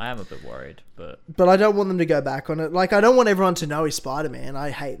 Yeah, I am a bit worried, but But I don't want them to go back on it. Like, I don't want everyone to know he's Spider-Man. I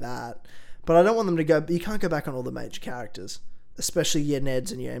hate that. But I don't want them to go... You can't go back on all the major characters. Especially your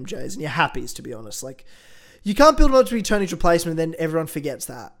Neds and your MJs and your Happies, to be honest. Like, you can't build him up to be Tony's replacement and then everyone forgets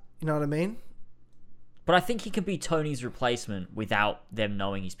that. You know what I mean? I think he can be Tony's replacement without them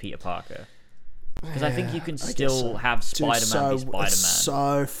knowing he's Peter Parker. Because I think you can still have Dude, Spider-Man be Spider-Man. It's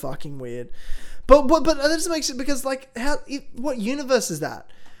so fucking weird. But that just makes it... Because, like, what universe is that?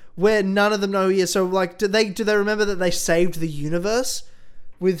 Where none of them know who he is. So, like, do they remember that they saved the universe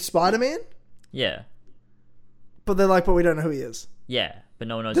with Spider-Man? Yeah. But they're like, but we don't know who he is. Yeah, but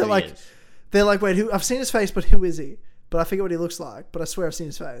no one knows They're who like, he is. They're like, wait, who? I've seen his face, but who is he? But I forget what he looks like. But I swear I've seen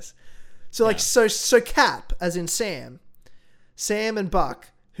his face. So like, Yeah. so Cap, as in Sam and Buck,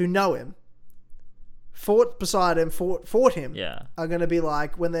 who know him, fought beside him, fought him. Yeah. Are gonna be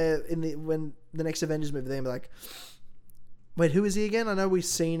like when they're when the next Avengers movie, they're gonna be like, wait, who is he again? I know we've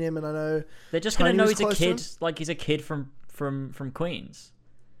seen him, and I know They're just Tony going to know was he's a close to kid, him. like he's a kid from Queens.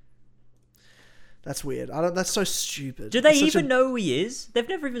 That's weird. I don't. That's so stupid. Do they It's such even know who he is? They've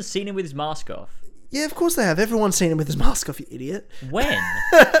never even seen him with his mask off. Yeah, of course they have. Everyone's seen him with his mask off, you idiot. When?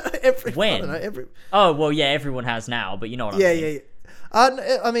 I When? don't know, Oh, well, yeah, everyone has now, but you know what I Yeah, mean. yeah,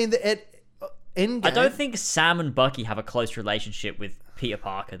 yeah. I mean, Endgame. I don't think Sam and Bucky have a close relationship with Peter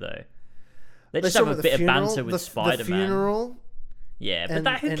Parker, though. They just saw have him a at bit the of funeral, banter with the Spider-Man. funeral. Yeah, but and-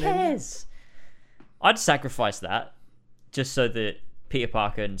 who and- cares? I'd sacrifice that just so that Peter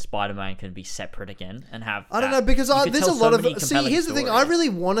Parker and Spider-Man can be separate again and have. I don't that. know because You could there's tell a so lot many of. See, compelling here's the thing. I stories. really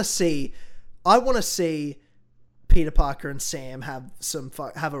want to see. I want to see Peter Parker and Sam have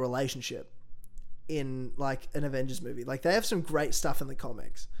have a relationship in like an Avengers movie. Like they have some great stuff in the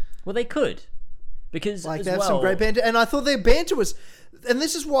comics. Well, they could, because Like as they have well, some great banter, and I thought their banter was. And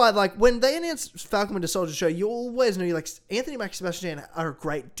this is why, like, when they announced Falcon Winter Soldier show, you always know, like, Anthony Mackie and Sebastian Stan are a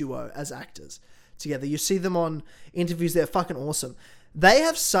great duo as actors together. You see them on interviews; they're fucking awesome. They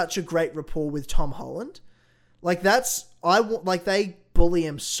have such a great rapport with Tom Holland. Like they bully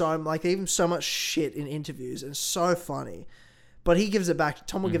him like they give him so much shit in interviews, and it's so funny. But he gives it back.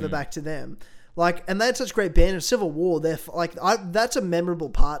 Tom will give it back to them. Like, and they had such great banter. Civil War. That's a memorable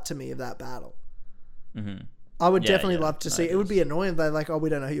part to me of that battle. Mhm. I would Yeah, definitely yeah, love to no, see. it It would is. be annoying if they're like, oh, we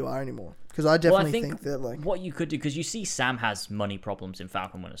don't know who you are anymore. Because I Well, definitely I think that like, what you could do, because you see Sam has money problems in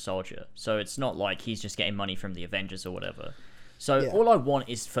Falcon Winter Soldier, so it's not like he's just getting money from the Avengers or whatever. So Yeah. all I want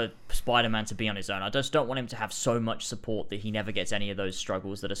is for Spider-Man to be on his own. I just don't want him to have so much support that he never gets any of those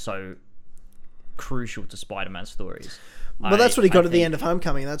struggles that are so crucial to Spider-Man stories. but that's what he got I at the think- end of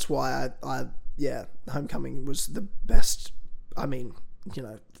Homecoming. That's why Homecoming was the best. I mean,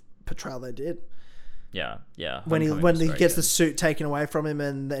 portrayal they did. Yeah, yeah. When Homecoming when was he very gets good. the suit taken away from him,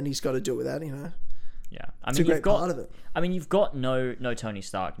 and then he's got to do with that. Yeah, I It's mean, a great you've got. part of it. I mean, you've got no Tony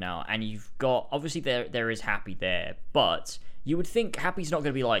Stark now, and you've got obviously there is Happy there, but you would think Happy's not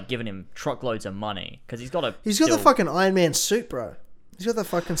going to be like giving him truckloads of money because he's got a. He's got the fucking Iron Man suit, bro. He's got the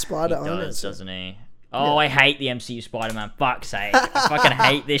fucking Spider Iron Man suit. doesn't he? Oh, I hate the MCU Spider-Man. Fuck's sake! I fucking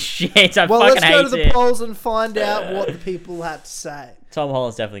hate this shit. I Well, fucking let's hate go to the it. polls and find out what the people had to say. Tom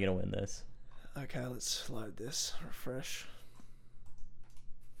Holland's definitely going to win this. Okay, let's load this. Refresh.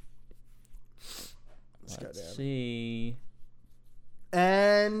 Let's go Let's down. see.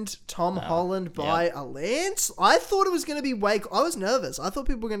 And Tom Holland by a lance. I thought it was going to be I was nervous. I thought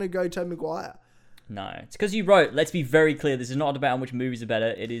people were going to go Tobey Maguire. No, it's because you wrote. Let's be very clear. This is not a debate on which movies are better.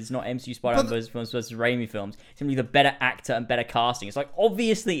 It is not MCU Spider-Man versus Raimi films. It's going to be the better actor and better casting. It's like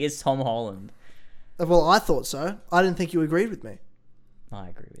obviously it's Tom Holland. Well, I thought so. I didn't think you agreed with me. I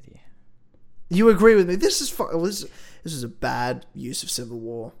agree with you. You agree with me. This is this is a bad use of Civil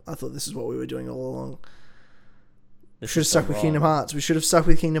War. I thought this is what we were doing all along. We This should have is so stuck with wrong. Kingdom Hearts. We should have stuck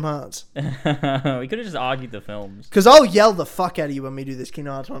with Kingdom Hearts. We could have just argued the films. Because I'll yell the fuck out of you when we do this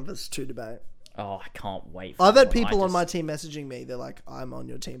Kingdom Hearts 1 versus 2 debate. Oh, I can't wait. For I've that had one. people I on my just- team messaging me. They're like, I'm on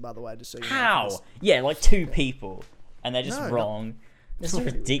your team, by the way, just so you know. How? Yeah, like 2 people, and they're just No, wrong. This is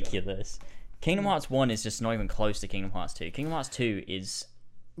ridiculous. Kingdom Hearts 1 is just not even close to Kingdom Hearts 2. Kingdom Hearts 2 is...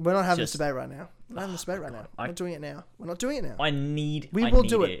 We're not having just- this debate right now. We're not having this debate right now. We're not doing it now. We're not doing it now. I need... We I will need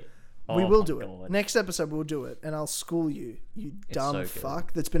do it. We Oh will my do it. God. Next episode, we'll do it. And I'll school you, you dumb so good.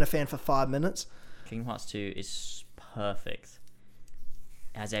 fuck that's been a fan for 5 minutes. Kingdom Hearts 2 is perfect.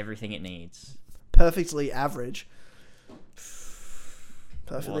 It has everything it needs. Perfectly average.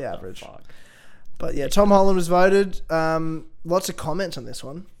 Perfectly What the average. fuck? But yeah, Tom Holland was voted. Lots of comments on this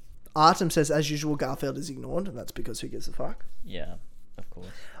one. Artem says, as usual, Garfield is ignored, and that's because who gives a fuck? Yeah, of course.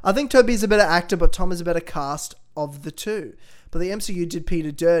 I think Toby's a better actor, but Tom is a better cast of the two. But the MCU did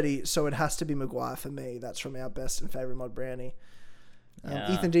Peter dirty, so it has to be Maguire for me. That's from our best and favourite mod Brownie.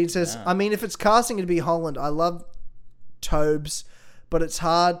 Yeah, Ethan Dean says, yeah. I mean, if it's casting, it'd be Holland. I love Tobes, but it's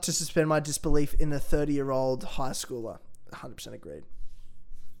hard to suspend my disbelief in a 30-year-old high schooler. 100% agreed.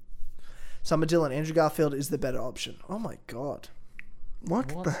 Summer Dillon, Andrew Garfield is the better option. Oh my god.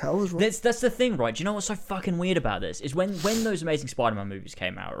 What the hell is wrong? That's the thing, right? Do you know what's so fucking weird about this? Is when those Amazing Spider-Man movies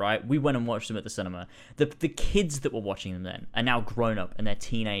came out, right? We went and watched them at the cinema. The kids that were watching them then are now grown up and they're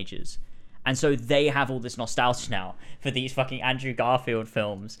teenagers. And so they have all this nostalgia now for these fucking Andrew Garfield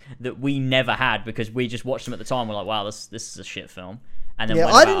films that we never had because we just watched them at the time. We're like, wow, this is a shit film. And then Yeah,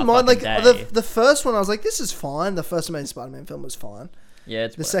 went I about didn't our mind. Like fucking day. the first one, I was like, this is fine. The first Amazing Spider-Man film was fine. Yeah,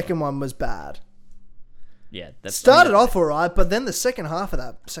 it's The whatever. second one was bad. Yeah, Started off alright, but then the second half of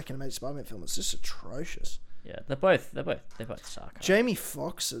that second Amazing Spider-Man film was just atrocious. Yeah, they both suck. Jamie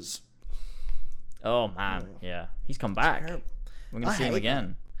Foxx's Oh man, yeah, he's come back. terrible. We're gonna I see him hate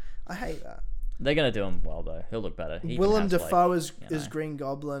again. I hate that. They're gonna do him well though. He'll look better. He even Willem has, Dafoe like, is you know- Green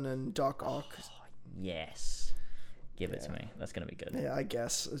Goblin and Doc Ock. Yes, give it to me. That's gonna be good. Yeah, I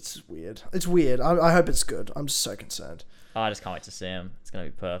guess it's weird. It's weird. I hope it's good. I'm just so concerned. Oh, I just can't wait to see him. It's gonna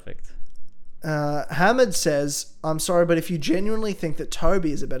be perfect. Hamid says, I'm sorry, but if you genuinely think that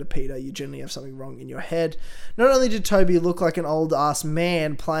Toby is a better Peter, you genuinely have something wrong in your head. Not only did Toby look like an old-ass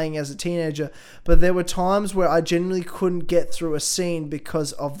man playing as a teenager, but there were times where I genuinely couldn't get through a scene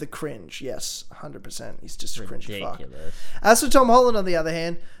because of the cringe. Yes, 100%. He's just a cringy fuck. Ridiculous. As for Tom Holland, on the other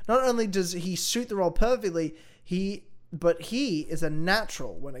hand, not only does he suit the role perfectly, but he is a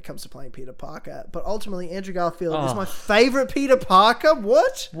natural when it comes to playing Peter Parker. But ultimately, Andrew Garfield is my favorite Peter Parker.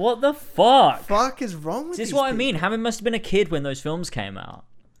 What? What the fuck? Fuck is wrong with This is these what I people? mean. Hammond must have been a kid when those films came out.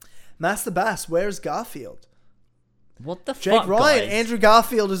 Master Bass, where is Garfield? What the Jake fuck, Ryan, guys? Andrew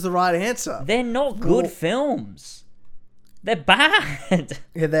Garfield is the right answer. They're not good Well- films. They're bad.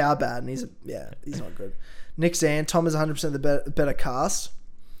 Yeah, they are bad, and he's not good. Nick Zan, Tom is 100% the better cast,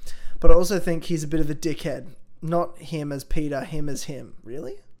 but I also think he's a bit of a dickhead. Not him as Peter, him as him.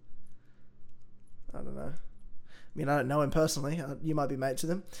 Really? I don't know. I mean, I don't know him personally. You might be mates with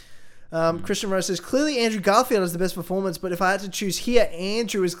him. Christian Rose says, clearly Andrew Garfield has the best performance, but if I had to choose here,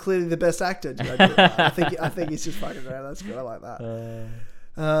 Andrew is clearly the best actor. Did I do that? I think he's just fucking around. That's good. I like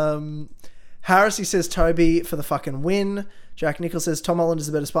that. Harris, says Toby for the fucking win. Jack Nichols says Tom Holland is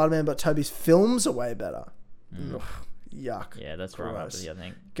the better Spider-Man, but Toby's films are way better. Ugh, yuck. Yeah, that's where I'm at with Gross. you, I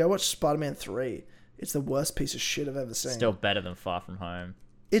think. Go watch Spider-Man 3. It's the worst piece of shit I've ever seen. Still better than Far From Home.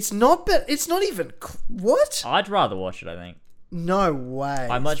 It's not better. It's not even... What? I'd rather watch it, I think. No way.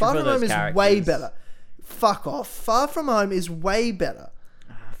 I much Far prefer From Home those is way characters. better. Fuck off. Far From Home is way better.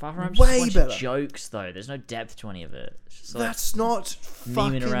 Far From Home's Way just a bunch better. of jokes, though. There's no depth to any of it. It's just like That's not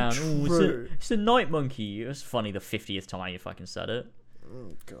fucking memeing around. "Oh, true. it's a night monkey. It was funny the 50th time you fucking said it.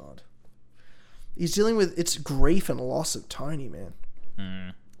 Oh, God. He's dealing with... It's grief and loss of Tony,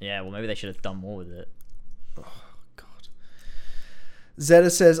 man. Yeah, well, maybe they should have done more with it. God. Zeta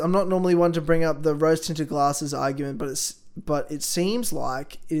says, I'm not normally one to bring up the rose-tinted glasses argument, but it seems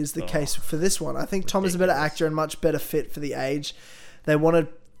like it is the case for this one. I think Tom is a better Ridiculous. actor and much better fit for the age they wanted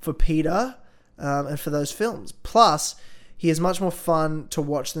for Peter and for those films. Plus, he is much more fun to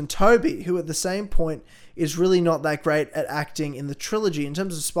watch than Toby, who at the same point is really not that great at acting in the trilogy. In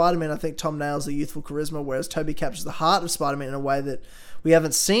terms of Spider-Man, I think Tom nails the youthful charisma, whereas Toby captures the heart of Spider-Man in a way that we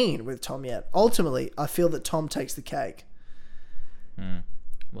haven't seen with Tom yet. Ultimately, I feel that Tom takes the cake.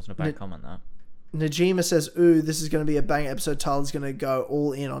 Wasn't a bad comment, that. Najima says, ooh, this is going to be a bang episode. Tyler's going to go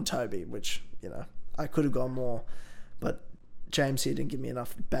all in on Toby, which, I could have gone more. But James here didn't give me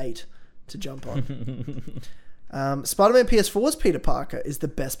enough bait to jump on. Spider-Man PS4's Peter Parker is the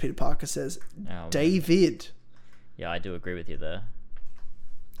best Peter Parker, says Oh, David. Yeah, I do agree with you there.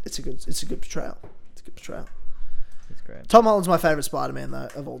 It's a good portrayal. It's a good portrayal. It's great. Tom Holland's my favourite Spider-Man, though,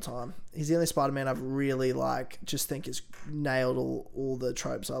 of all time. He's the only Spider-Man I've really, just think has nailed all the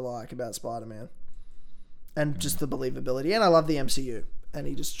tropes I like about Spider-Man. And just the believability. And I love the MCU. and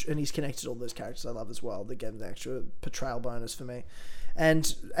he's connected all those characters I love as well. They get an extra portrayal bonus for me.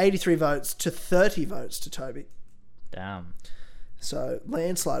 And 83 votes to 30 votes to Toby. Damn. So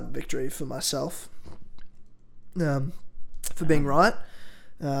landslide victory for myself. For being right.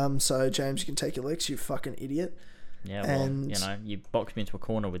 So James, you can take your licks, you fucking idiot. Yeah, well, you know, you boxed me into a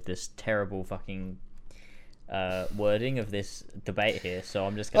corner with this terrible fucking wording of this debate here, so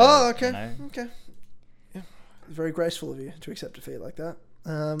I'm just gonna... Oh, okay. You know, okay. Yeah. Very graceful of you to accept defeat like that.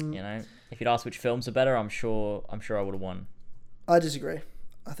 You know, if you'd asked which films are better, I'm sure I would have won. I disagree.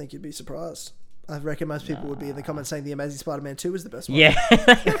 I think you'd be surprised. I reckon most people would be in the comments saying The Amazing Spider-Man 2 is the best one. Yeah.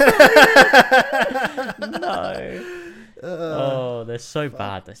 No. Oh, they're so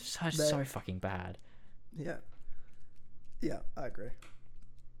bad. They're so fucking bad. Yeah. Yeah, I agree.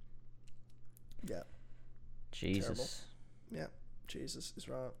 Yeah. Jesus. Terrible. Yeah, Jesus is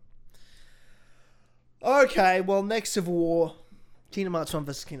right. Okay, well, next of war, Kingdom Hearts 1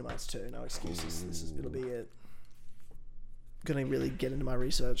 versus Kingdom Hearts 2. No excuses. It'll be it. Gonna really get into my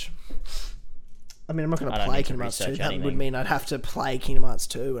research. I mean, I'm not going to play Kingdom Hearts 2. That would mean I'd have to play Kingdom Hearts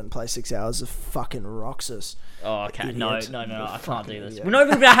 2 and play 6 hours of fucking Roxas. Oh, okay. Idiot. No, I can't do this. We're not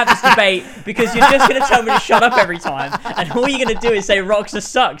even going to have this debate because you're just going to tell me to shut up every time, and all you're going to do is say Roxas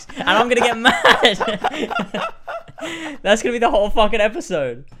sucks, and I'm going to get mad. That's going to be the whole fucking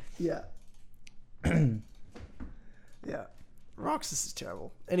episode. Yeah. Yeah. Roxas is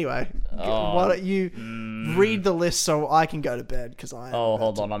terrible. Anyway, why don't you read the list so I can go to bed because I. Oh,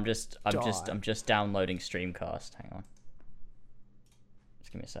 hold on. I'm just downloading Streamcast. Hang on.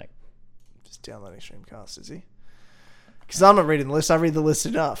 Just give me a sec. Just downloading Streamcast, is he? Because I'm not reading the list. I read the list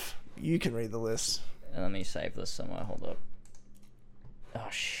enough. You can read the list. Let me save this somewhere. Hold up. Oh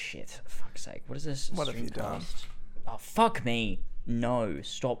shit! For fuck's sake! What is this? What have you done? Oh fuck me! No,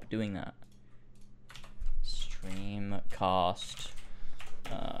 stop doing that. Streamcast.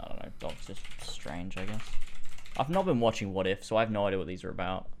 I don't know. Doctor Strange, I guess. I've not been watching What If, so I have no idea what these are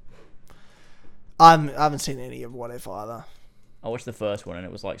about. I haven't seen any of What If either. I watched the first one and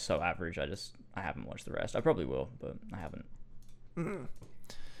it was like so average. I haven't watched the rest. I probably will, but I haven't.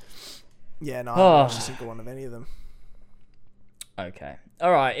 Yeah, no, I haven't watched a single one of any of them. Okay.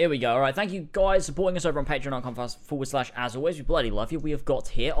 All right, here we go. All right, thank you guys for supporting us over on patreon.com/as always. We bloody love you. We have got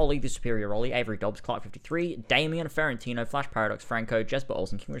here Ollie the Superior Ollie, Avery Dobbs, Clark53, Damien, Ferrantino, Flash Paradox, Franco, Jesper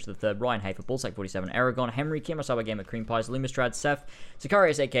Olsen, King Richard III, Ryan Hafer, Bullsec47, Aragon, Henry, Kimasaba Gamer, Cream Pies, Lumistrad, Seth,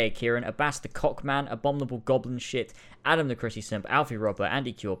 Sicarius aka Kieran, Abbas the Cockman, Abominable Goblin Shit, Adam the Chrissy Simp, Alfie Robber,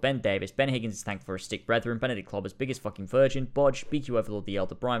 Andy Cure, Ben Davis, Ben Higgins is thankful for his stick brethren, Benedict Clobbers, Biggest Fucking Virgin, Bodge, BQ Overlord the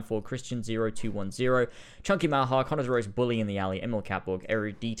Elder, Brian Ford, Christian0210, Chunky Malhar, Connors Rose, Bully in the Alley, Emil Catborg,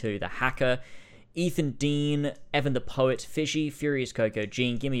 Erudito the Hacker, Ethan Dean, Evan the Poet, Fishy, Furious Coco,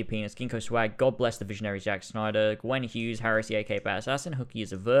 Gene, Gimme a Penis, Ginkgo Swag, God Bless the Visionary Jack Snyder, Gwen Hughes, Harris the AK Bad Assassin, Hooky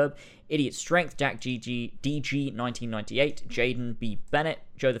is a Verb, Idiot Strength, Jack GG, DG 1998, Jaden B. Bennett,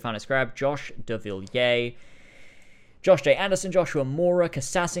 Joe the Fan of Scrab, Josh DeVilliers, Josh J. Anderson, Joshua Mora,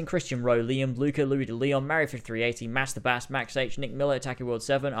 Kassassin, Christian Rowe, Liam, Luca, Louis de Leon, Mary5380, Master Bass, Max H, Nick Miller, Attacking World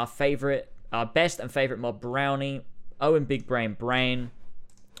 7, our best and favourite mob Brownie, Owen Big Brain Brain,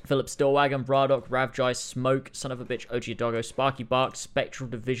 Philip Stillwagon, Braddock, Ravjai, Smoke, Son of a Bitch, OG Doggo, Sparky Bark, Spectral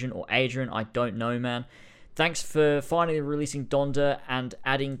Division, or Adrian, I don't know, man. Thanks for finally releasing Donda and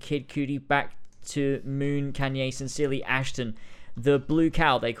adding Kid Cudi back to Moon, Kanye, Sincerely, Ashton. The Blue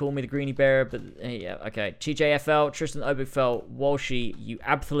Cow, they call me the Greenie Bearer, but yeah, okay. TJFL, Tristan Oberfell, Walshy, you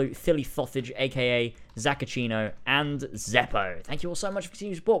absolute Philly Thothage, aka Zacchino, and Zeppo. Thank you all so much for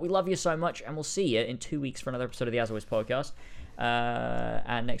continuing support. We love you so much, and we'll see you in 2 weeks for another episode of the As Always podcast.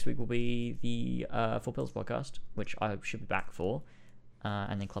 And next week will be the Four Pills podcast, which I should be back for.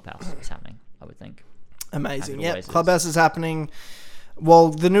 And then Clubhouse is happening, I would think. Amazing. Yeah, Clubhouse is happening. Well,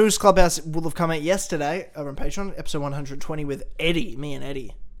 the news Clubhouse will have come out yesterday over on Patreon, episode 120 with Eddie, me and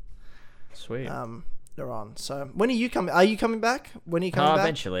Eddie. Sweet. They're on. So when are you coming? Are you coming back? When are you coming back?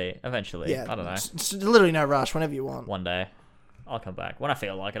 Eventually. Yeah. I don't know. It's literally no rush. Whenever you want. One day, I'll come back. When I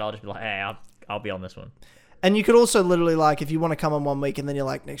feel like it, I'll just be like, hey, I'll be on this one. And you could also literally, like, if you want to come on 1 week and then you're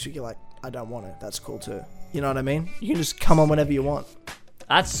like, next week you're like, I don't want it. That's cool too. You know what I mean? You can just come on whenever you want.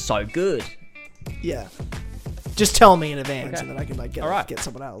 That's so good. Yeah. Just tell me in advance, and then I can get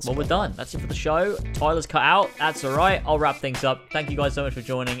someone else. Well, we're done. That's it for the show. Tyler's cut out. That's all right. I'll wrap things up. Thank you guys so much for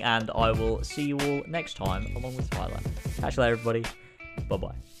joining, and I will see you all next time along with Tyler. Catch you later, everybody.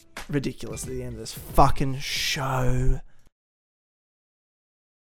 Bye-bye. Ridiculous at the end of this fucking show.